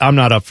 I'm not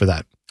up for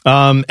that.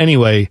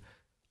 Anyway,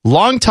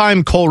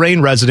 longtime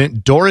Coleraine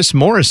resident Doris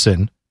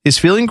Morrison is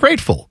feeling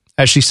grateful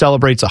as she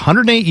celebrates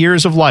 108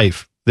 years of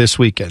life this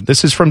weekend.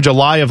 This is from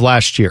July of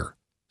last year.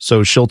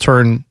 So she'll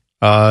turn,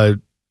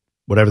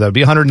 whatever that would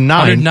be, 109.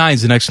 109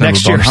 is the next number.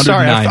 Next year.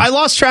 Sorry, I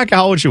lost track of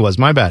how old she was.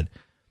 My bad.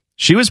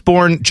 She was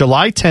born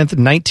July 10th,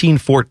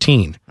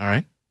 1914. All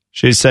right.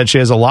 She said she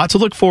has a lot to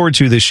look forward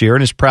to this year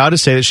and is proud to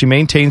say that she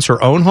maintains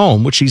her own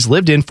home, which she's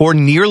lived in for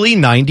nearly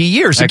 90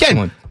 years.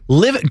 Excellent.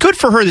 Again, good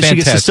for her that she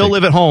gets to still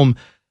live at home.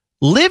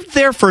 Lived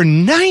there for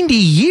 90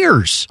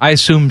 years. I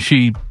assume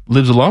she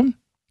lives alone?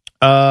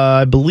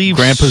 I believe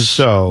Grandpa's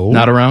so.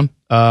 Not around?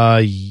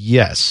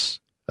 Yes.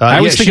 I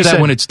always think of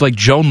that when it's like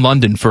Joan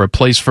London for A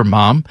Place for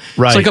Mom.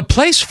 Right. It's like A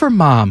Place for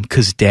Mom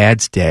because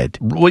Dad's dead.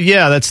 Well,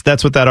 yeah,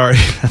 that's what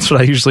that's what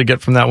I usually get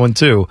from that one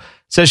too.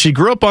 Says she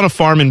grew up on a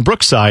farm in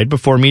Brookside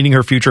before meeting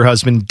her future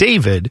husband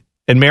David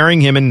and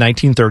marrying him in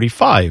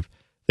 1935.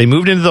 They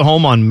moved into the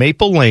home on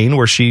Maple Lane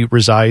where she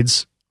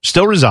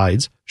still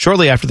resides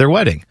shortly after their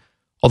wedding.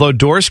 Although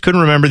Doris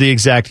couldn't remember the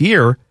exact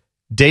year,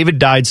 David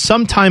died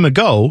some time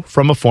ago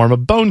from a form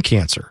of bone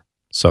cancer.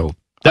 So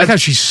I like how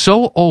she's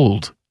so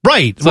old.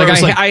 Right. It's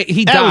like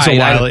he died. It was a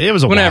while. It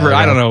was a whenever. While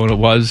I don't know what it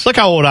was. Look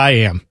how old I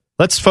am.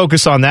 Let's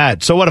focus on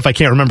that. So what if I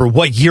can't remember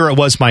what year it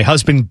was my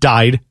husband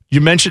died?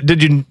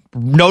 Did you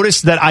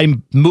notice that I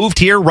moved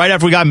here right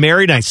after we got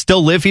married and I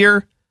still live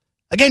here?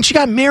 Again, she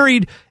got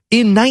married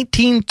in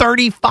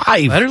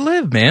 1935. Let her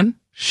live, man.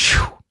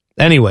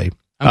 Anyway.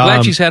 I'm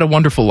glad she's had a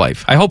wonderful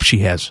life. I hope she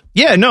has.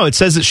 Yeah, no, it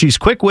says that she's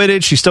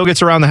quick-witted. She still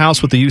gets around the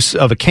house with the use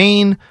of a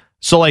cane.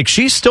 So, like,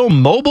 she's still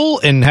mobile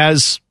and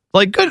has,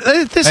 like, good.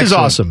 This is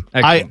awesome.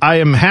 I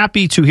am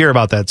happy to hear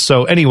about that.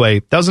 So,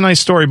 anyway, that was a nice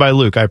story by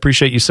Luke. I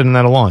appreciate you sending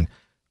that along.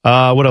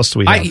 What else do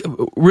we have?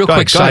 Real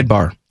quick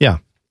sidebar. Yeah.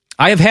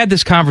 I have had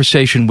this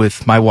conversation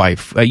with my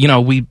wife.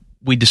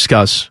 We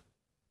discuss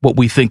what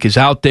we think is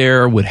out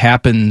there, what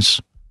happens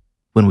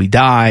when we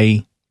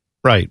die.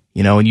 Right.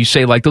 And you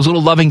say like those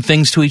little loving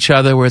things to each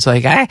other where it's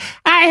like, I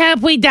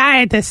hope we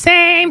die at the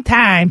same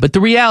time. But the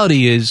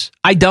reality is,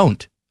 I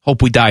don't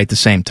hope we die at the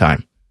same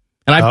time.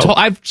 And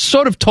I've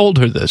sort of told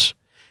her this,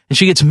 and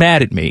she gets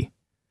mad at me.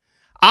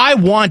 I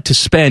want to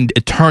spend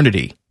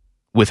eternity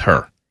with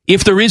her.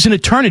 If there is an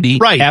eternity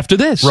after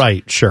this.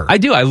 Right, sure. I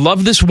do. I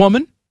love this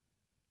woman.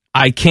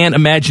 I can't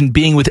imagine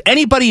being with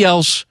anybody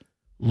else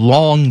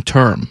long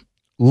term.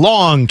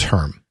 Long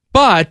term.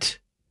 But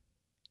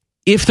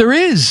if there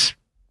is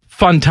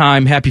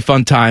happy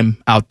fun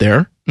time out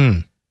there,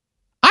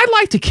 I'd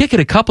like to kick it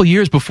a couple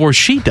years before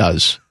she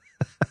does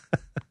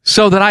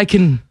so that I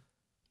can,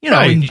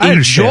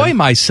 enjoy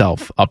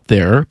myself up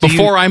there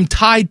before I'm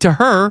tied to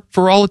her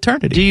for all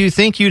eternity. Do you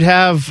think you'd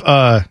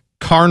have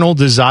carnal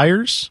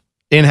desires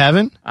in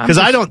heaven?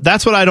 Because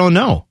that's what I don't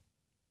know.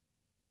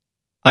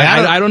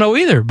 I don't know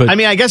either. But I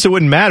mean, I guess it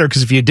wouldn't matter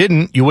because if you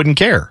didn't, you wouldn't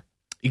care.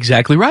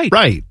 Exactly right.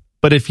 Right.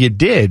 But if you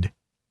did,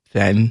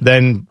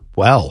 then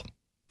well,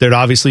 there'd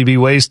obviously be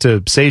ways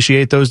to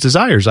satiate those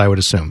desires, I would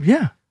assume.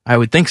 Yeah, I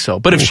would think so.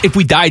 But if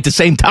we die at the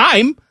same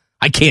time,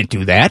 I can't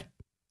do that.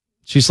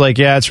 She's like,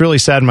 yeah, it's really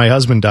sad my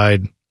husband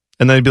died.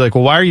 And then they'd be like,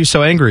 well, why are you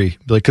so angry?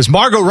 Be like, because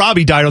Margot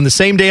Robbie died on the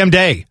same damn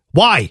day.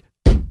 Why?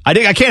 I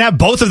can't have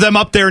both of them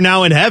up there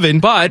now in heaven.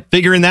 But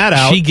figuring that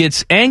out. She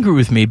gets angry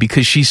with me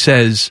because she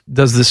says,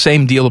 does the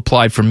same deal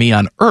apply for me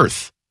on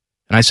earth?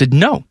 And I said,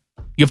 no.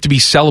 You have to be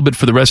celibate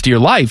for the rest of your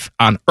life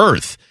on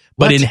earth.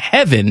 But in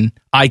heaven,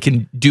 I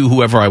can do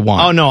whoever I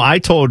want. Oh no, I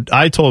told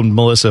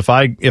Melissa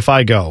if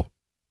I go,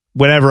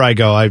 whenever I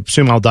go, I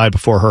assume I'll die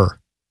before her.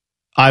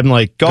 I'm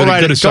like, go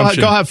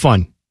have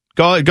fun.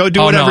 Go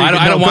do whatever.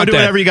 I don't want do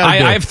whatever you got to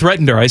do. I have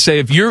threatened her. I say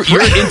if you're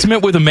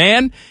intimate with a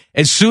man,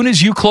 as soon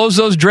as you close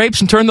those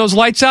drapes and turn those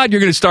lights out, you're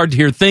going to start to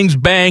hear things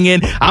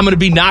banging. I'm going to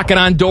be knocking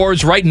on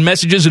doors, writing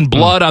messages in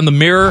blood on the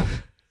mirror.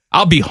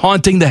 I'll be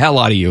haunting the hell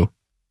out of you.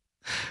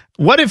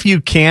 What if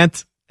you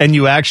can't? And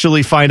you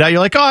actually find out, you're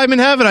like, oh, I'm in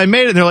heaven, I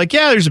made it. And they're like,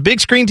 yeah, there's a big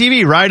screen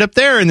TV right up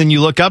there. And then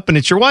you look up and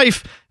it's your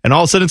wife. And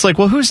all of a sudden it's like,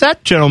 well, who's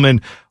that gentleman?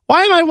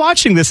 Why am I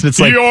watching this? And it's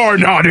like, you're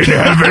not in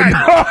heaven.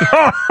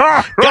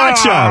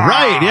 Gotcha.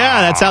 Right.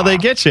 Yeah, that's how they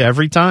get you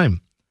every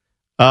time.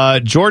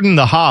 Jordan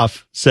the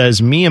Hoff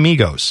says, mi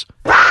amigos.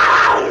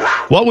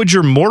 What would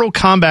your Mortal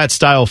Kombat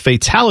style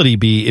fatality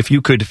be if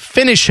you could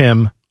finish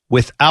him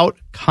without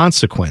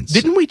consequence?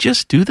 Didn't we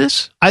just do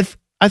this? I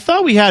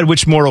thought we had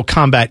which Mortal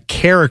Kombat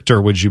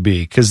character would you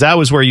be? Because that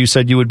was where you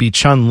said you would be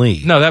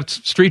Chun-Li. No,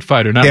 that's Street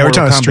Fighter, not Yeah, we're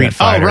Mortal talking Kombat. Street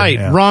Fighter. Oh, right.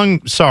 Yeah.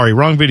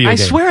 Wrong video game. I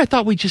swear I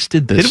thought we just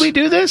did this. Did we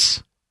do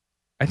this?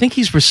 I think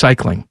he's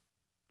recycling.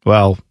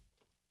 Well,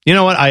 you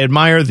know what? I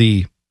admire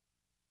the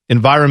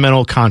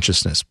environmental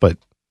consciousness, but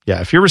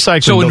yeah, if you're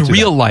recycling... So in don't do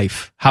real that.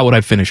 life, how would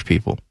I finish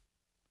people?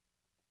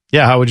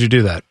 Yeah, how would you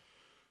do that?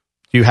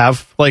 You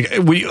have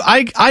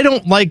I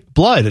don't like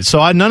blood,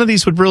 so none of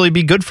these would really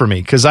be good for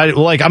me because I'm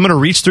going to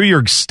reach through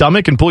your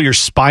stomach and pull your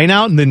spine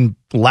out and then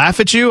laugh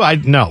at you.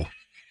 No,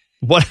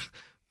 what?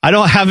 I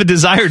don't have a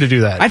desire to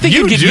do that. I think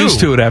you'd get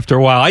used to it after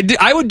a while.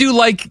 I would do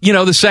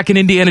the second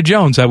Indiana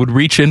Jones. I would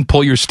reach in,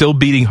 pull your still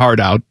beating heart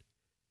out,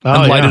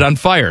 and light it on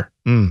fire.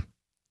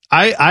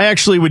 I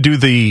actually would do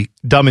the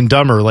Dumb and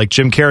Dumber like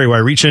Jim Carrey, where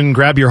I reach in,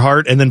 grab your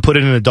heart, and then put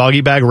it in a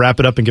doggy bag, wrap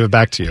it up, and give it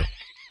back to you.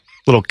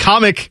 Little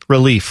comic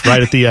relief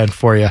right at the end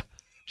for you.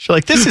 You're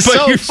like, this is But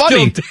so you're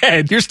funny. still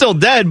dead. You're still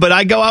dead, but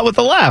I go out with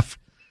a laugh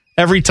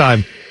every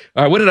time.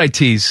 All right, what did I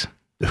tease?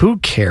 Who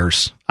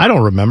cares? I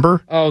don't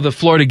remember. Oh, the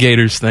Florida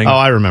Gators thing. Oh,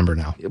 I remember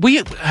now.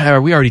 We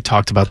already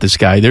talked about this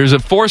guy. There's a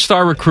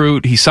 4-star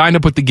recruit. He signed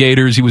up with the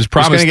Gators. He was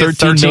promised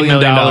 $13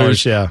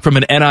 million from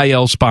an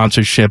NIL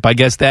sponsorship. I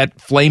guess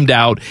that flamed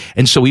out.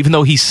 And so even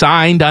though he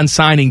signed on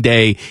signing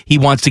day, he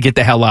wants to get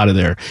the hell out of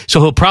there.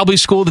 So he'll probably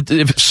sue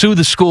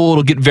the school.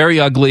 It'll get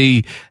very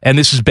ugly. And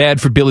this is bad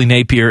for Billy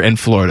Napier and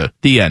Florida.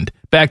 The end.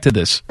 Back to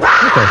this.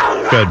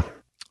 Okay, good.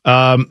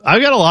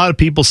 I've got a lot of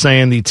people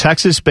saying the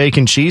Texas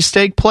bacon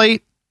cheesesteak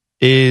plate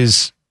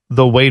is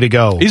the way to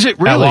go. Is it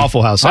really? At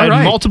Waffle House. I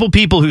had multiple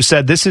people who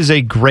said this is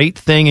a great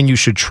thing and you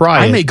should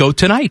try it. I may go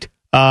tonight.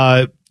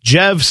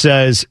 Jev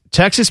says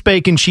Texas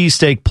bacon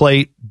cheesesteak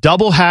plate,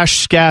 double hash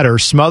scatter,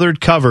 smothered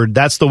covered.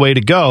 That's the way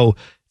to go.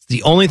 It's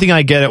the only thing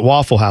I get at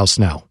Waffle House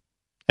now.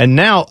 And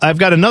now I've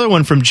got another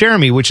one from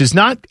Jeremy, which is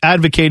not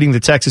advocating the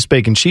Texas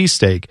bacon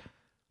cheesesteak,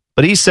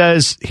 but he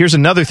says, here's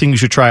another thing you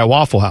should try at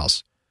Waffle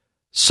House.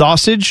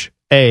 Sausage,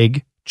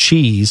 egg,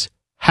 cheese,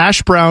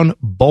 hash brown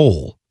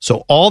bowl.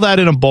 So all that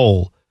in a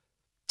bowl,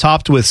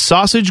 topped with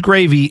sausage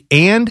gravy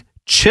and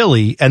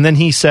chili. And then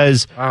he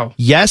says, wow.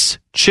 Yes,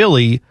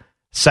 chili.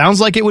 Sounds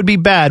like it would be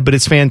bad, but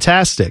it's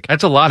fantastic.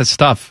 That's a lot of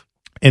stuff.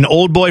 An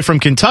old boy from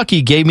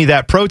Kentucky gave me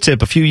that pro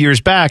tip a few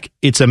years back.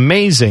 It's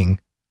amazing.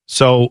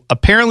 So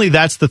apparently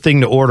that's the thing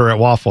to order at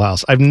Waffle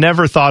House. I've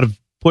never thought of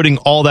putting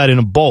all that in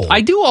a bowl.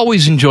 I do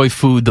always enjoy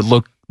food that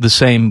look the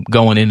same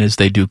going in as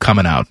they do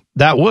coming out.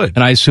 That would.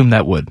 And I assume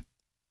that would.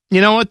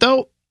 You know what,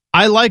 though?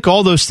 I like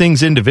all those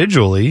things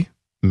individually.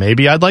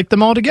 Maybe I'd like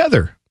them all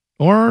together.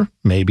 Or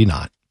maybe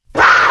not.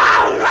 Do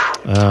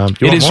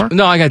you want more?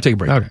 No, I got to take a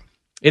break. Okay.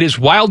 It is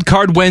Wild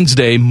Card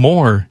Wednesday.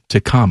 More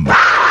to come.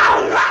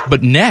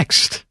 But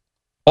next,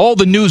 all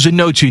the news and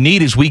notes you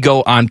need as we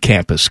go on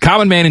campus.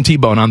 Common Man and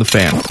T-Bone on the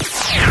Fan.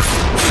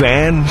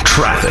 Fan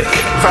traffic.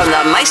 From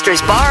the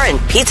Meister's Bar and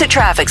Pizza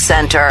Traffic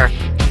Center.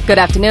 Good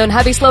afternoon.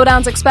 Heavy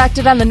slowdowns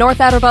expected on the North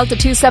Outer Belt to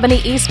 270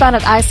 eastbound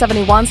at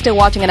I-71. Still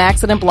watching an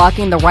accident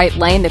blocking the right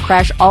lane. The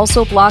crash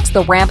also blocks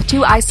the ramp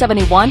to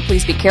I-71.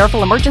 Please be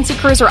careful. Emergency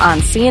crews are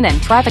on scene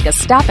and traffic is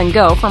stop and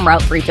go from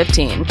Route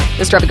 315.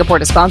 This traffic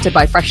report is sponsored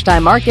by Fresh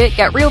Time Market.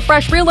 Get real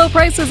fresh, real low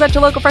prices at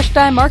your local Fresh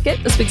Time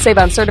Market. This week save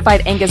on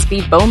certified Angus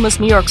beef boneless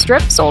New York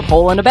strip. Sold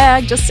whole in a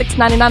bag. Just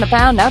 $6.99 a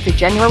pound now through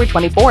January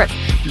 24th.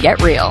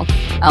 Get real.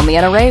 I'm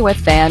Leanna Ray with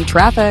Fan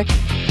Traffic.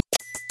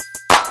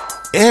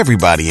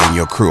 Everybody in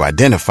your crew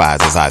identifies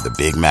as either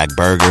Big Mac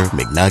Burger,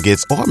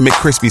 McNuggets, or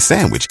McCrispy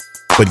Sandwich.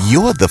 But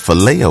you're the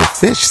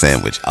Filet-O-Fish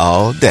Sandwich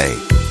all day.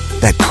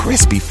 That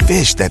crispy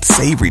fish, that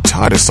savory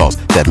tartar sauce,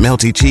 that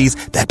melty cheese,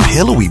 that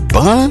pillowy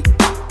bun.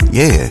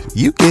 Yeah,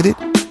 you get it.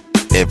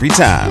 Every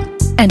time.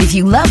 And if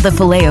you love the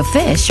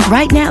Filet-O-Fish,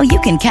 right now you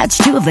can catch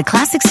two of the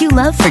classics you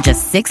love for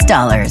just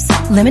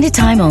 $6. Limited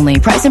time only.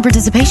 Price and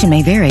participation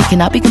may vary.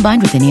 Cannot be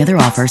combined with any other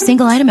offer.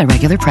 Single item at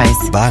regular price.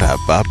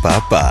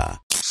 Ba-da-ba-ba-ba.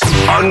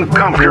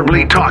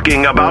 Uncomfortably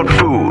talking about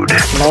food.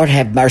 Lord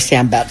have mercy,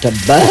 I'm about to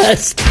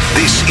bust.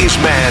 This is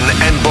Man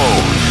and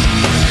Bone.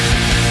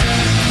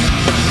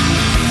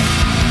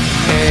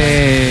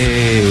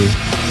 Hey.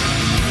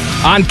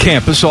 On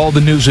campus, all the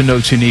news and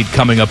notes you need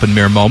coming up in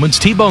mere moments.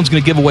 T-Bone's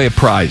going to give away a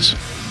prize.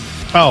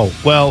 Oh,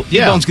 well,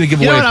 yeah. T-Bone's going to give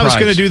away a prize. I was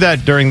going to do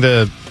that during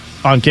the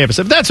on campus.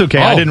 If that's okay,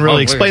 I didn't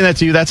really explain that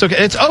to you. That's okay.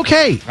 It's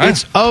okay.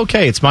 It's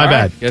okay. It's my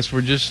bad. Guess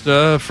we're just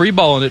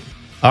free-balling it.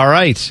 All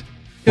right.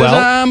 Well,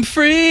 I'm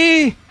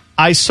free.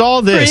 I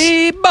saw this.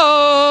 Free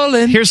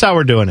balling. Here's how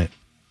we're doing it.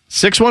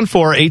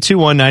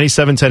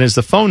 614-821-9710 is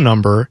the phone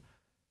number.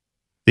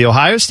 The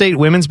Ohio State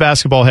women's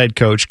basketball head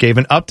coach gave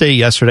an update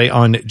yesterday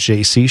on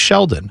J.C.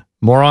 Sheldon.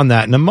 More on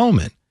that in a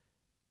moment.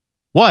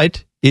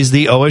 What is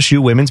the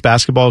OSU women's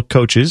basketball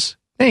coach's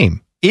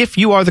name? If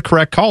you are the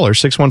correct caller,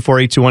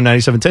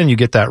 614-821-9710, you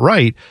get that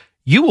right,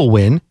 you will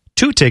win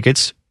 2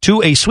 tickets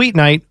to a sweet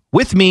night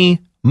with me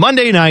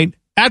Monday night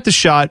at the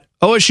Shot.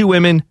 OSU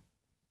women,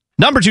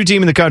 number 2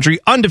 team in the country,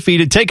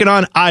 undefeated, taking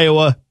on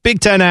Iowa. Big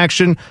Ten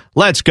action.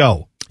 Let's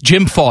go.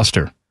 Jim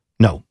Foster.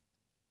 No.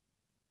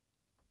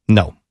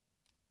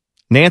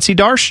 Nancy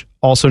Darsh,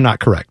 also not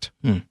correct.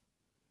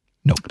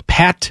 Nope.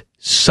 Pat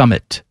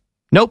Summitt.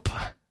 Nope.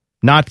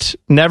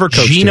 Never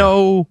coached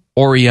Gino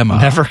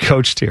Auriemma. Never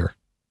coached here.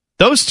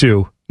 Those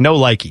two, no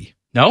likey.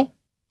 No?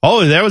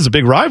 Oh, that was a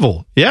big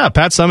rival. Yeah,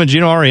 Pat Summitt,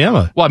 Gino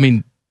Auriemma. Well, I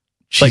mean,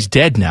 she's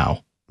dead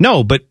now.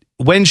 No, but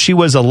when she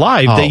was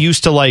alive, they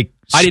used to I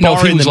didn't know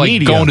if he was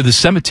going to the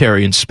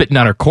cemetery and spitting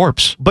on her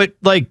corpse. But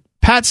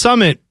Pat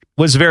Summitt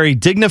was very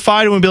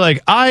dignified and would be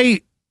like,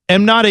 I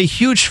am not a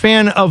huge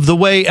fan of the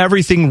way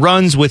everything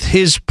runs with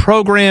his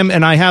program,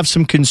 and I have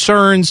some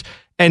concerns.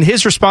 And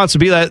his response would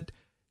be that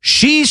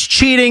she's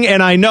cheating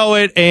and I know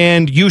it,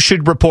 and you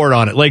should report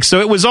on it. So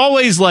it was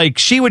always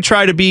she would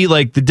try to be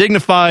the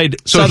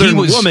dignified Southern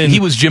woman. He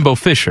was Jimbo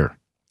Fisher.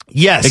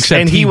 Yes.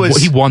 Except and he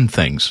won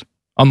things.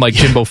 Unlike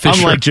Jimbo Fisher.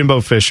 Unlike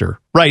Jimbo Fisher.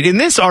 Right. In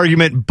this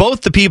argument,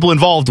 both the people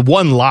involved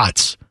won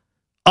lots.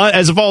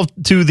 As opposed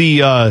to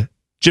the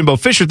Jimbo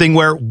Fisher thing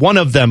where one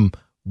of them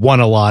won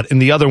a lot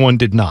and the other one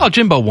did not. Oh,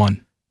 Jimbo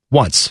won.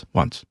 Once.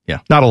 Yeah.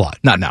 Not a lot.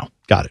 Not now.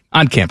 Got it.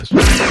 On campus.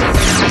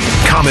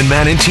 Common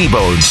Man and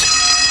T-Bones.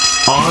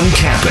 On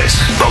campus,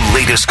 the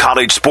latest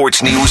college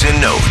sports news and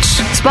notes.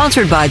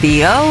 Sponsored by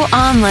B.O.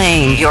 on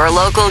Lane, your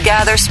local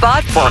gather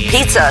spot for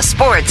pizza,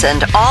 sports,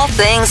 and all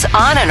things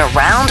on and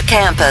around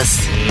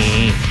campus.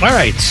 All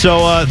right,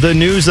 so the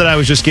news that I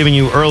was just giving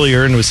you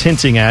earlier and was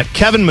hinting at,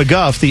 Kevin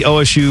McGuff, the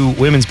OSU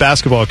women's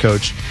basketball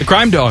coach. The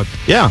crime dog.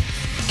 Yeah.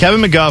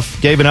 Kevin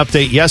McGuff gave an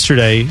update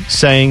yesterday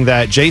saying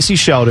that J.C.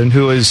 Sheldon,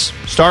 who is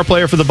star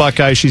player for the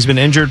Buckeyes, she's been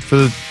injured for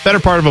the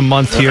better part of a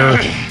month here,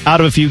 out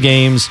of a few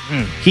games.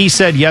 He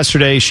said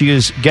yesterday she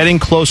is getting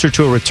closer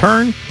to a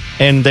return,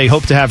 and they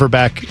hope to have her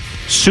back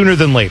sooner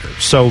than later.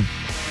 So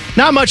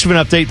not much of an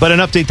update, but an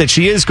update that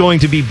she is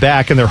going to be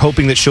back, and they're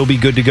hoping that she'll be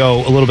good to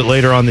go a little bit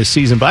later on this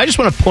season. But I just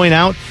want to point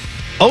out,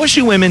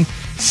 OSU women,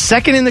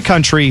 second in the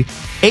country,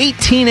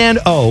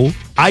 18-0.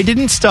 I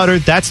didn't stutter.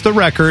 That's the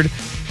record.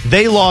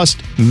 They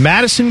lost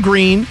Madison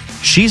Green.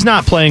 She's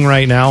not playing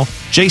right now.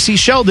 J.C.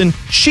 Sheldon,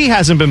 she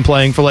hasn't been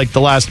playing for the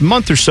last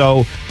month or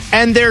so.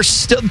 And they're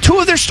still two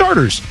of their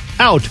starters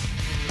out,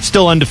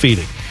 still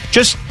undefeated.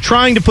 Just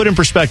trying to put in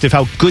perspective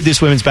how good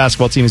this women's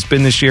basketball team has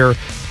been this year.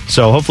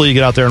 So hopefully you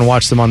get out there and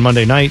watch them on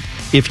Monday night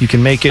if you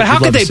can make it. But how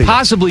could they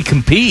possibly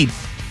compete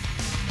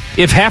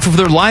if half of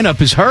their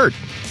lineup is hurt?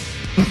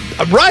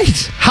 Right.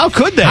 How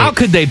could they? How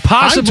could they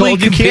possibly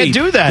compete? You can't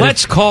do that.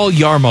 Let's call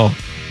Yarmo.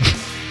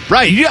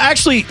 Right. You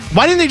actually,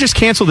 why didn't they just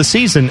cancel the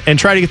season and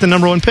try to get the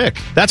number one pick?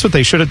 That's what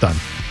they should have done.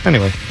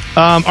 Anyway.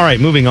 All right,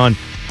 moving on.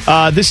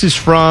 This is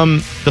from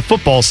the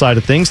football side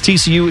of things.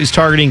 TCU is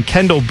targeting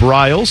Kendall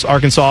Briles.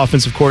 Arkansas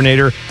offensive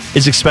coordinator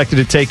is expected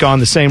to take on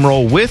the same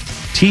role with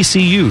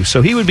TCU.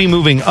 So he would be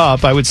moving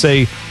up. I would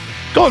say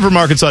going from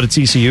Arkansas to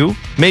TCU.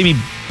 Maybe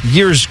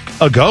years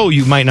ago,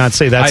 you might not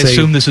say that's I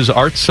assume this is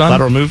Art's son?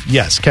 Lateral move.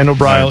 Yes, Kendall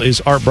Briles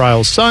is Art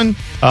Briles' son.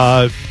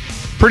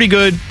 Pretty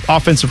good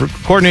offensive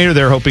coordinator.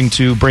 They're hoping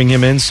to bring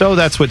him in, so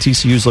that's what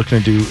TCU's looking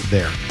to do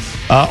there.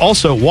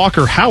 Also,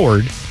 Walker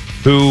Howard,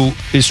 who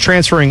is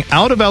transferring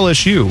out of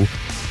LSU,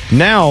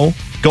 now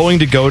going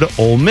to go to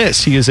Ole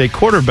Miss. He is a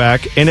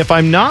quarterback, and if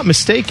I'm not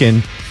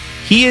mistaken,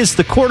 he is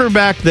the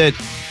quarterback that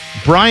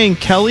Brian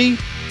Kelly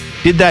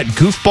did that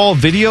goofball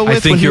video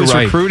with when he was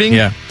recruiting.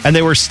 Yeah. And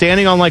they were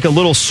standing on a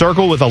little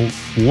circle with a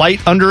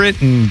light under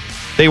it, and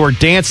they were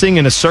dancing,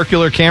 and a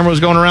circular camera was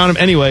going around him.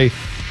 Anyway,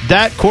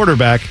 that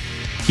quarterback...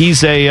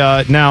 He's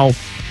now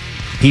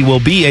he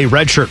will be a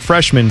redshirt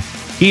freshman.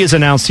 He has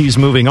announced he's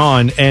moving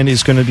on and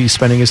is going to be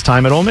spending his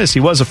time at Ole Miss. He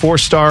was a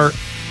 4-star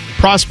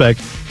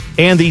prospect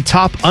and the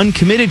top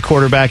uncommitted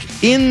quarterback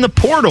in the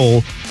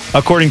portal,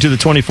 according to the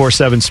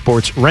 24/7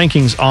 Sports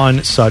rankings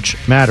on such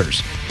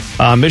matters.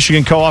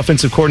 Michigan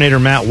co-offensive coordinator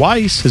Matt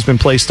Weiss has been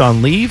placed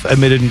on leave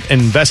amid an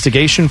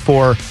investigation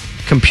for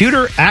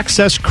computer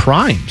access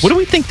crimes. What do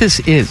we think this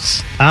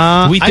is?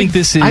 Do we think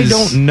this is... I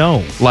don't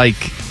know.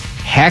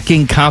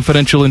 Hacking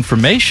confidential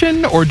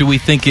information, or do we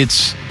think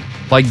it's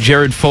like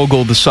Jared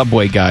Fogle, the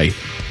Subway guy?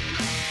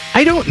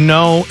 I don't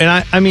know, and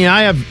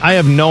I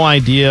have no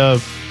idea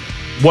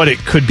what it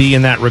could be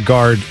in that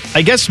regard.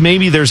 I guess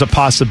maybe there's a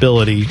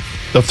possibility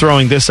of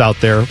throwing this out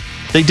there.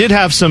 They did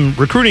have some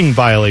recruiting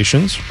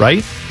violations,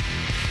 right?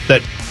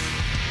 That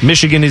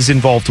Michigan is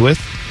involved with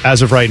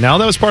as of right now.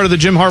 That was part of the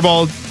Jim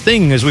Harbaugh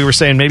thing, as we were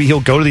saying, maybe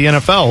he'll go to the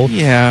NFL.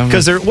 Yeah.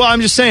 Because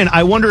I'm just saying,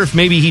 I wonder if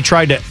maybe he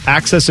tried to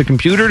access a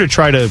computer to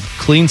try to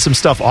clean some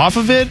stuff off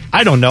of it.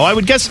 I don't know. I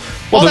would guess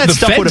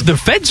the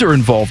feds are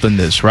involved in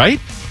this, right?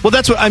 Well,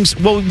 that's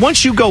what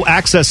once you go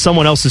access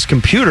someone else's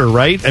computer,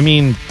 right? I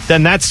mean,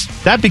 then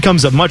that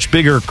becomes a much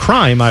bigger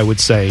crime, I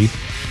would say.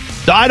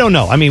 I don't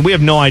know. I mean, we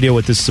have no idea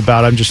what this is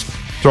about. I'm just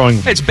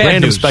throwing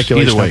random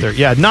speculation out there.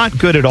 Yeah, not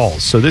good at all.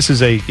 So this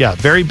is a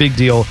very big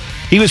deal.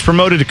 He was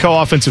promoted to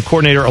co-offensive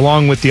coordinator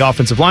along with the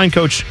offensive line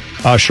coach,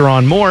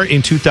 Sharon Moore,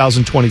 in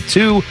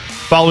 2022,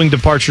 following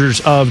departures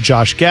of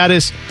Josh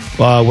Gaddis,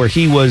 where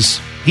he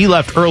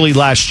left early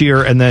last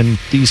year, and then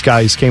these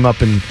guys came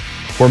up and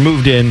were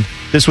moved in.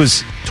 This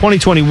was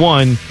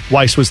 2021,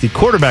 Weiss was the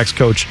quarterback's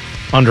coach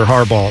under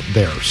Harbaugh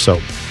there. So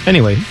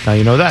anyway, now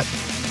you know that.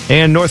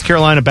 And North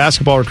Carolina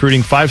basketball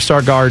recruiting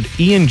 5-star guard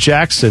Ian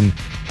Jackson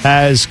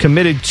has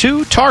committed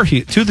to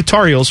the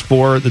Tar Heels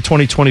for the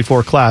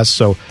 2024 class.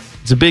 So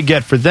it's a big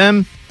get for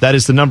them. That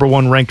is the number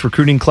 1 ranked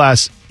recruiting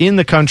class in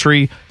the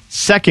country.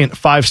 Second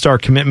 5-star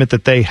commitment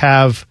that they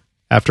have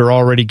after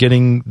already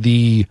getting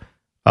the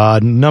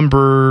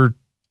number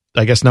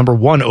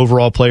 1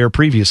 overall player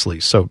previously.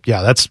 So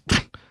yeah,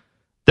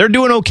 they're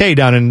doing okay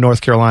down in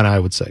North Carolina, I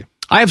would say.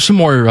 I have some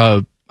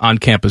more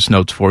on-campus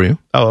notes for you.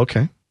 Oh,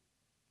 okay.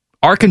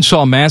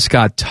 Arkansas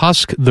mascot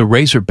Tusk the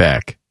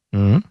Razorback,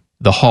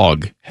 the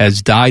hog,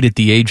 has died at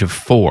the age of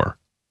 4.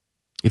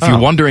 If you're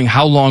wondering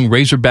how long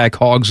Razorback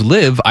hogs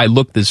live, I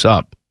looked this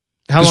up.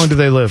 How long do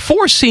they live?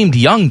 4 seemed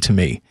young to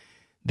me.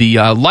 The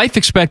life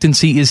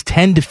expectancy is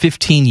 10 to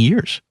 15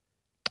 years.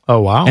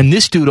 Oh, wow. And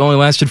this dude only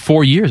lasted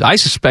 4 years. I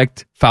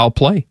suspect foul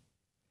play.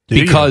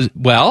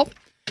 Well,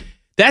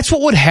 that's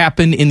what would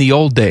happen in the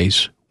old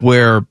days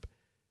where,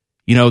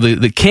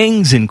 the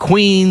kings and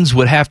queens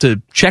would have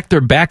to check their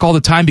back all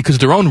the time because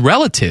their own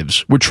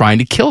relatives were trying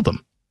to kill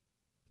them.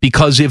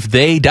 Because if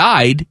they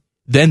died,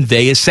 then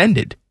they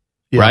ascended.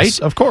 Yes, right?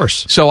 Of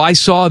course. So I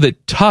saw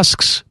that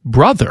Tusk's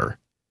brother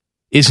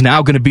is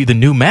now going to be the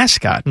new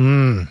mascot.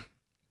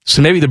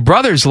 So maybe the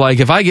brother's like,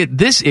 if I get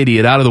this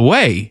idiot out of the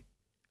way,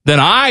 then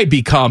I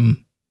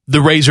become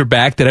the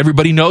Razorback that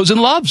everybody knows and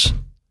loves.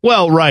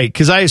 Well, right,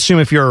 because I assume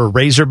if you're a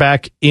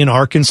Razorback in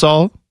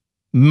Arkansas,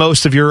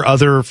 most of your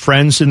other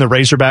friends in the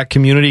Razorback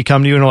community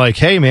come to you and are like,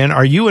 hey, man,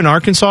 are you an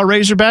Arkansas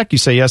Razorback? You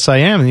say, yes, I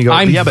am. And you go,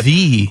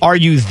 are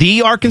you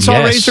the Arkansas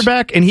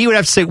Razorback? And he would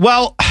have to say,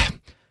 well,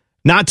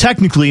 not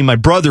technically, my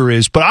brother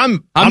is, but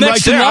I'm next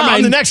right there. in line.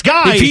 I'm the next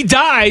guy. If he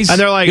dies, and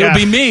they're like, it'll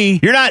be me.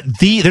 You're not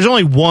there's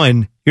only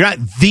one. You're not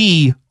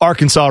the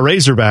Arkansas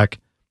Razorback.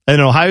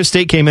 And Ohio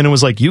State came in and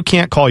was like, you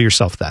can't call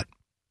yourself that.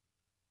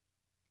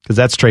 Because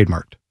that's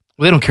trademarked.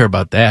 Well, they don't care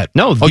about that.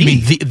 No, you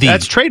mean the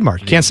that's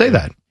trademarked. Can't say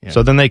that. Yeah.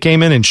 So then they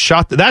came in and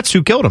shot. That's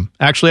who killed him.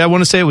 Actually, I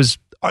want to say it was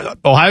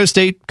Ohio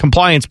State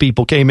compliance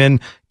people came in,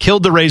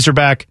 killed the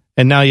Razorback,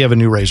 and now you have a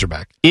new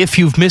Razorback. If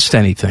you've missed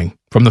anything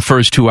from the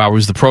first 2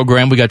 hours of the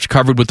program, we got you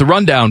covered with the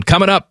rundown.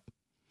 Coming up,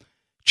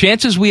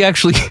 chances we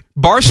actually,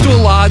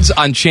 Barstool odds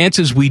on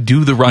chances we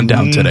do the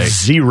rundown today.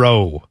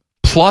 0.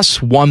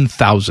 Plus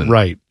 1,000.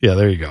 Right. Yeah,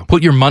 there you go.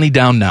 Put your money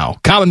down now.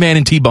 Common Man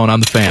and T-Bone on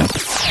the Fan.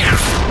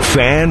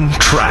 Fan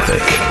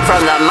traffic.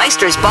 From the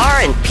Meister's Bar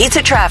and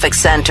Pizza Traffic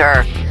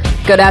Center.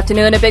 Good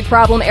afternoon. A big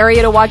problem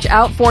area to watch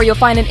out for. You'll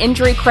find an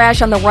injury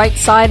crash on the right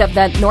side of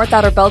that north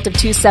outer belt of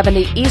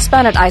 270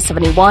 eastbound at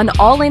I-71.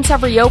 All lanes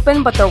have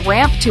reopened, but the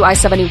ramp to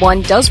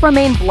I-71 does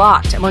remain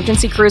blocked.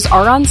 Emergency crews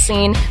are on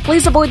scene.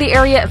 Please avoid the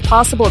area if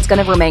possible. It's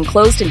going to remain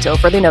closed until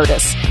further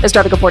notice. This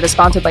traffic report is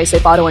sponsored by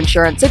Safe Auto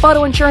Insurance. Safe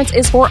Auto Insurance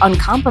is for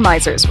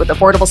uncompromisers. With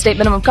affordable state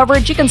minimum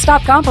coverage, you can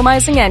stop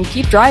compromising and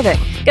keep driving.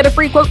 Get a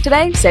free quote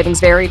today. Savings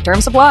vary.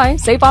 Terms apply.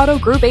 Safe Auto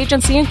Group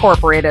Agency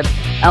Incorporated.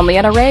 I'm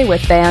Leanna Ray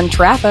with Fan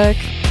Traffic.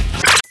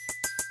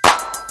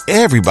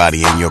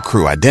 Everybody in your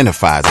crew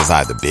identifies as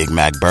either Big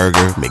Mac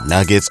Burger,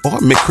 McNuggets, or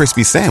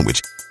McCrispy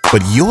Sandwich.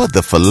 But you're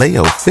the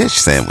Filet-O-Fish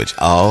Sandwich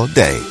all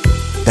day.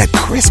 That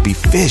crispy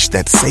fish,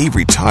 that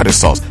savory tartar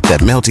sauce, that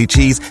melty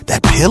cheese,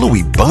 that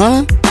pillowy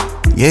bun.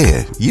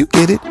 Yeah, you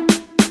get it.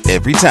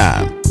 Every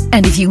time.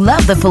 And if you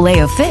love the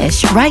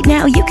Filet-O-Fish, right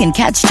now you can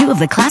catch 2 of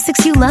the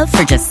classics you love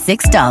for just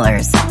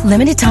 $6.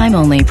 Limited time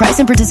only. Price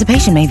and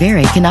participation may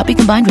vary. Cannot be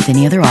combined with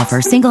any other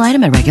offer. Single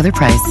item at regular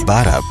price.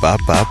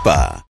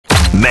 Ba-da-ba-ba-ba.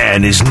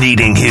 Man is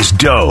needing his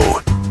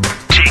dough.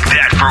 Take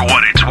that for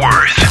what it's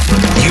worth.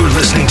 You're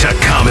listening to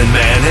Common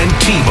Man and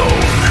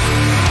T-Bone.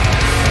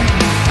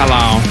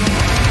 Hello.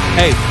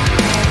 Hey,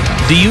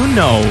 do you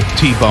know,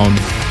 T-Bone?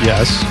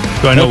 Yes.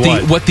 Do I know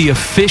what the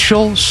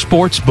official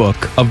sports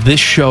book of this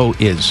show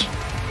is?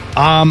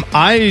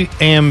 I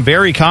am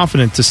very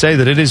confident to say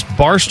that it is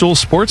Barstool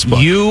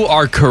Sportsbook. You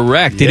are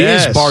correct.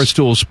 Yes. It is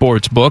Barstool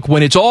Sportsbook.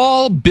 When it's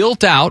all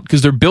built out,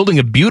 because they're building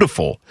a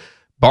beautiful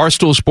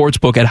Barstool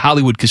Sportsbook at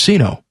Hollywood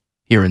Casino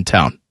here in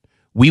town.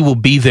 We will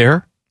be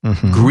there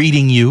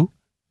greeting you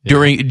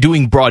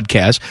doing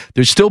broadcasts.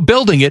 They're still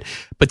building it,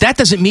 but that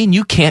doesn't mean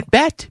you can't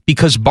bet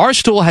because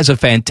Barstool has a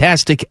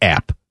fantastic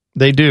app.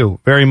 They do,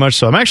 very much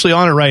so. I'm actually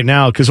on it right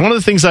now because one of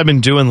the things I've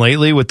been doing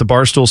lately with the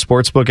Barstool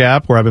Sportsbook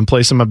app where I've been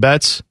placing my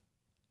bets,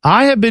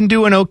 I have been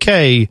doing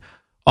okay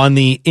on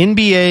the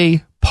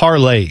NBA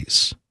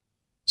parlays.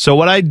 So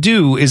what I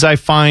do is I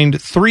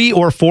find 3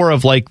 or 4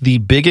 of like the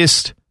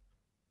biggest,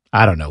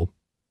 I don't know,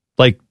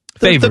 like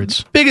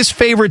favorites, the biggest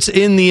favorites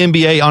in the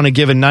NBA on a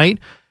given night.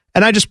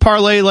 And I just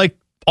parlay like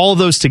all of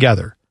those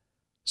together.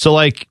 So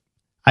like,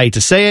 I hate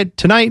to say it,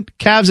 tonight,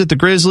 Cavs at the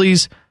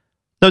Grizzlies.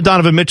 No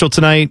Donovan Mitchell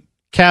tonight.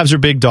 Cavs are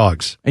big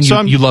dogs. And so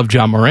you love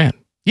John Morant.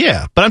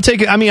 Yeah, but I'm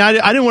taking, I mean, I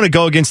didn't want to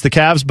go against the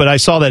Cavs, but I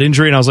saw that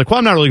injury and I was like, well,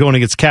 I'm not really going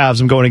against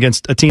Cavs. I'm going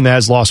against a team that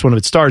has lost one of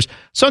its stars.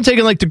 So I'm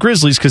taking like the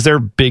Grizzlies because they're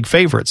big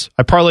favorites.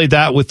 I parlayed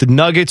that with the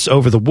Nuggets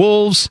over the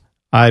Wolves.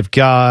 I've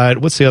got,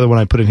 what's the other one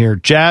I put in here?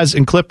 Jazz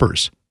and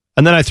Clippers.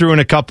 And then I threw in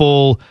a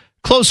couple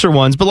closer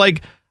ones. But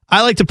like,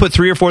 I like to put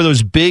 3 or 4 of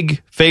those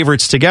big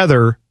favorites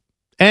together.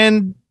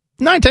 And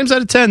 9 times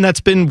out of 10,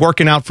 that's been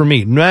working out for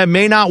me. It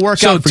may not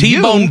work out for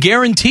you. So T-Bone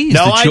guarantees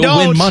that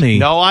you'll win money.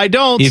 No, I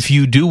don't. If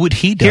you do what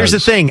he does. Here's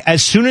the thing.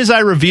 As soon as I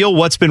reveal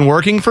what's been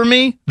working for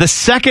me, the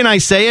second I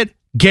say it,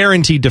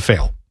 guaranteed to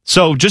fail.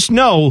 So just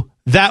know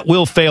that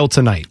will fail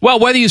tonight. Well,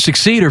 whether you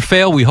succeed or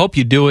fail, we hope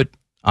you do it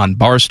on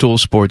Barstool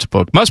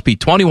Sportsbook. Must be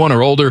 21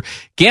 or older.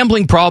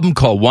 Gambling problem,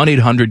 call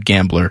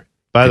 1-800-GAMBLER.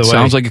 By the way,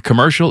 sounds like a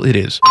commercial. It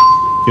is.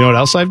 You know what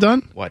else I've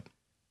done? What?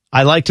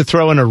 I like to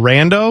throw in a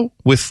rando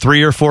with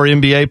 3 or 4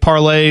 NBA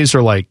parlays,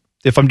 or like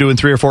if I'm doing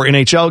 3 or 4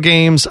 NHL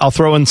games, I'll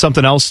throw in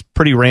something else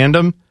pretty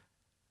random.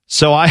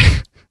 So I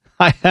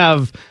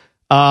have,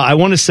 I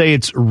want to say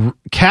it's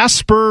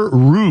Casper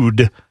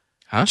Ruud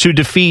to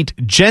defeat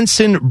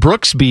Jensen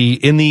Brooksby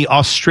in the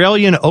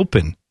Australian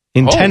Open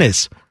in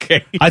tennis.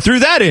 Okay. I threw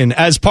that in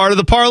as part of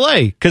the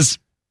parlay because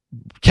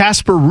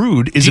Casper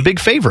Ruud is a big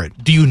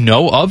favorite. Do you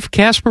know of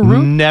Casper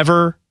Ruud?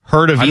 Never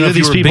heard of either of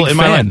these people in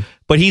my life.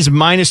 But he's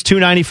minus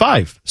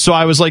 295. So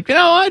I was like, you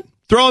know what?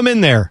 Throw him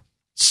in there.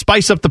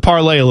 Spice up the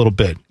parlay a little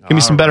bit. Give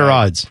me some better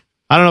odds.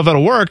 I don't know if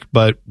that'll work,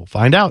 but we'll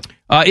find out.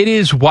 It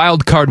is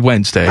Wild Card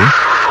Wednesday.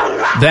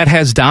 That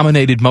has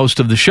dominated most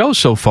of the show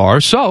so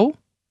far. So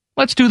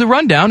let's do the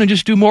rundown and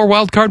just do more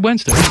Wild Card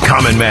Wednesday.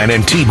 Common Man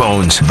and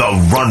T-Bone's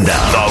The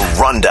Rundown.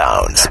 The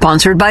Rundown.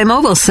 Sponsored by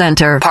Mobile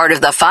Center, part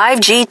of the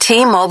 5G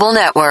T-Mobile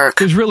network.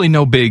 There's really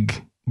no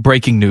big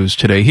breaking news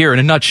today. Here in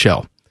a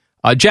nutshell.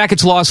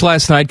 Jackets lost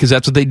last night because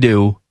that's what they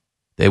do.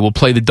 They will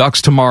play the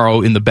Ducks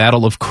tomorrow in the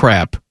Battle of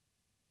Crap.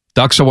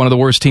 Ducks are one of the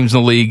worst teams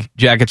in the league.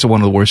 Jackets are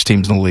one of the worst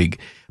teams in the league.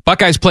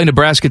 Buckeyes play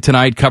Nebraska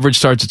tonight. Coverage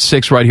starts at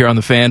 6 right here on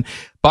the Fan.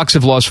 Bucks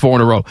have lost 4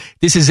 in a row.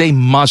 This is a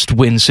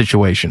must-win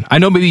situation. I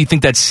know maybe you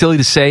think that's silly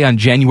to say on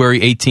January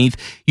 18th.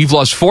 You've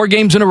lost 4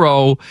 games in a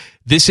row.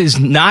 This is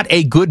not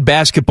a good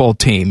basketball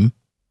team.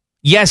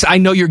 Yes, I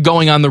know you're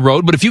going on the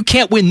road, but if you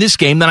can't win this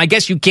game, then I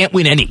guess you can't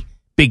win any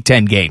Big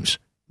Ten games.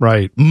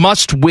 Right.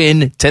 Must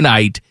win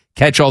tonight.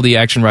 Catch all the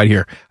action right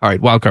here. All right,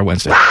 Wildcard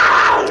Wednesday.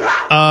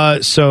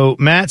 So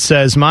Matt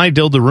says, my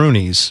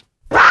Dildaroonies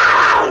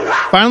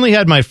finally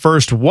had my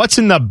first what's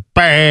in the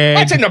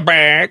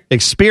bag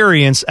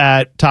experience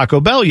at Taco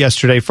Bell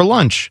yesterday for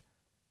lunch.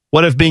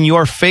 What have been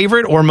your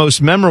favorite or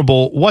most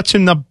memorable what's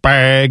in the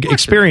bag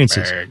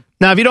experiences?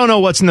 Now, if you don't know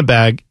what's in the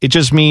bag, it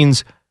just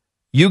means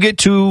you get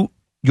to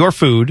your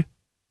food,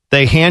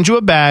 they hand you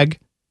a bag,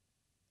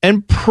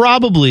 and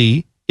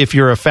probably, if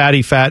you're a fat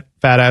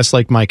ass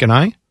like Mike and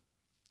I,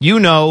 you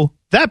know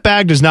that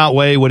bag does not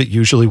weigh what it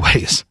usually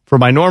weighs. For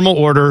my normal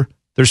order,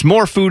 there's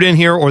more food in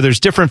here or there's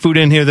different food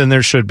in here than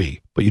there should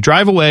be. But you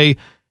drive away,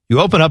 you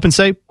open up and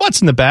say,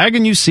 what's in the bag?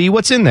 And you see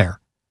what's in there.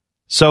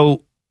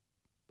 So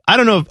I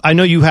don't know. I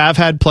know you have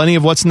had plenty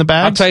of what's in the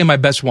bag. I'll tell you my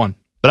best one.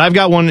 But I've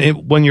got one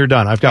when you're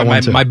done. I've got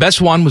one too. My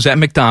best one was at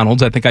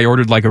McDonald's. I think I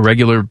ordered like a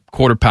regular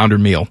quarter-pounder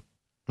meal.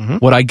 Mm-hmm.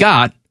 What I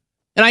got,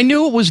 and I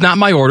knew it was not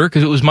my order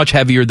because it was much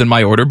heavier than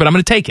my order, but I'm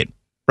going to take it.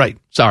 Right.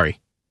 Sorry.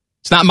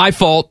 It's not my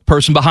fault,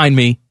 person behind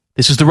me.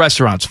 This is the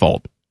restaurant's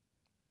fault.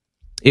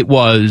 It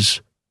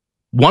was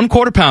 1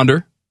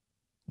 quarter-pounder,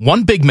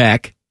 1 Big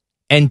Mac,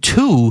 and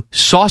 2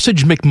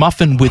 sausage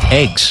McMuffin with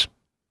eggs.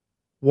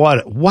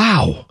 What?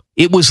 Wow.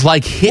 It was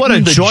like hitting what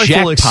a the joyful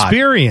jackpot.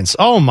 Experience.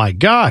 Oh, my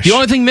gosh. The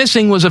only thing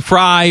missing was a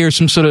fry or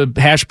some sort of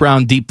hash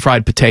brown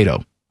deep-fried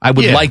potato. I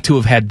would like to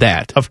have had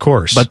that. Of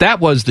course. But that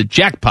was the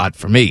jackpot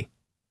for me.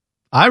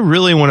 I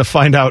really want to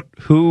find out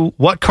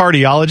what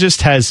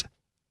cardiologist has,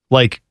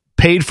 like,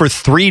 paid for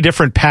 3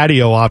 different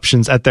patio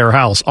options at their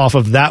house off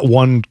of that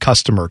one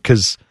customer.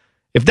 Because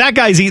if that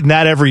guy's eating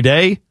that every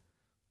day,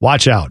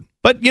 watch out.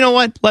 But you know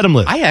what? Let him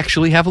live. I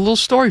actually have a little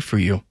story for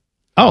you.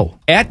 Oh.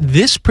 At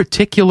this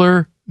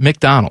particular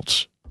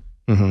McDonald's,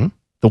 the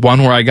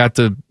one where I got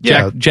the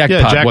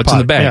jackpot, what's in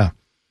the bag,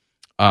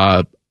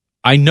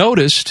 I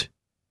noticed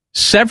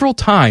several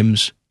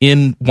times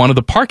in one of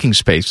the parking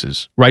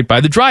spaces right by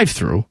the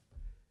drive-thru,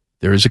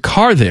 there is a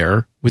car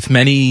there with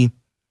many,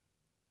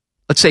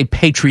 let's say,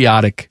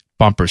 patriotic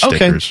bumper stickers.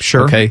 Okay,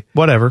 sure. Okay,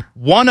 whatever.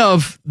 One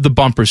of the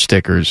bumper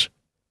stickers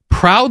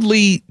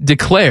proudly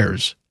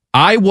declares,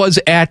 I was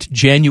at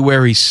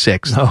January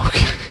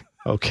 6th.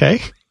 Okay.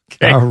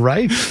 All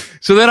right.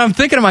 So then I'm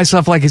thinking to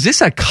myself, like, is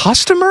this a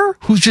customer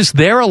who's just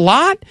there a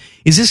lot?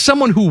 Is this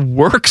someone who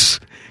works?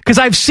 Because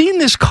I've seen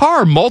this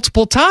car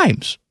multiple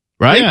times,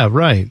 right? Yeah,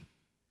 right.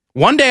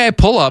 One day I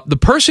pull up, the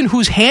person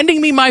who's handing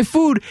me my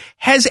food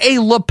has a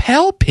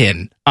lapel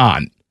pin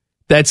on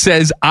that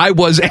says I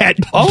was at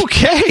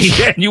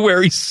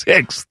January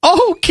 6th.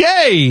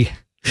 Okay.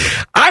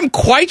 I'm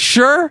quite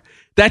sure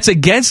that's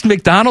against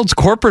McDonald's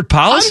corporate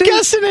policy.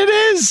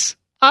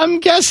 I'm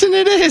guessing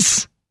it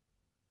is.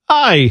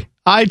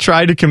 I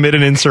tried to commit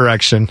an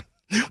insurrection.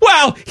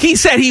 Well, he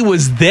said he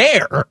was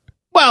there.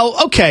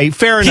 Well, okay,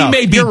 fair enough.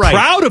 He may be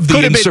proud of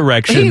the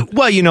insurrection.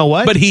 Well, you know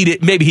what? But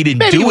maybe he didn't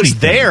do anything. He was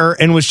there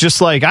and was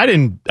just like,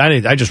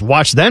 I just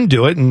watched them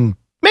do it. And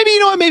maybe, you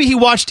know what? Maybe he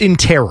watched in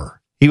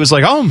terror. he was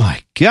like, oh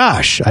my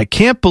gosh, I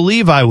can't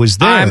believe I was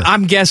there.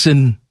 I'm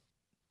guessing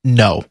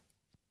no.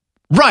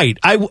 Right.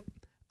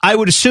 I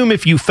would assume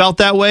if you felt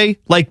that way,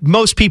 like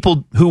most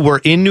people who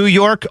were in New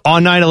York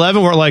on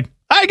 9/11 were like,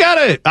 I got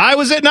it. I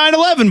was at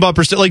 9/11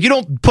 bumper sticker. Like, you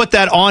don't put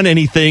that on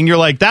anything. You're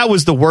like, that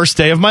was the worst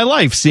day of my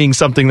life, seeing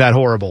something that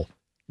horrible.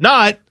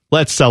 Not,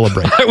 let's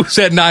celebrate. I was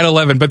at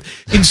 9/11, but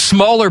in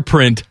smaller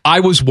print,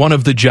 I was one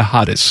of the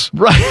jihadists.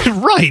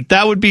 Right.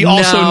 That would be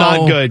also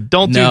not good.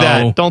 Don't do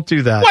that. Don't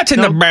do that. What's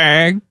in the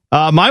bag?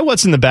 My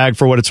what's in the bag,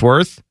 for what it's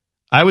worth,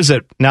 I was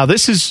at, now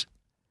this is,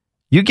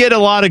 you get a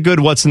lot of good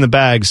what's in the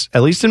bags,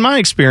 at least in my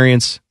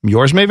experience,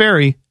 yours may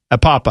vary,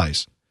 at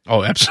Popeyes.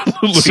 Oh,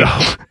 absolutely.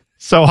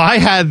 So I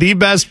had the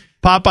best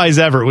Popeyes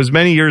ever. It was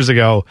many years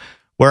ago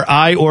where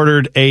I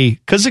ordered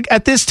because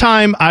at this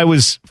time I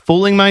was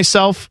fooling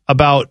myself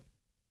about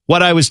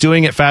what I was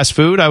doing at fast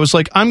food. I was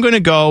like, I'm going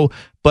to go,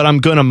 but I'm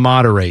going to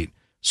moderate.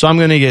 So I'm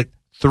going to get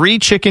 3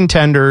 chicken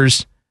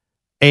tenders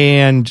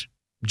and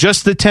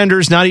just the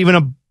tenders, not even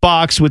a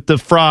box with the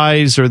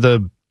fries or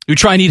the You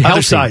try and eat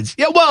healthy. Sides.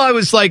 Yeah, well, I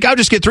was like, I'll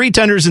just get 3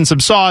 tenders and some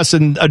sauce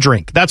and a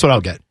drink. That's what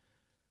I'll get.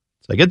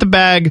 So I get the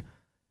bag.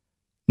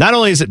 Not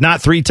only is it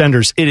not 3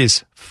 tenders, it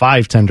is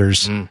 5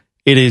 tenders.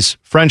 It is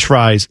French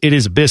fries. It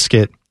is a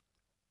biscuit.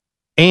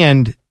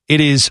 And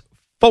it is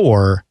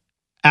 4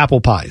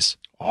 apple pies.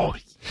 Oh,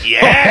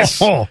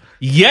 yes.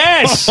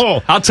 Yes.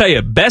 I'll tell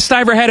you, best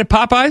I ever had at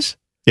Popeyes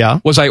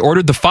was I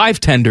ordered the 5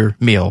 tender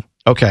meal.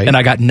 Okay. And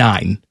I got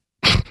 9.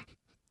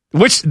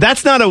 Which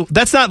that's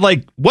not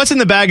like what's in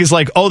the bag is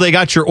like, oh, they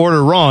got your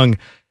order wrong.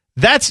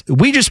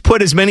 We just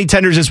put as many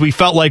tenders as we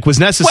felt like was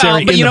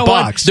necessary but in you the know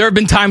box. What? There have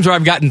been times where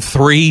I've gotten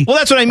 3. Well,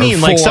 that's what I mean.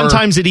 Like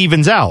sometimes it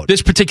evens out.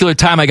 This particular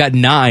time I got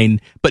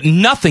 9, but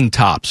nothing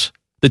tops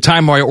the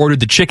time where I ordered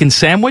the chicken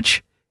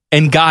sandwich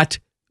and got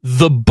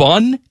the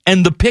bun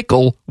and the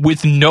pickle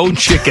with no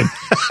chicken.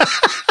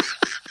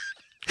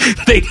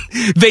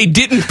 They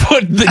didn't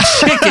put the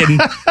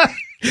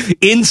chicken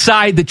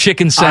inside the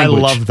chicken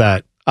sandwich. I love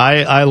that.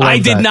 I love that. I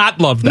did not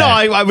love that. No,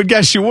 I would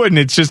guess you wouldn't.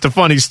 It's just a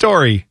funny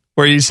story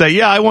where you say,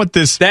 yeah, I want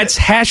this. That's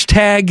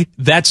hashtag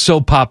that's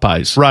so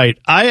Popeyes. Right.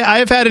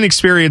 I've had an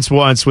experience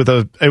once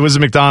it was a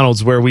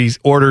McDonald's where we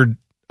ordered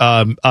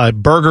a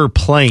burger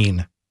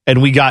plain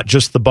and we got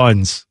just the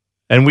buns.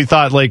 And we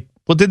thought like,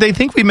 well, did they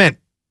think we meant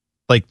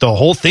like the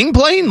whole thing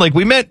plain? Like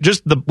we meant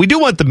just we do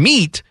want the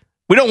meat.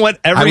 We don't want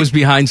I was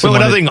behind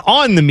someone nothing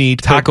on the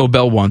meat. Taco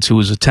Bell once who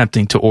was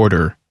attempting to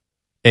order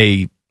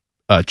a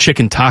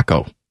chicken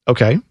taco.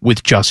 Okay.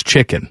 With just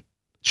chicken.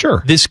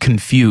 Sure. This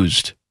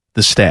confused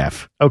the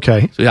staff.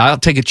 Okay. So I'll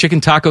take a chicken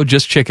taco,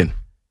 just chicken.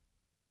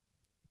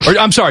 Or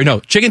I'm sorry,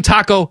 no. Chicken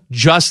taco,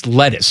 just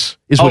lettuce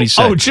is what he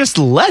said. Oh, just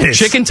lettuce?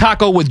 Chicken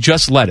taco with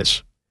just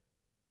lettuce.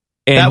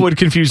 And, that would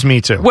confuse me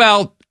too.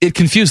 Well, it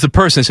confused the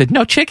person. I said,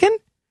 no chicken? I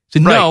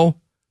said, no.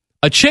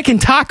 A chicken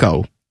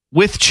taco.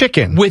 With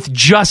chicken. With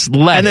just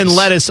lettuce. And then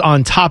lettuce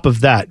on top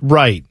of that.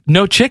 Right.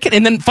 No chicken.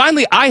 And then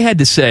finally I had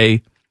to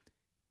say,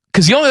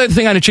 because the only other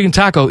thing on a chicken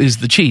taco is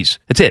the cheese.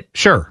 That's it.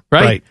 Sure.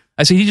 Right?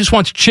 I said, he just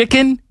wants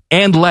chicken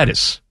and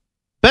lettuce.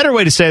 Better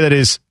way to say that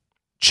is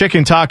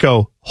chicken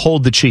taco,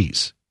 hold the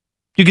cheese.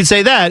 You could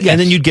say that, and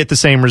then you'd get the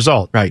same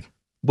result. Right.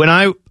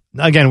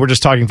 Again, we're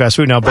just talking fast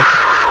food now, but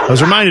I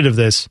was reminded of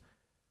this.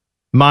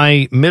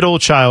 My middle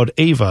child,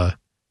 Ava,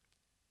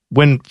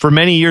 for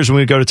many years when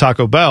we would go to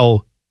Taco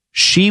Bell,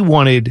 she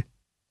wanted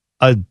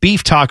a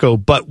beef taco,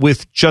 but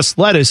with just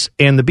lettuce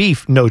and the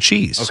beef, no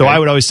cheese. Okay. So I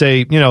would always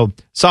say,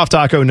 soft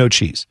taco, no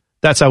cheese.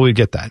 That's how we'd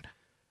get that.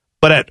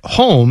 But at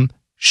home,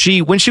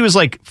 when she was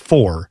like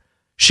 4,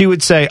 she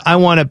would say, I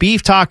want a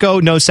beef taco,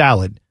 no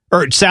salad,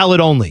 or salad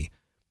only,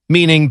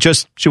 meaning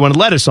just she wanted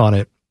lettuce on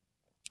it.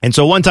 And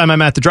so one time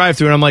I'm at the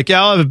drive-thru and I'm like,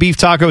 yeah, I'll have a beef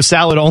taco,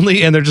 salad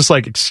only. And they're just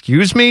like,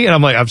 excuse me? And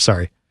I'm like, I'm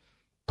sorry.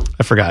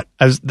 I forgot.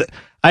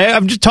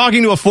 I'm just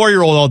talking to a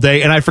 4-year-old all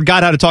day and I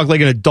forgot how to talk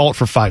like an adult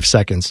for 5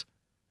 seconds.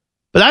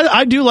 But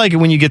I do like it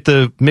when you get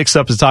the mix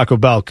up to Taco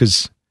Bell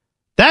because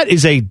that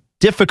is a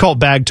difficult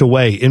bag to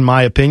weigh, in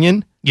my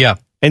opinion. Yeah.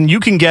 And you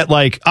can get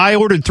I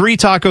ordered 3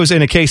 tacos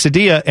and a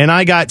quesadilla and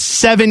I got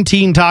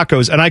 17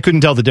 tacos and I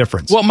couldn't tell the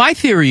difference. Well, my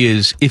theory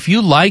is if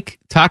you like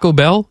Taco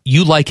Bell,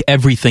 you like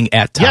everything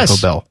at Taco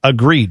Bell.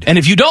 Agreed. And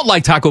if you don't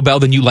like Taco Bell,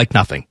 then you like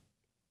nothing.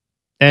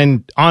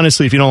 And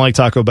honestly, if you don't like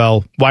Taco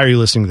Bell, why are you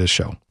listening to this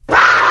show?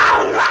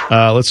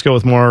 Let's go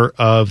with more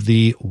of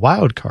the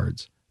wild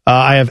cards.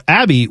 I have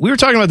Abby. We were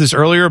talking about this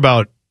earlier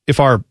about if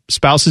our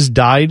spouses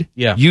died.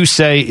 Yeah. You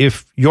say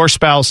if your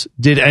spouse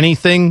did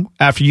anything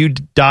after you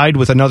died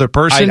with another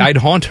person, I'd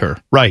haunt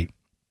her. Right.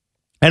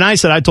 And I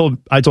said, I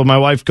told my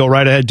wife, go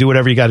right ahead, do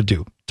whatever you got to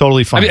do.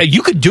 Totally fine. I mean,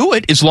 you could do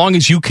it as long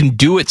as you can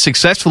do it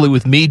successfully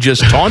with me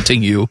just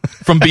taunting you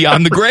from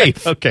beyond the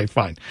grave. Okay,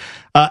 fine.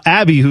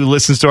 Abby, who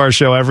listens to our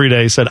show every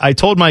day, said, I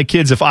told my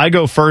kids if I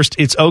go first,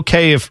 it's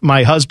okay if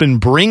my husband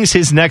brings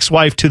his next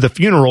wife to the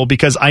funeral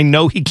because I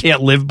know he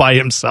can't live by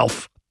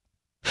himself.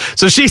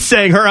 So she's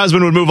saying her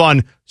husband would move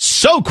on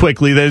so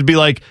quickly that it'd be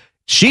like,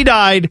 she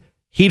died,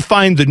 he'd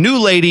find the new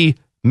lady,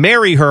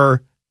 marry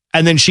her,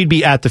 and then she'd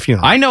be at the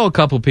funeral. I know a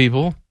couple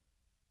people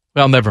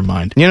Well, never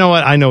mind. You know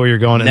what? I know where you're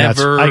going, and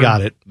I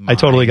got it. I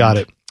totally got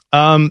it.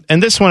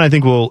 And this one I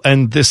think we'll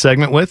end this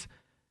segment with.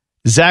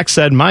 Zach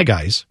said, my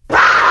guys,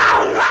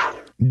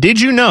 did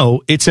you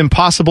know it's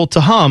impossible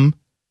to hum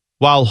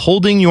while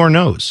holding your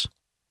nose?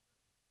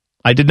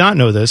 I did not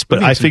know this,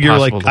 but I figure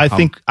I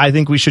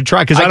think we should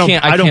try because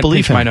I don't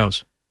believe him. My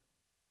nose.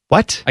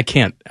 What? I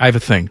can't. I have a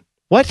thing.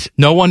 What?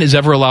 No one is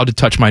ever allowed to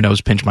touch my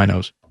nose, pinch my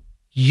nose.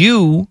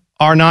 You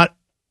are not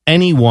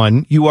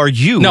anyone. You are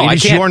you. No, I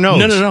can't. Your nose.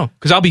 No.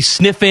 Because I'll be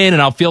sniffing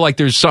and I'll feel like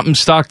there's something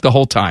stuck the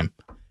whole time.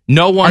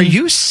 No one. Are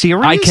you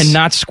serious? I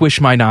cannot squish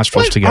my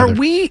nostrils together. Are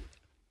we?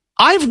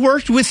 I've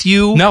worked with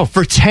you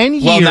for 10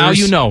 years. Well, now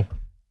you know.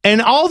 And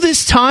all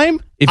this time,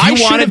 if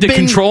you wanted to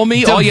control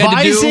me, all you had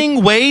to do,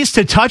 devising ways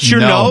to touch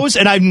your nose,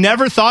 and I've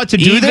never thought to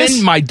do this.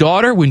 Even my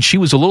daughter, when she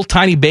was a little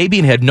tiny baby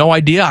and had no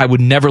idea, I would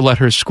never let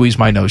her squeeze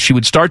my nose. She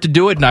would start to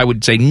do it, and I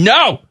would say,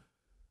 no,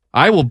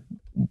 I will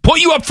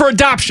put you up for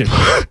adoption.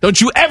 Don't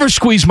you ever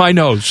squeeze my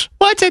nose.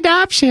 What's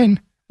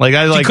adoption? She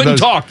couldn't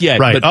talk yet.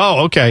 Right.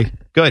 But okay.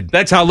 Good.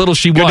 That's how little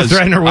she Good was. To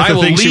threaten her with I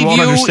will leave you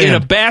understand. in a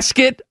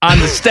basket on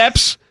the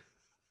steps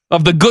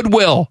of the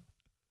Goodwill.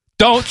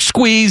 Don't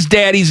squeeze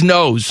Daddy's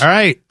nose. All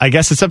right. I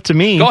guess it's up to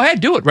me. Go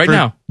ahead. Do it right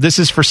now. This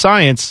is for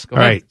science. All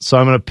right. So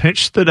I'm going to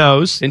pinch the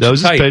nose.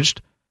 Nose is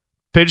pinched.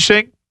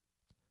 Pinching.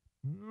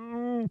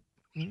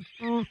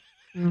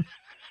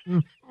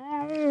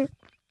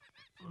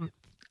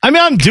 I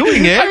mean, I'm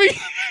doing it.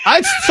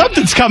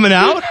 Something's coming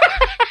out.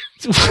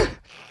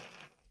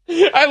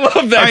 I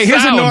love that. All right,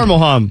 here's a normal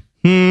hum.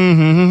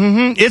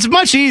 It's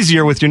much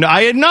easier with your.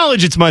 I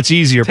acknowledge it's much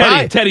easier.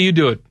 Teddy, you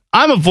do it.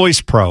 I'm a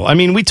voice pro. I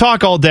mean, we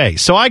talk all day,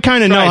 so I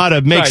kind of know how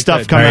to make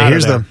stuff come out.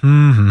 Here's of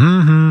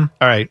the.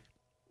 All right,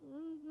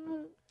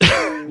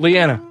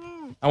 Leanna.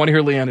 I want to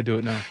hear Leanna do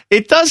it now.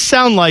 It does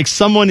sound like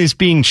someone is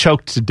being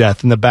choked to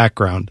death in the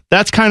background.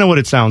 That's kind of what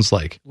it sounds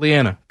like.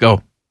 Leanna,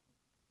 go.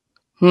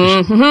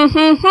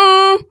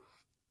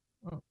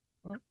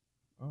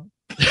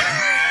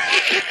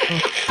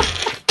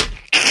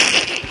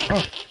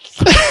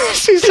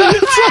 She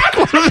sounds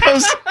like one of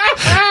those.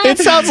 It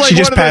sounds like she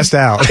just passed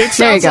out. It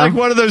sounds like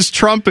one of those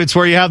trumpets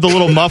where you have the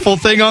little muffle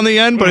thing on the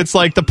end, but it's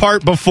like the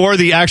part before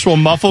the actual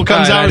muffle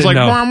comes out. It's like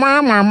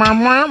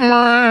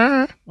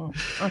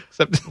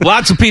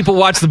lots of people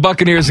watch the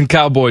Buccaneers and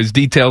Cowboys.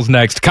 Details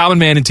next. Common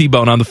Man and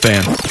T-Bone on the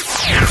Fan.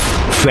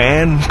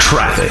 Fan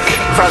traffic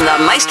from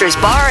the Meister's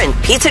Bar and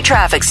Pizza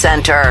Traffic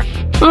Center.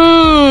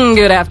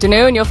 Good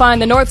afternoon. You'll find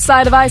the north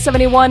side of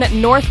I-71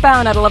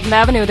 northbound at 11th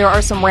Avenue. There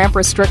are some ramp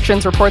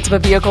restrictions. Reports of a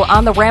vehicle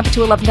on the ramp to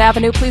 11th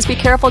Avenue. Please be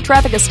careful.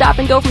 Traffic is stop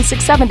and go from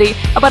 670.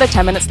 About a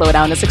 10-minute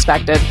slowdown is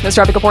expected. This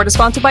traffic report is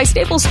sponsored by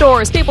Staples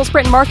Store. Staples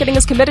Print and Marketing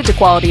is committed to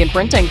quality and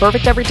printing.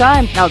 Perfect every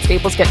time. Now at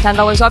Staples, get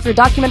 $10 off your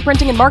document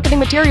printing and marketing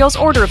materials.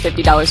 Order of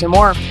 $50 or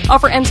more.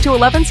 Offer ends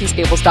 2/11. See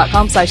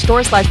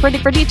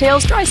staples.com/store/printing for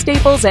details. Try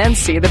Staples and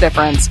see the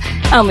difference.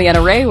 I'm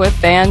Leanna Ray with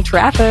Fan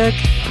Traffic.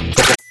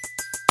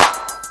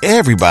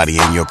 Everybody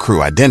in your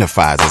crew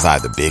identifies as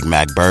either Big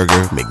Mac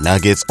Burger,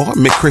 McNuggets, or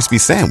McCrispy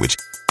Sandwich.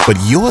 But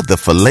you're the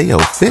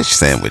Filet-O-Fish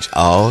Sandwich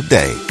all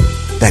day.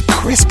 That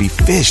crispy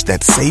fish,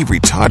 that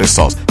savory tartar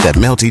sauce, that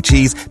melty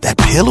cheese, that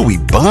pillowy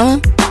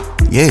bun.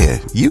 Yeah,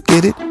 you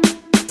get it.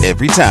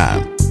 Every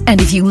time.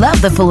 And if you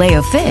love the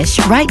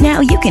Filet-O-Fish, right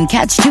now you can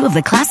catch two of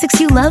the classics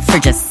you love for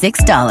just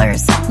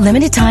 $6.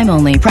 Limited time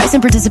only. Price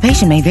and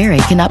participation may vary.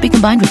 Cannot be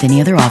combined with any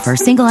other offer.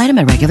 Single item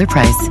at regular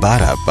price.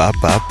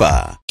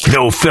 Ba-da-ba-ba-ba.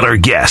 No filler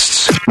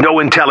guests, no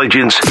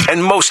intelligence,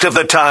 and most of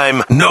the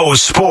time, no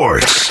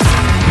sports.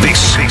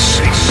 This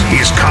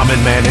is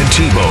Common Man and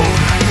T-Bone.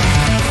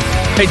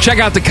 Hey, check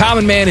out the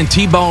Common Man and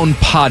T-Bone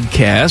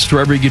podcast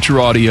wherever you get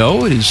your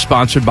audio. It is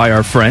sponsored by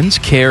our friends,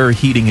 Care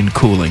Heating and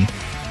Cooling.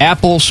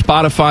 Apple,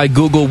 Spotify,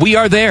 Google, we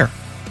are there.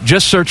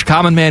 Just search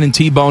Common Man and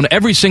T-Bone.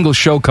 Every single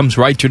show comes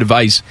right to your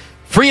device,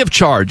 free of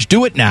charge.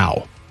 Do it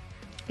now.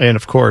 And,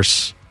 of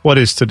course, what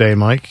is today,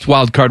 Mike? It's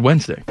Wild Card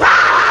Wednesday.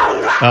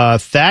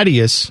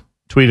 Thaddeus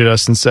tweeted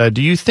us and said,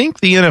 do you think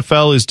the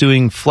NFL is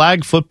doing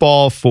flag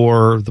football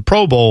for the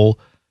Pro Bowl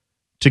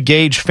to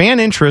gauge fan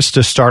interest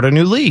to start a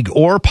new league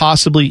or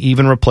possibly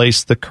even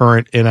replace the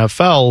current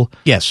NFL?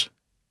 Yes.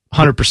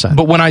 100%.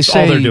 But when I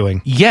say all they're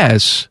doing.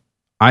 Yes,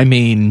 I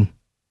mean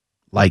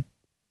like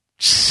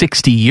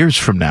 60 years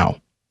from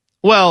now.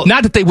 Well,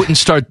 not that they wouldn't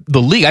start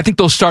the league. I think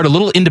they'll start a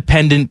little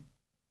independent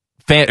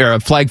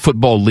flag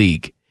football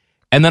league.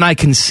 And then I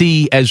can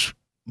see, as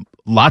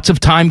lots of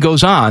time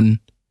goes on,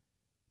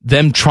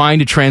 them trying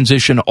to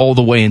transition all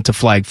the way into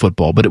flag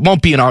football. But it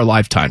won't be in our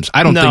lifetimes.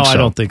 I don't think so. I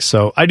don't think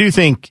so. I do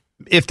think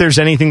if there's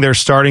anything they're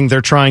starting, they're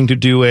trying to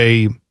do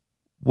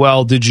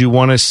did you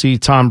want to see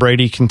Tom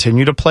Brady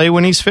continue to play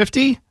when he's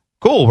 50?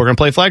 Cool, we're going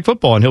to play flag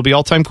football, and he'll be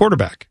all-time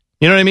quarterback.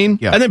 You know what I mean?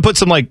 Yeah. And then put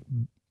some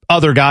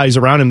other guys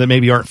around him that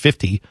maybe aren't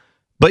 50.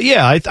 But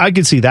yeah, I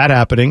could see that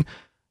happening.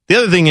 The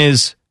other thing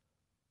is,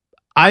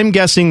 I'm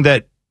guessing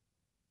that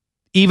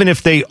even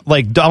if they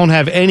don't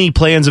have any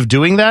plans of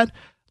doing that,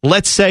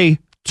 let's say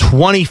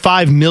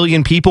 25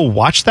 million people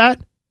watch that,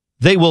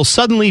 they will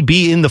suddenly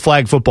be in the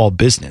flag football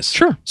business.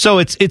 Sure. So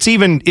it's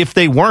even if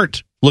they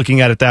weren't looking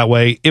at it that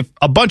way, if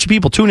a bunch of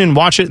people tune in,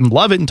 watch it, and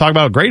love it, and talk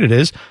about how great it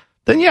is,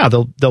 then yeah,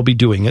 they'll be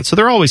doing it. So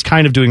they're always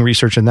kind of doing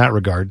research in that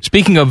regard.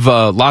 Speaking of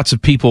lots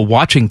of people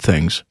watching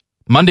things,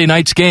 Monday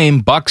night's game,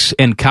 Bucks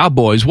and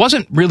Cowboys,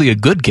 wasn't really a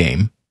good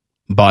game,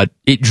 but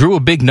it drew a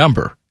big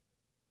number.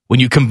 When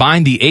you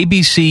combine the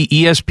ABC,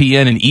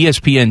 ESPN, and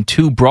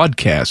ESPN2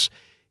 broadcasts,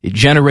 it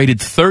generated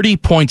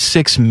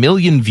 30.6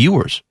 million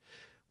viewers.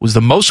 It was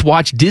the most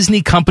watched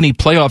Disney Company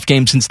playoff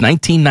game since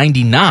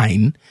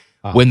 1999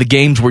 when the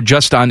games were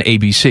just on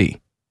ABC.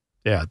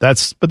 Yeah,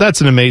 that's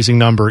an amazing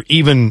number,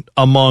 even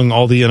among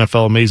all the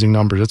NFL amazing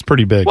numbers. It's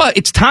pretty big. Well,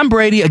 it's Tom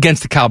Brady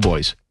against the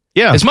Cowboys.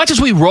 Yeah. As much as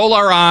we roll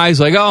our eyes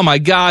like, oh my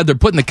God, they're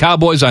putting the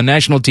Cowboys on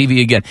national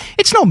TV again.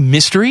 It's no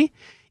mystery.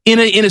 In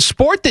a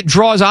sport that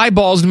draws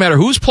eyeballs no matter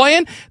who's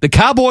playing, the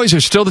Cowboys are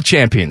still the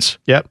champions.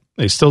 Yep,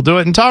 they still do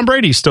it. And Tom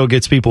Brady still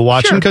gets people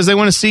watching because they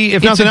want to see,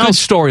 if nothing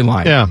else,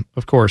 storyline. Yeah,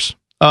 of course.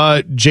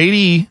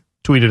 JD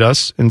tweeted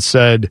us and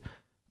said,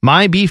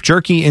 "My beef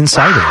jerky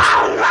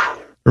insiders.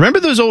 Remember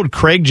those old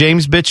Craig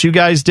James bits you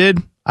guys did?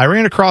 I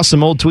ran across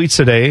some old tweets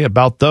today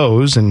about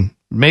those and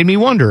made me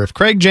wonder if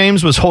Craig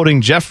James was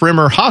holding Jeff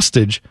Rimmer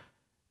hostage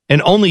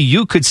and only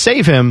you could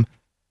save him,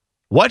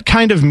 what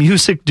kind of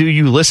music do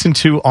you listen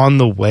to on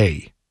the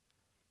way?"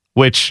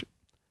 Which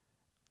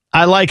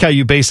I like how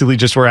you basically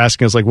just were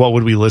asking us, like, what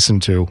would we listen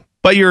to?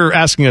 But you're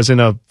asking us in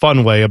a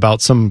fun way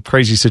about some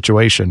crazy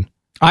situation.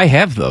 I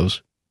have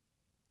those.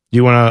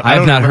 You want to? I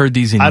have not heard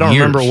these in years. I don't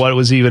remember what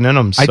was even in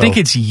them. So. I think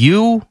it's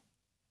you,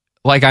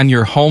 like on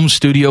your home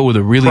studio with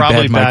a really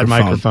bad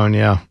microphone.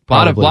 Yeah,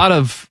 a lot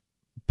of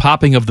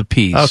popping of the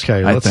P's.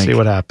 Okay, let's see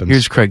what happens.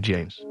 Here's Craig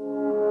James.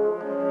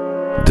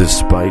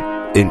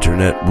 Despite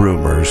internet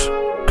rumors,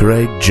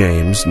 Craig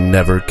James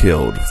never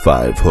killed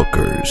 5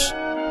 hookers.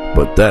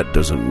 But that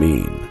doesn't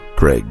mean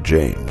Craig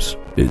James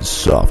is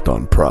soft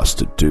on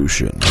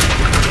prostitution.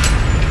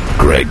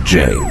 Craig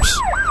James.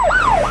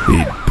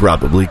 He'd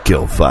probably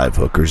kill 5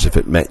 hookers if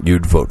it meant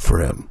you'd vote for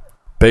him.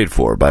 Paid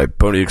for by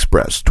Pony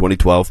Express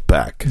 2012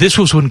 pack. This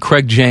was when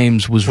Craig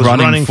James was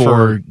running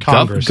for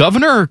Congress.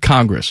 Governor or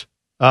Congress?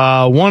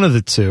 One of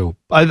the two.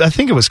 I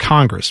think it was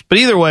Congress. But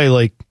either way,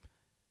 like,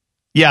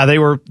 yeah,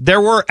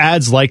 there were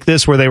ads like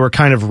this where they were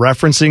kind of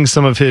referencing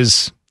some of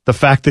the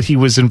fact that he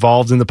was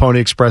involved in the Pony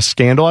Express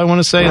scandal, I want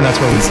to say, and that's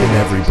why we see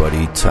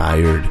everybody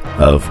tired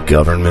of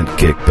government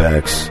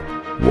kickbacks.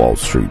 Wall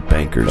Street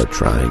bankers are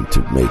trying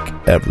to make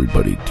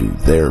everybody do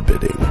their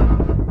bidding.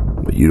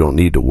 But you don't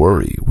need to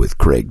worry with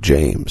Craig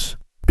James,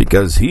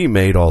 because he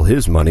made all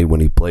his money when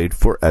he played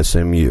for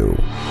SMU.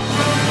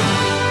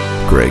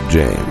 Craig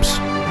James.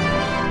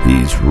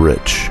 He's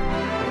rich.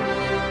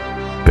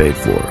 Paid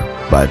for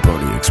by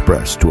Pony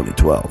Express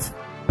 2012.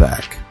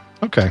 Back.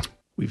 Okay.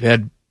 We've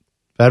had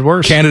bad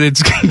worse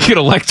candidates get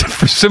elected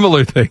for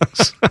similar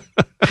things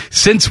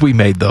since we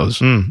made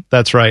those.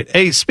 That's right.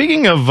 Hey,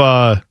 speaking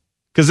of,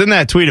 because in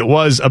that tweet it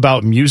was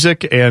about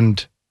music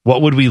and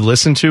what would we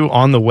listen to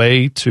on the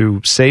way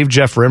to save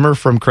Jeff Rimmer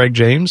from Craig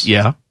James?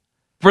 Yeah.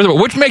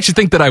 Furthermore, which makes you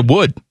think that I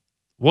would?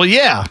 Well,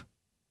 yeah.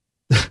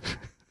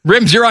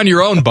 Rims, you're on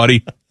your own,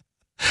 buddy.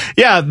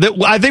 Yeah,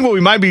 I think what we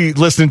might be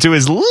listening to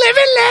is Live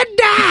and Let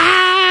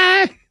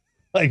Die.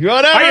 Like,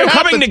 whatever. Are you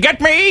coming to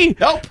get me?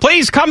 Nope.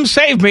 Please come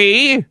save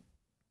me.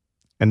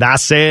 And I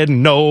said,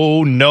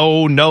 no,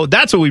 no, no.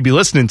 That's what we'd be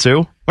listening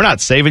to. We're not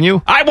saving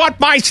you. I want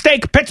my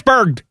steak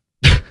Pittsburghed.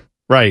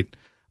 Right.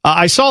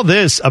 I saw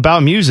this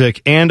about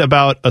music and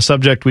about a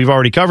subject we've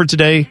already covered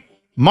today,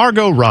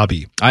 Margot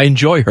Robbie. I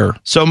enjoy her.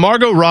 So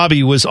Margot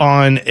Robbie was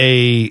on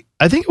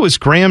I think it was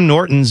Graham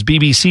Norton's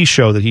BBC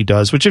show that he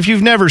does, which if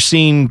you've never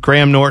seen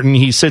Graham Norton,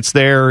 he sits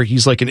there,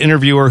 he's like an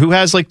interviewer who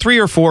has like 3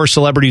 or 4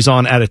 celebrities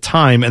on at a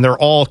time, and they're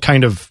all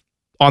kind of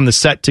on the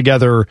set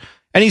together,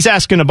 and he's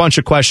asking a bunch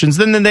of questions,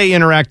 then they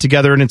interact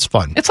together, and it's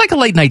fun. It's like a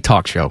late night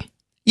talk show.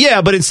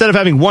 Yeah, but instead of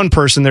having one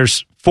person,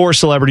 there's 4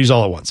 celebrities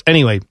all at once.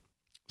 Anyway,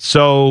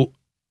 so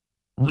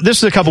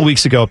this was a couple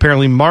weeks ago.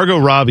 Apparently, Margot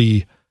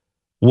Robbie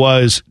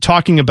was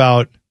talking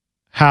about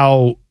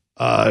how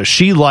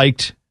she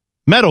liked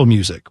metal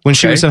music when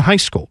she was in high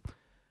school.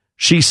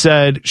 She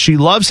said she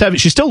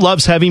still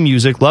loves heavy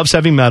music, loves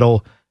heavy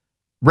metal,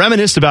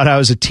 reminisced about how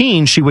as a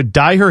teen she would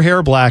dye her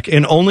hair black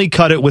and only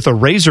cut it with a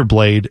razor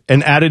blade,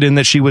 and added in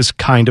that she was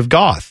kind of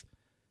goth.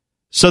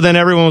 So then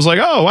everyone was like,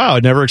 oh, wow,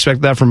 I'd never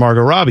expected that from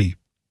Margot Robbie.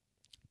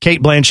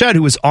 Cate Blanchett,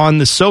 who was on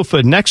the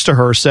sofa next to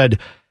her, said,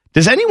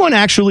 does anyone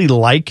actually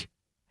like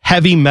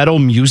heavy metal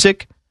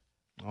music?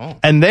 Oh.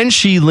 And then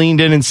she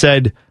leaned in and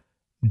said,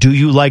 do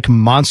you like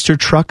monster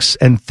trucks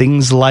and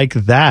things like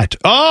that?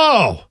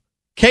 Oh,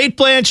 Cate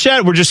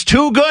Blanchett, we're just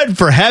too good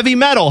for heavy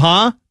metal,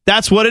 huh?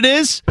 That's what it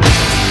is?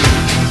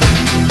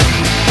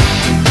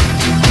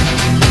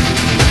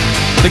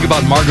 Think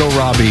about Margot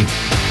Robbie.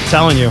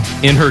 Telling you.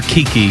 In her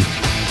Kiki.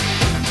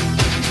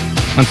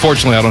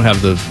 Unfortunately, I don't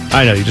have the...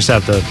 I know, you just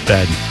have the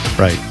bed.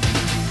 Right.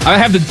 I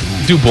have the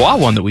Dubois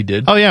one that we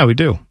did. Oh, yeah, we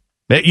do.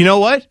 You know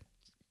what?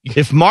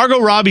 If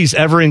Margot Robbie's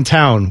ever in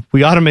town,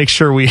 we ought to make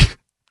sure we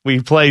we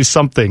play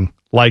something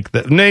like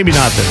that. Maybe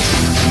not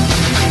this.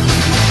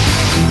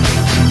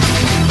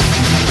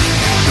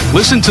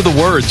 Listen to the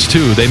words,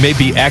 too. They may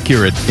be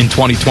accurate in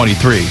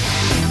 2023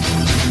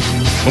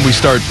 when we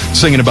start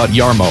singing about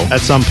Yarmo.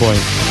 At some point,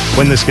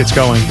 when this gets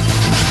going.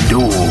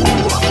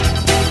 Dubois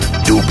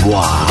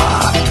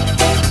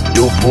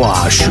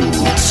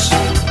shoots.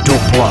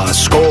 Dubois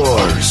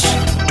scores.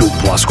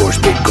 Dubois scores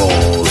big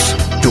goals.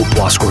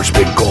 Dubois scores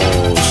big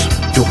goals.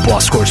 Dubois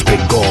scores big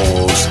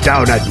goals.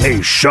 Down at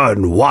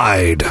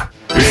Nationwide.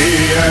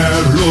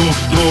 Pierre-Luc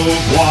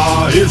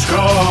Dubois is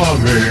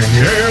coming.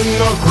 In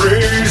the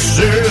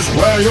creases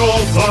where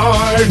you'll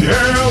find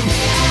him.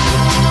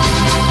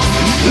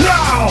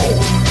 Now!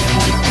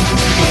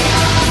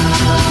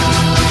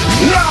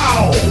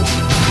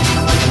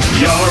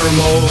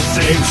 Yarmo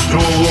thinks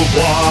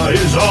Dubois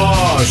is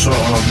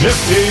awesome. If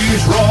he's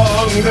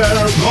wrong,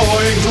 they're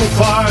going to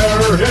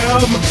fire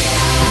him.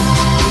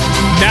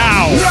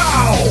 Now!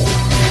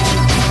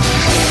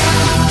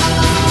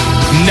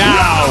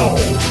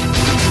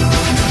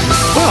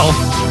 Well,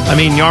 I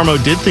mean, Yarmo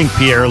did think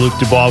Pierre-Luc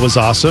Dubois was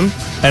awesome,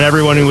 and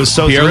everyone who was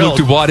so Pierre-Luc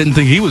Dubois didn't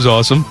think he was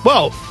awesome.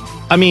 Well,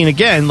 I mean,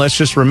 again, let's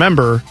just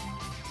remember,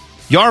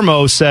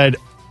 Yarmo said,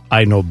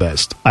 I know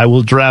best. I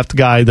will draft a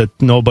guy that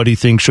nobody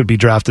thinks should be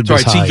drafted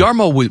this high. See,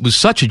 Yarmo was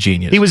such a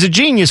genius. He was a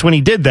genius when he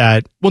did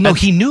that. Well, no,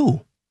 he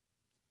knew.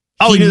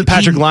 Oh, he knew that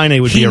Patrick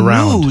Laine would be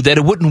around. He knew that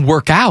it wouldn't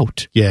work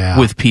out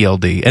with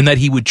PLD, and that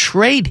he would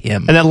trade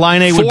him. And that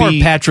Laine would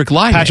be Patrick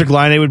Laine. Patrick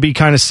Laine would be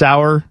kind of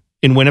sour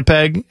in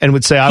Winnipeg and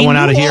would say, I want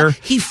out of here.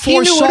 He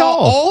foresaw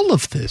all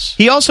of this.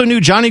 He also knew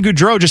Johnny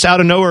Gaudreau just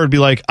out of nowhere would be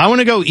like, I want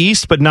to go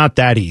east, but not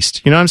that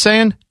east. You know what I'm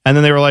saying? And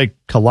then they were like,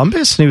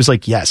 Columbus? And he was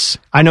like, yes,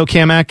 I know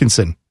Cam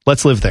Atkinson.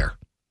 Let's live there.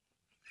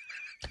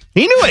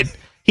 He knew it.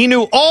 He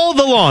knew all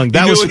the long.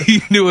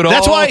 He knew it all.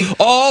 That's why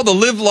all the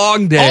live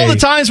long day. All the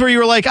times where you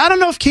were like, I don't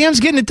know if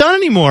Cam's getting it done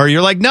anymore.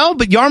 You're like, no,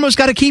 but Yarmo's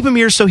got to keep him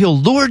here, so he'll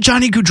lure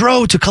Johnny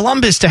Gaudreau to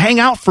Columbus to hang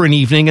out for an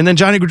evening, and then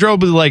Johnny Gaudreau will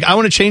be like, I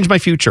want to change my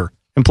future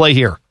and play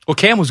here. Well,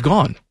 Cam was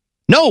gone.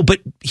 No, but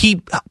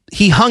he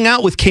hung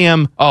out with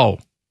Cam.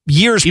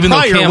 Years even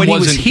prior though Cam when he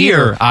was wasn't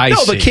here.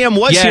 No, but Cam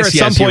was here at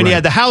some point. He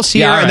had the house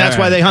here, and that's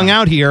why they hung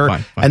out here,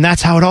 and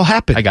that's how it all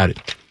happened. I got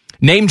it.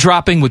 Name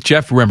dropping with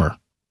Jeff Rimmer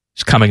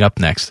is coming up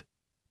next.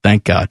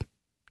 Thank God.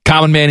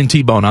 Common Man and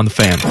T-Bone on the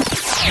Fan.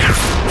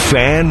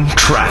 Fan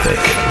traffic.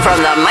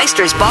 From the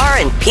Meister's Bar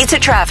and Pizza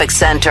Traffic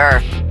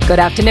Center. Good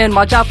afternoon.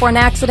 Watch out for an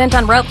accident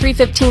on Route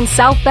 315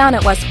 southbound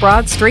at West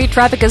Broad Street.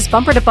 Traffic is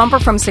bumper to bumper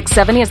from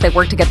 670 as they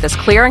work to get this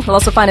clear. You'll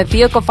also find a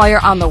vehicle fire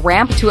on the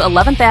ramp to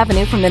 11th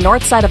Avenue from the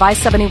north side of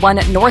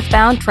I-71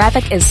 northbound.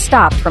 Traffic is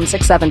stopped from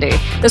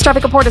 670. This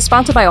traffic report is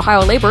sponsored by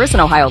Ohio Laborers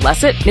and Ohio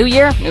Lesset. New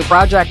year, new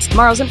projects.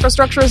 Tomorrow's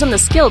infrastructure is in the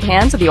skilled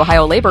hands of the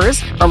Ohio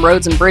Laborers. From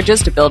roads and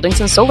bridges to buildings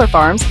and solar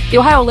farms, the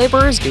Ohio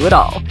Laborers do it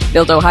all.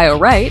 Build Ohio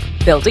right.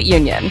 Build it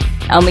Union.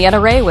 I'm Leanna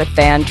Ray with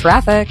Fan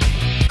Traffic.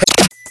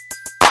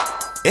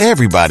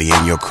 Everybody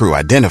in your crew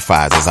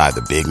identifies as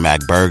either Big Mac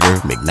Burger,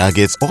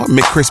 McNuggets, or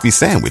McCrispy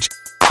Sandwich.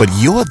 But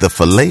you're the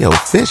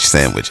Filet-O-Fish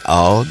Sandwich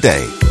all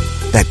day.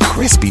 That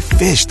crispy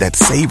fish, that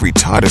savory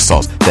tartar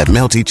sauce, that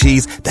melty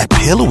cheese, that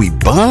pillowy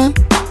bun.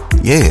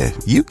 Yeah,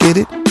 you get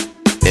it.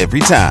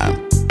 Every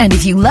time. And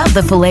if you love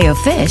the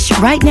Filet-O-Fish,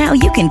 right now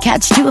you can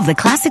catch two of the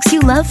classics you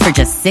love for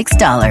just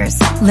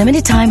 $6.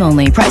 Limited time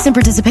only. Price and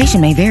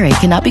participation may vary.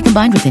 Cannot be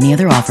combined with any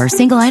other offer.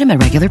 Single item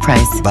at regular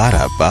price.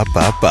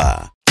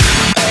 Ba-da-ba-ba-ba.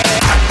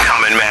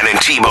 Man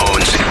and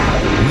T-Bone's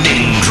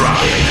Name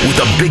Drop with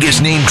the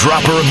biggest name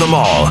dropper of them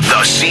all,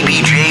 the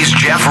CBJ's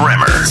Jeff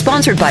Rimmer.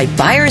 Sponsored by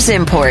Byers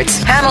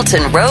Imports,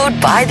 Hamilton Road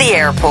by the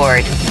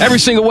airport. Every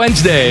single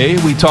Wednesday,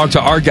 we talk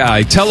to our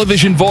guy,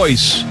 television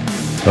voice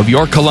of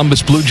your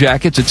Columbus Blue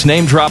Jackets. It's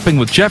Name Dropping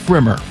with Jeff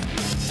Rimmer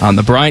on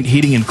the Bryant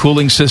Heating and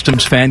Cooling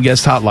Systems Fan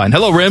Guest Hotline.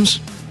 Hello, Rims.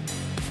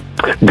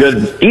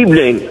 Good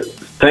evening.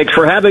 Thanks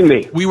for having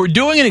me. We were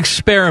doing an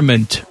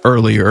experiment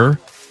earlier.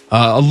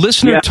 A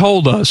listener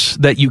told us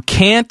that you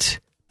can't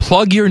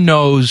plug your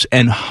nose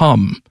and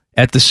hum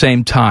at the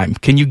same time.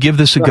 Can you give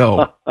this a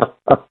go?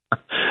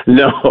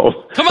 No.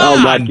 Come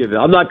on.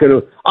 I'm not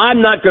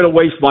going to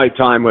waste my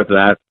time with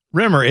that.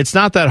 Rimmer, it's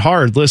not that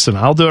hard. Listen,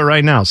 I'll do it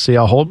right now. See,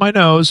 I'll hold my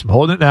nose. I'm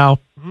holding it now.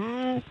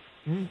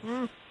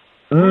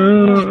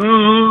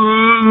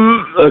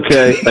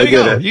 Okay, I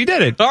get it. You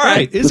did it. All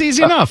right. It's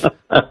easy enough.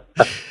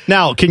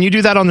 Now, can you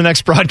do that on the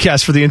next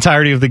broadcast for the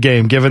entirety of the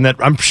game, given that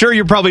I'm sure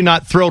you're probably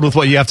not thrilled with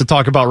what you have to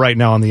talk about right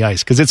now on the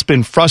ice, because it's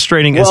been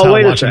frustrating as hell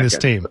watching this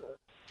team.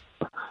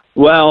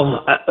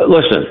 Well,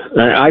 listen,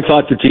 I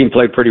thought the team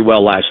played pretty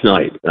well last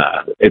night.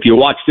 If you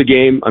watch the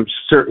game, I'm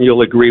certain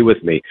you'll agree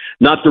with me.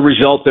 Not the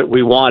result that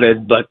we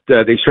wanted, but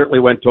they certainly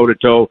went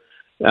toe-to-toe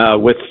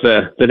with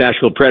the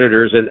Nashville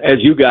Predators. And as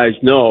you guys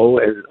know,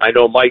 and I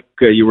know, Mike,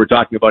 you were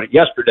talking about it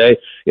yesterday,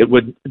 it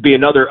would be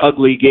another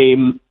ugly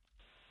game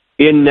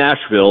in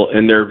Nashville,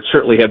 and there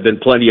certainly have been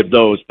plenty of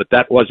those, but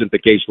that wasn't the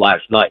case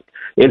last night.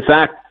 In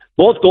fact,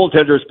 both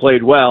goaltenders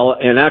played well,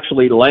 and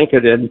actually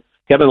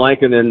Kevin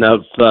Lankinen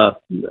of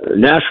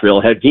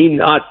Nashville, had he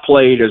not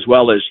played as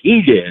well as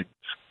he did,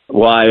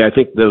 why I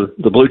think the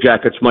Blue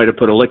Jackets might have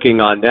put a licking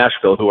on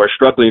Nashville, who are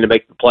struggling to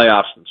make the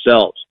playoffs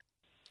themselves.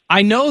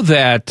 I know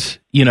that,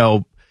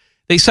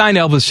 they signed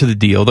Elvis to the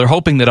deal. They're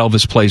hoping that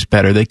Elvis plays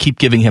better. They keep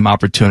giving him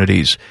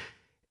opportunities.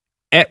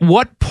 At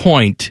what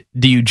point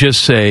do you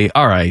just say,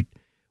 all right,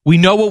 we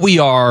know what we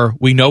are.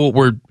 We know what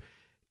we're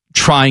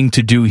trying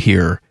to do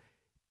here.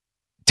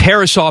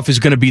 Tarasov is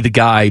going to be the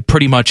guy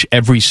pretty much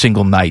every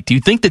single night. Do you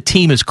think the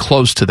team is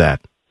close to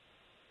that?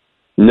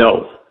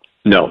 No.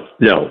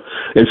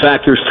 In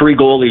fact, there's 3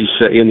 goalies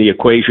in the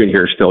equation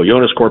here still.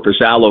 Jonas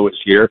Korpisalo is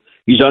here.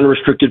 He's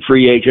unrestricted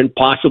free agent.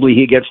 Possibly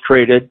he gets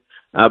traded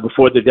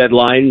before the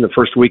deadline, the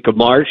first week of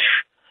March.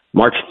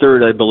 March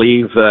 3rd, I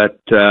believe, at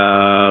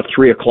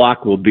 3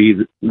 o'clock will be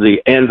the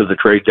end of the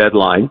trade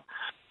deadline.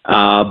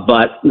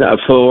 But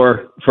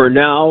for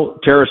now,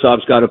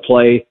 Tarasov's got to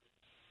play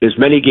as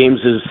many games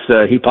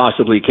as he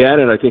possibly can.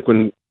 And I think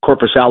when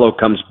Korpisalo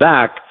comes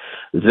back,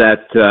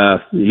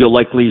 that you'll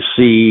likely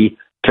see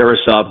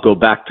Tarasov go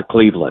back to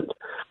Cleveland.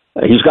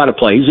 He's got to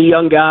play. He's a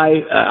young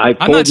guy.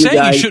 I'm not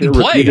saying he shouldn't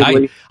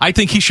play. I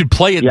think he should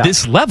play at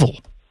this level.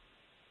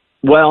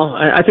 Well,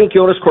 I think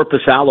Jonas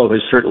Korpisalo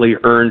has certainly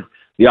earned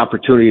the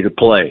opportunity to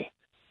play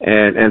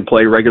and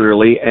play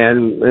regularly.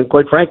 And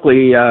quite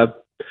frankly,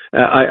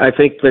 I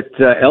think that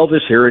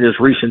Elvis here in his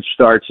recent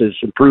starts has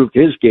improved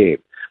his game.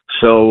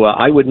 So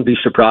I wouldn't be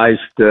surprised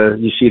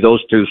you see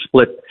those two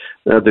split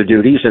the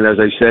duties. And as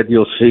I said,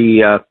 you'll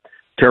see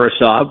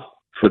Tarasov,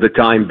 for the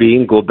time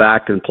being, go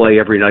back and play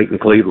every night in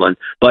Cleveland.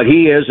 But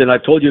he is, and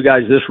I've told you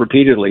guys this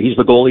repeatedly, he's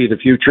the goalie of the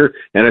future.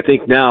 And I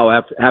think now,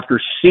 after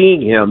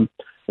seeing him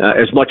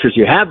as much as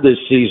you have this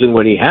season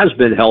when he has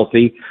been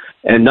healthy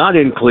and not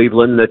in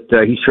Cleveland,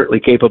 that he's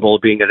certainly capable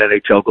of being an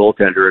NHL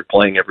goaltender and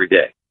playing every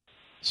day.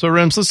 So,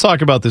 Rims, let's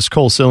talk about this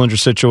Cole Sillinger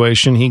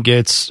situation. He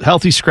gets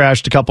healthy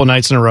scratched a couple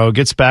nights in a row,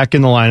 gets back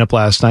in the lineup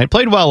last night.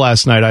 Played well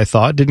last night, I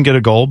thought. Didn't get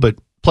a goal, but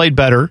played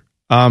better.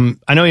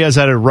 I know he has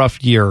had a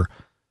rough year.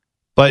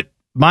 But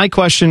my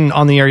question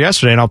on the air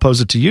yesterday, and I'll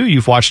pose it to you,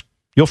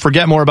 you'll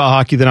forget more about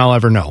hockey than I'll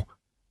ever know.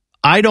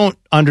 I don't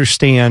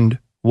understand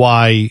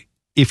why,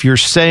 if you're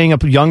saying a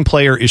young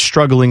player is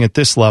struggling at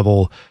this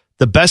level,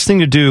 the best thing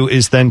to do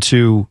is then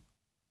to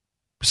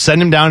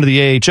send him down to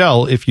the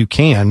AHL if you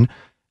can,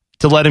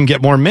 to let him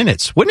get more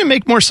minutes. Wouldn't it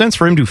make more sense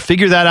for him to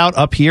figure that out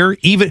up here?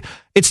 Even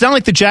it's not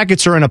like the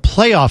Jackets are in a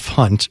playoff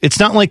hunt. It's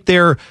not like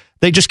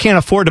they just can't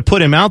afford to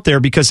put him out there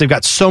because they've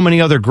got so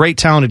many other great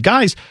talented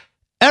guys.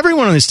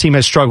 Everyone on this team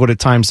has struggled at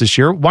times this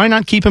year. Why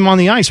not keep him on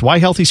the ice? Why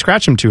healthy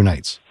scratch him 2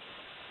 nights?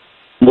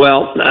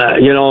 Well,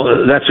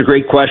 that's a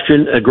great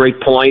question, a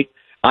great point.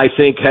 I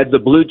think had the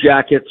Blue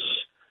Jackets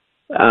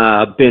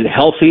been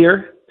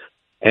healthier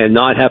and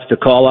not have to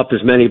call up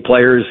as many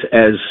players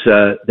as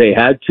they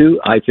had to,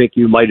 I think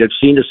you might have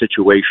seen a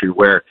situation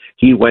where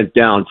he went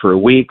down for a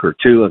week or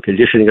 2, a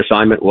conditioning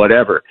assignment,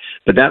 whatever.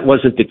 But that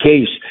wasn't the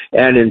case.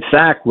 And in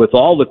fact, with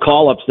all the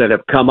call-ups that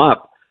have come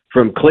up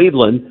from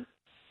Cleveland,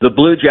 the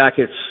Blue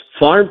Jackets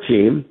farm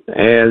team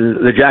and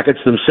the Jackets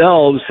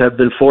themselves have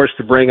been forced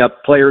to bring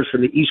up players from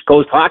the East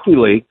Coast Hockey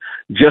League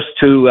just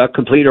to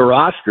complete a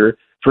roster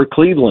for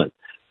Cleveland.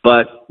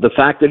 But the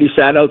fact that he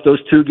sat out those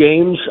 2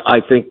 games,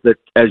 I think that,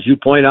 as you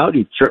point out,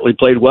 he certainly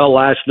played well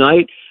last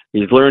night.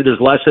 He's learned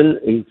his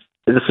lesson.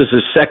 This is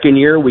his second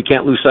year. We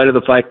can't lose sight of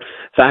the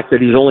fact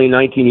that he's only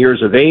 19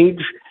 years of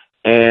age.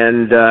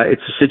 And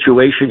it's a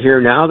situation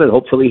here now that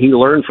hopefully he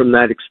learned from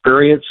that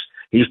experience.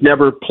 He's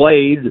never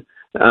played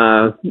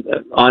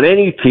on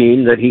any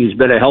team that he's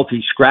been a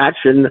healthy scratch,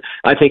 and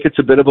I think it's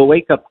a bit of a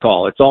wake-up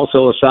call. It's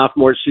also a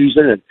sophomore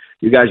season, and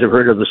you guys have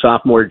heard of the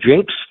sophomore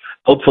jinx.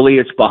 Hopefully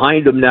it's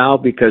behind him now,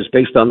 because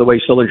based on the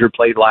way Sillinger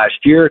played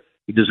last year,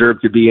 he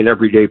deserved to be an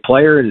everyday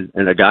player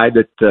and a guy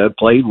that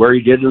played where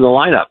he did in the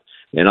lineup.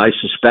 And I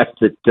suspect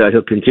that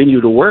he'll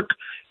continue to work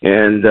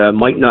and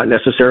might not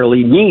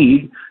necessarily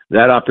need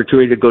that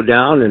opportunity to go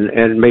down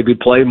and maybe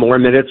play more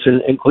minutes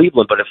in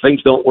Cleveland. But if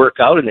things don't work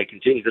out and they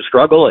continue to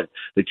struggle and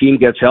the team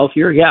gets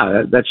healthier,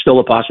 that's still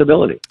a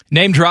possibility.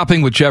 Name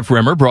dropping with Jeff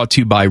Rimmer, brought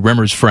to you by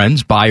Rimmer's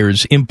Friends,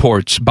 Buyers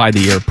Imports by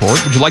the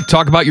Airport. Would you like to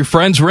talk about your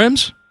friends,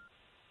 Rims?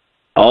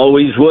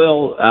 Always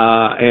will.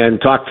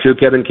 And talk to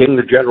Kevin King,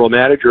 the general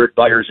manager at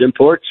Buyers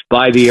Imports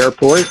by the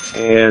Airport.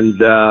 And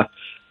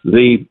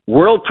the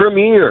world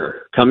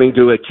premiere coming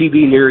to a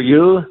TV near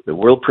you, the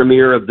world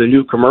premiere of the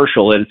new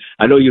commercial. And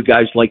I know you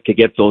guys like to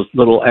get those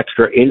little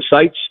extra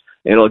insights,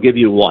 and I'll give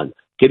you one.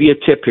 Give you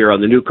a tip here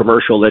on the new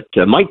commercial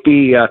that might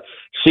be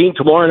seen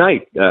tomorrow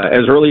night.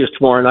 As early as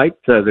tomorrow night,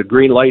 the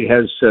green light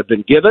has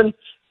been given,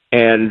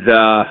 and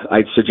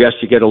I'd suggest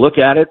you get a look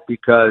at it,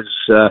 because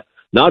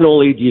not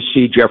only do you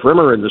see Jeff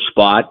Rimmer in the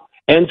spot,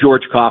 and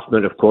George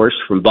Kaufman, of course,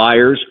 from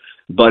Buyers,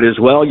 but as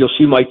well, you'll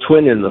see my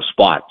twin in the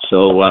spot.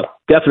 So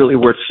definitely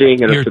worth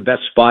seeing, and it's the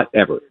best spot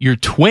ever. Your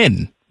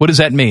twin? What does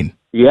that mean?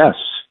 Yes.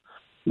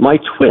 My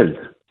twin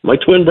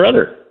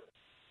brother.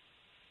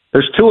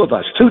 There's 2 of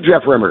us, 2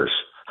 Jeff Rimmers.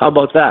 How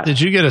about that?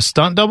 Did you get a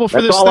stunt double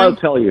for this That's all thing? I'll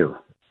tell you.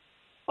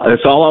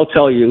 That's all I'll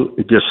tell you.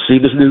 Just see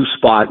this new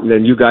spot, and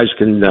then you guys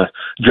can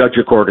judge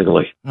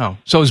accordingly. Oh,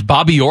 so is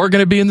Bobby Orr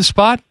going to be in the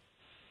spot?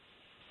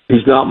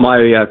 He's not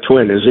my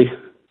twin, is he?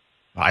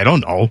 I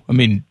don't know. I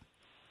mean,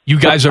 you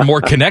guys are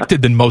more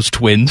connected than most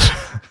twins.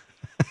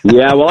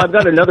 Yeah, well, I've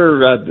got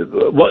another.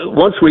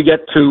 Once we get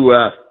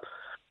to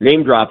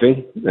name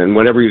dropping, and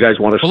whenever you guys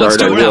want to start, let's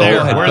do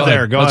it. We're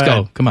there. Let's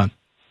go. Come on.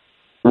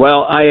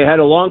 Well, I had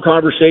a long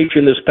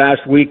conversation this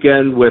past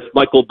weekend with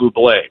Michael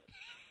Bublé,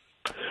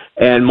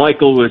 and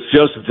Michael was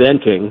just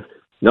venting,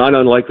 not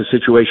unlike the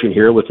situation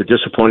here with the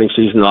disappointing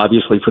season,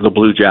 obviously, for the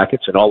Blue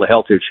Jackets and all the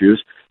health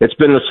issues. It's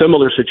been a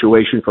similar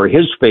situation for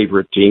his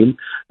favorite team,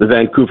 the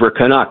Vancouver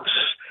Canucks.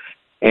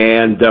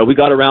 And we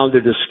got around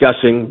to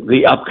discussing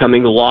the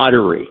upcoming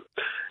lottery.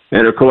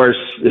 And, of course,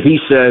 he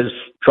says,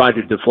 trying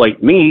to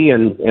deflate me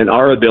and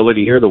our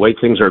ability here, the way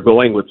things are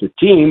going with the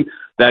team,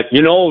 that,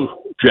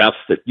 Jeff,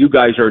 that you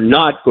guys are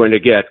not going to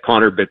get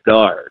Connor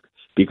Bedard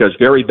because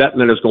Gary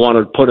Bettman is going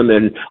to put him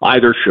in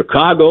either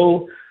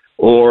Chicago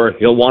or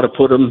he'll want to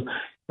put him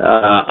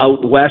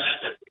out west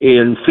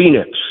in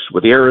Phoenix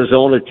with the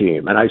Arizona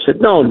team. And I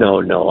said, no.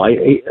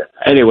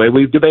 Anyway,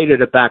 we've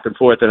debated it back and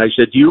forth. And I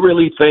said, do you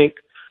really think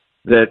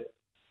that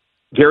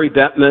Gary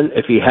Bettman,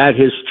 if he had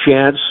his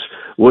chance,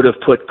 would have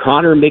put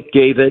Connor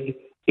McDavid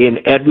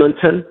in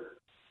Edmonton?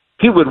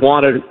 He would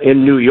want it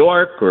in New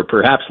York or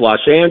perhaps Los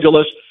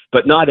Angeles,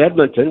 but not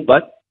Edmonton.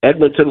 But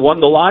Edmonton won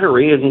the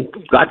lottery and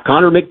got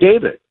Connor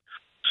McDavid.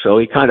 So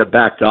he kind of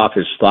backed off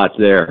his thought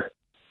there.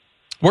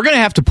 We're going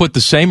to have to put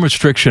the same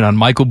restriction on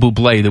Michael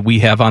Bublé that we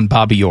have on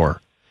Bobby Orr.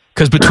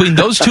 Because between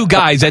those two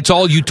guys, that's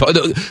all you talk.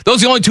 Those are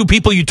the only two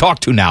people you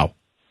talk to now.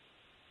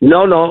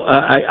 No,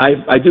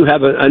 I do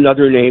have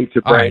another name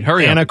to bring. All right,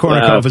 hurry Anna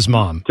Kournikov's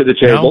mom. To the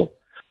table. No?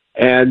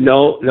 And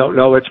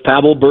no, it's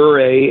Pavel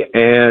Bure.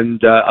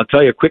 And I'll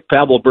tell you a quick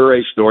Pavel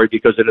Bure story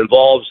because it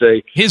involves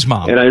his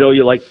mom. And I know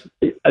you like,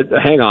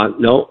 hang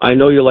on. No, I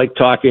know you like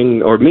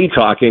talking or me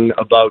talking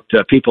about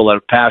people that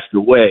have passed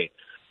away.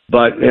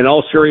 But in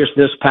all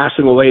seriousness,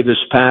 passing away this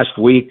past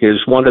week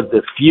is one of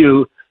the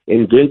few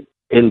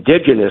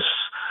indigenous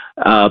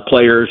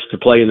players to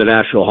play in the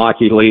National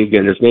Hockey League,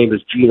 and his name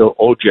is Gino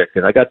Ojic,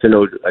 and I got to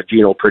know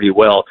Gino pretty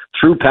well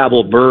through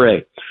Pavel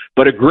Bure.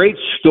 But a great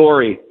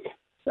story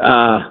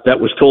that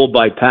was told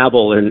by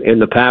Pavel in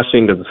the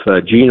passing of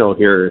Gino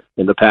here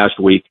in the past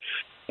week.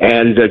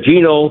 And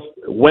Gino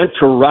went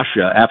to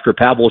Russia after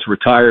Pavel's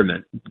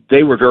retirement.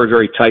 They were very,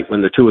 very tight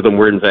when the two of them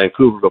were in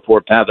Vancouver before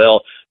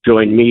Pavel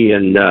joined me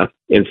in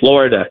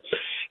Florida.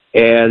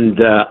 And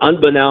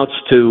unbeknownst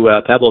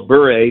to Pavel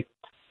Bure,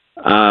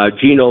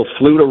 Gino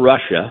flew to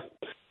Russia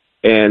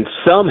and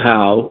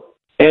somehow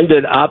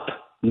ended up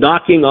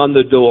knocking on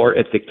the door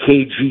at the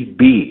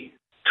KGB.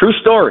 True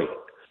story.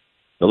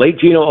 The late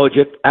Gino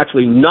Ojic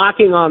actually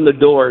knocking on the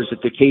doors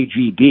at the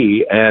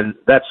KGB, and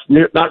that's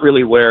not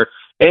really where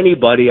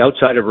anybody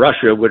outside of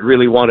Russia would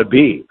really want to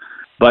be.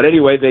 But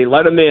anyway, they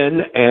let him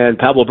in, and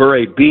Pavel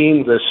Bure,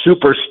 being the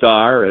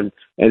superstar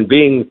and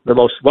being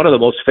one of the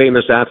most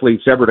famous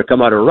athletes ever to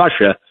come out of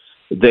Russia,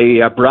 they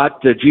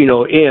brought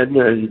Gino in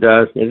and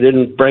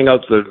didn't bring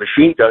out the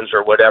machine guns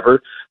or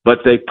whatever,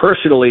 but they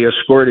personally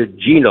escorted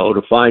Gino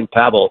to find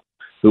Pavel,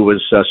 who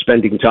was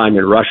spending time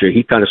in Russia.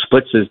 He kind of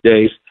splits his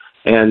days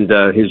and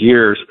his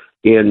years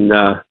in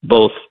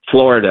both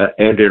Florida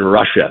and in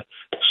Russia.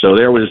 So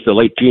there was the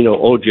late Gino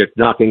Ojic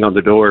knocking on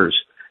the doors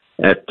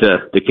at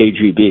the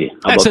KGB.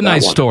 That's a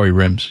nice story,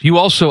 Rims. You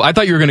also, I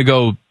thought you were going to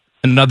go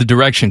in another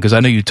direction because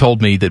I know you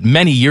told me that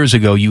many years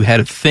ago you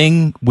had a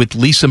thing with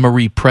Lisa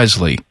Marie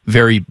Presley,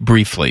 very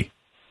briefly.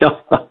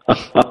 No,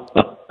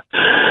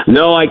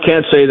 I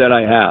can't say that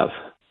I have.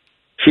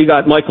 She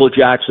got Michael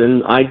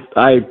Jackson.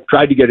 I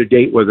tried to get a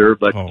date with her,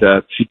 but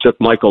she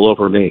took Michael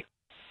over me.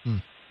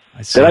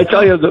 Did I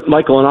tell you that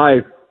Michael and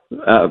I,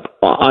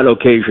 on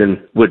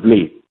occasion, would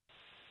meet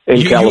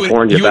in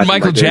California? You and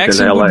Michael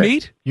Jackson would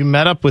meet? You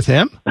met up with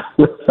him?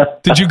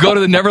 Did you go to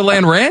the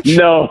Neverland Ranch?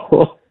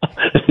 No.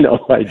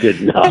 No, I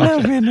did not.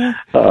 Hello, Rimmer.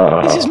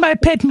 This is my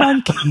pet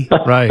monkey.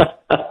 Right.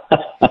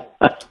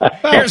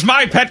 Here's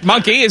my pet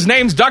monkey. His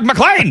name's Doug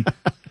McClain.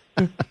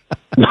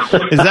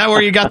 Is that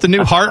where you got the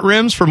new heart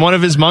rims from one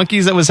of his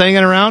monkeys that was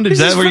hanging around? Is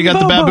that where you got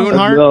the baboon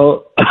heart?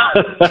 No.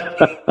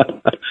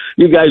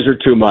 You guys are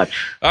too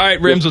much. All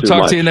right, Rims, we'll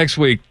talk to you next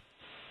week.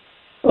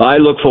 I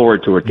look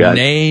forward to it, guys.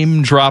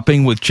 Name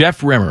dropping with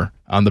Jeff Rimmer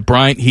on the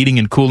Bryant Heating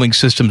and Cooling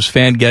Systems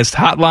fan guest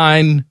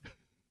hotline.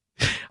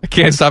 I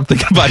can't stop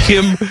thinking about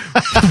him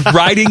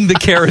riding the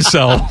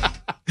carousel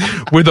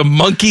with a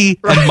monkey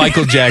and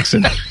Michael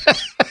Jackson.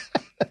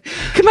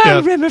 Come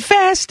on, Rimmer,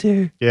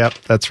 faster. Yep,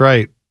 that's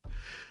right.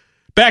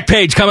 Back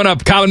page coming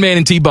up. Common Man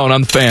and T-Bone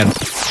on the Fan.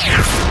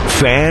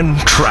 Fan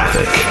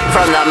traffic.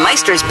 From the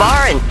Meister's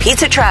Bar and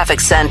Pizza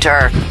Traffic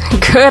Center.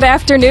 Good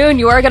afternoon.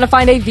 You are going to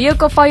find a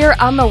vehicle fire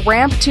on the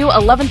ramp to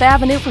 11th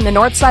Avenue from the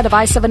north side of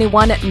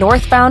I-71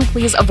 northbound.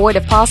 Please avoid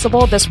if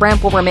possible. This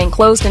ramp will remain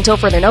closed until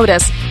further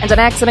notice. And an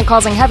accident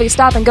causing heavy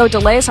stop-and-go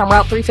delays on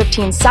Route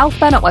 315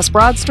 southbound at West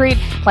Broad Street.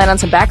 Plan on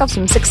some backups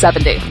from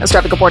 670. This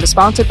traffic report is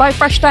sponsored by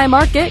Fresh Dye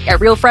Market. Get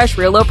real fresh,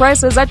 real low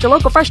prices at your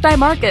local Fresh Dye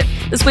Market.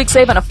 This week,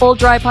 save on a full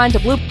dry pine to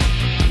blue...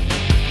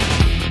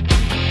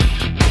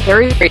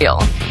 very real.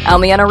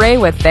 I'm Leanna Ray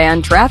with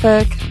Fan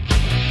Traffic.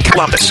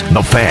 Columbus,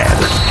 the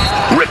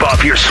Fan. Rip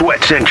off your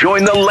sweats and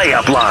join the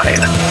layup line.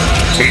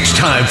 It's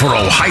time for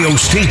Ohio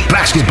State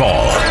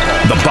basketball.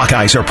 The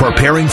Buckeyes are preparing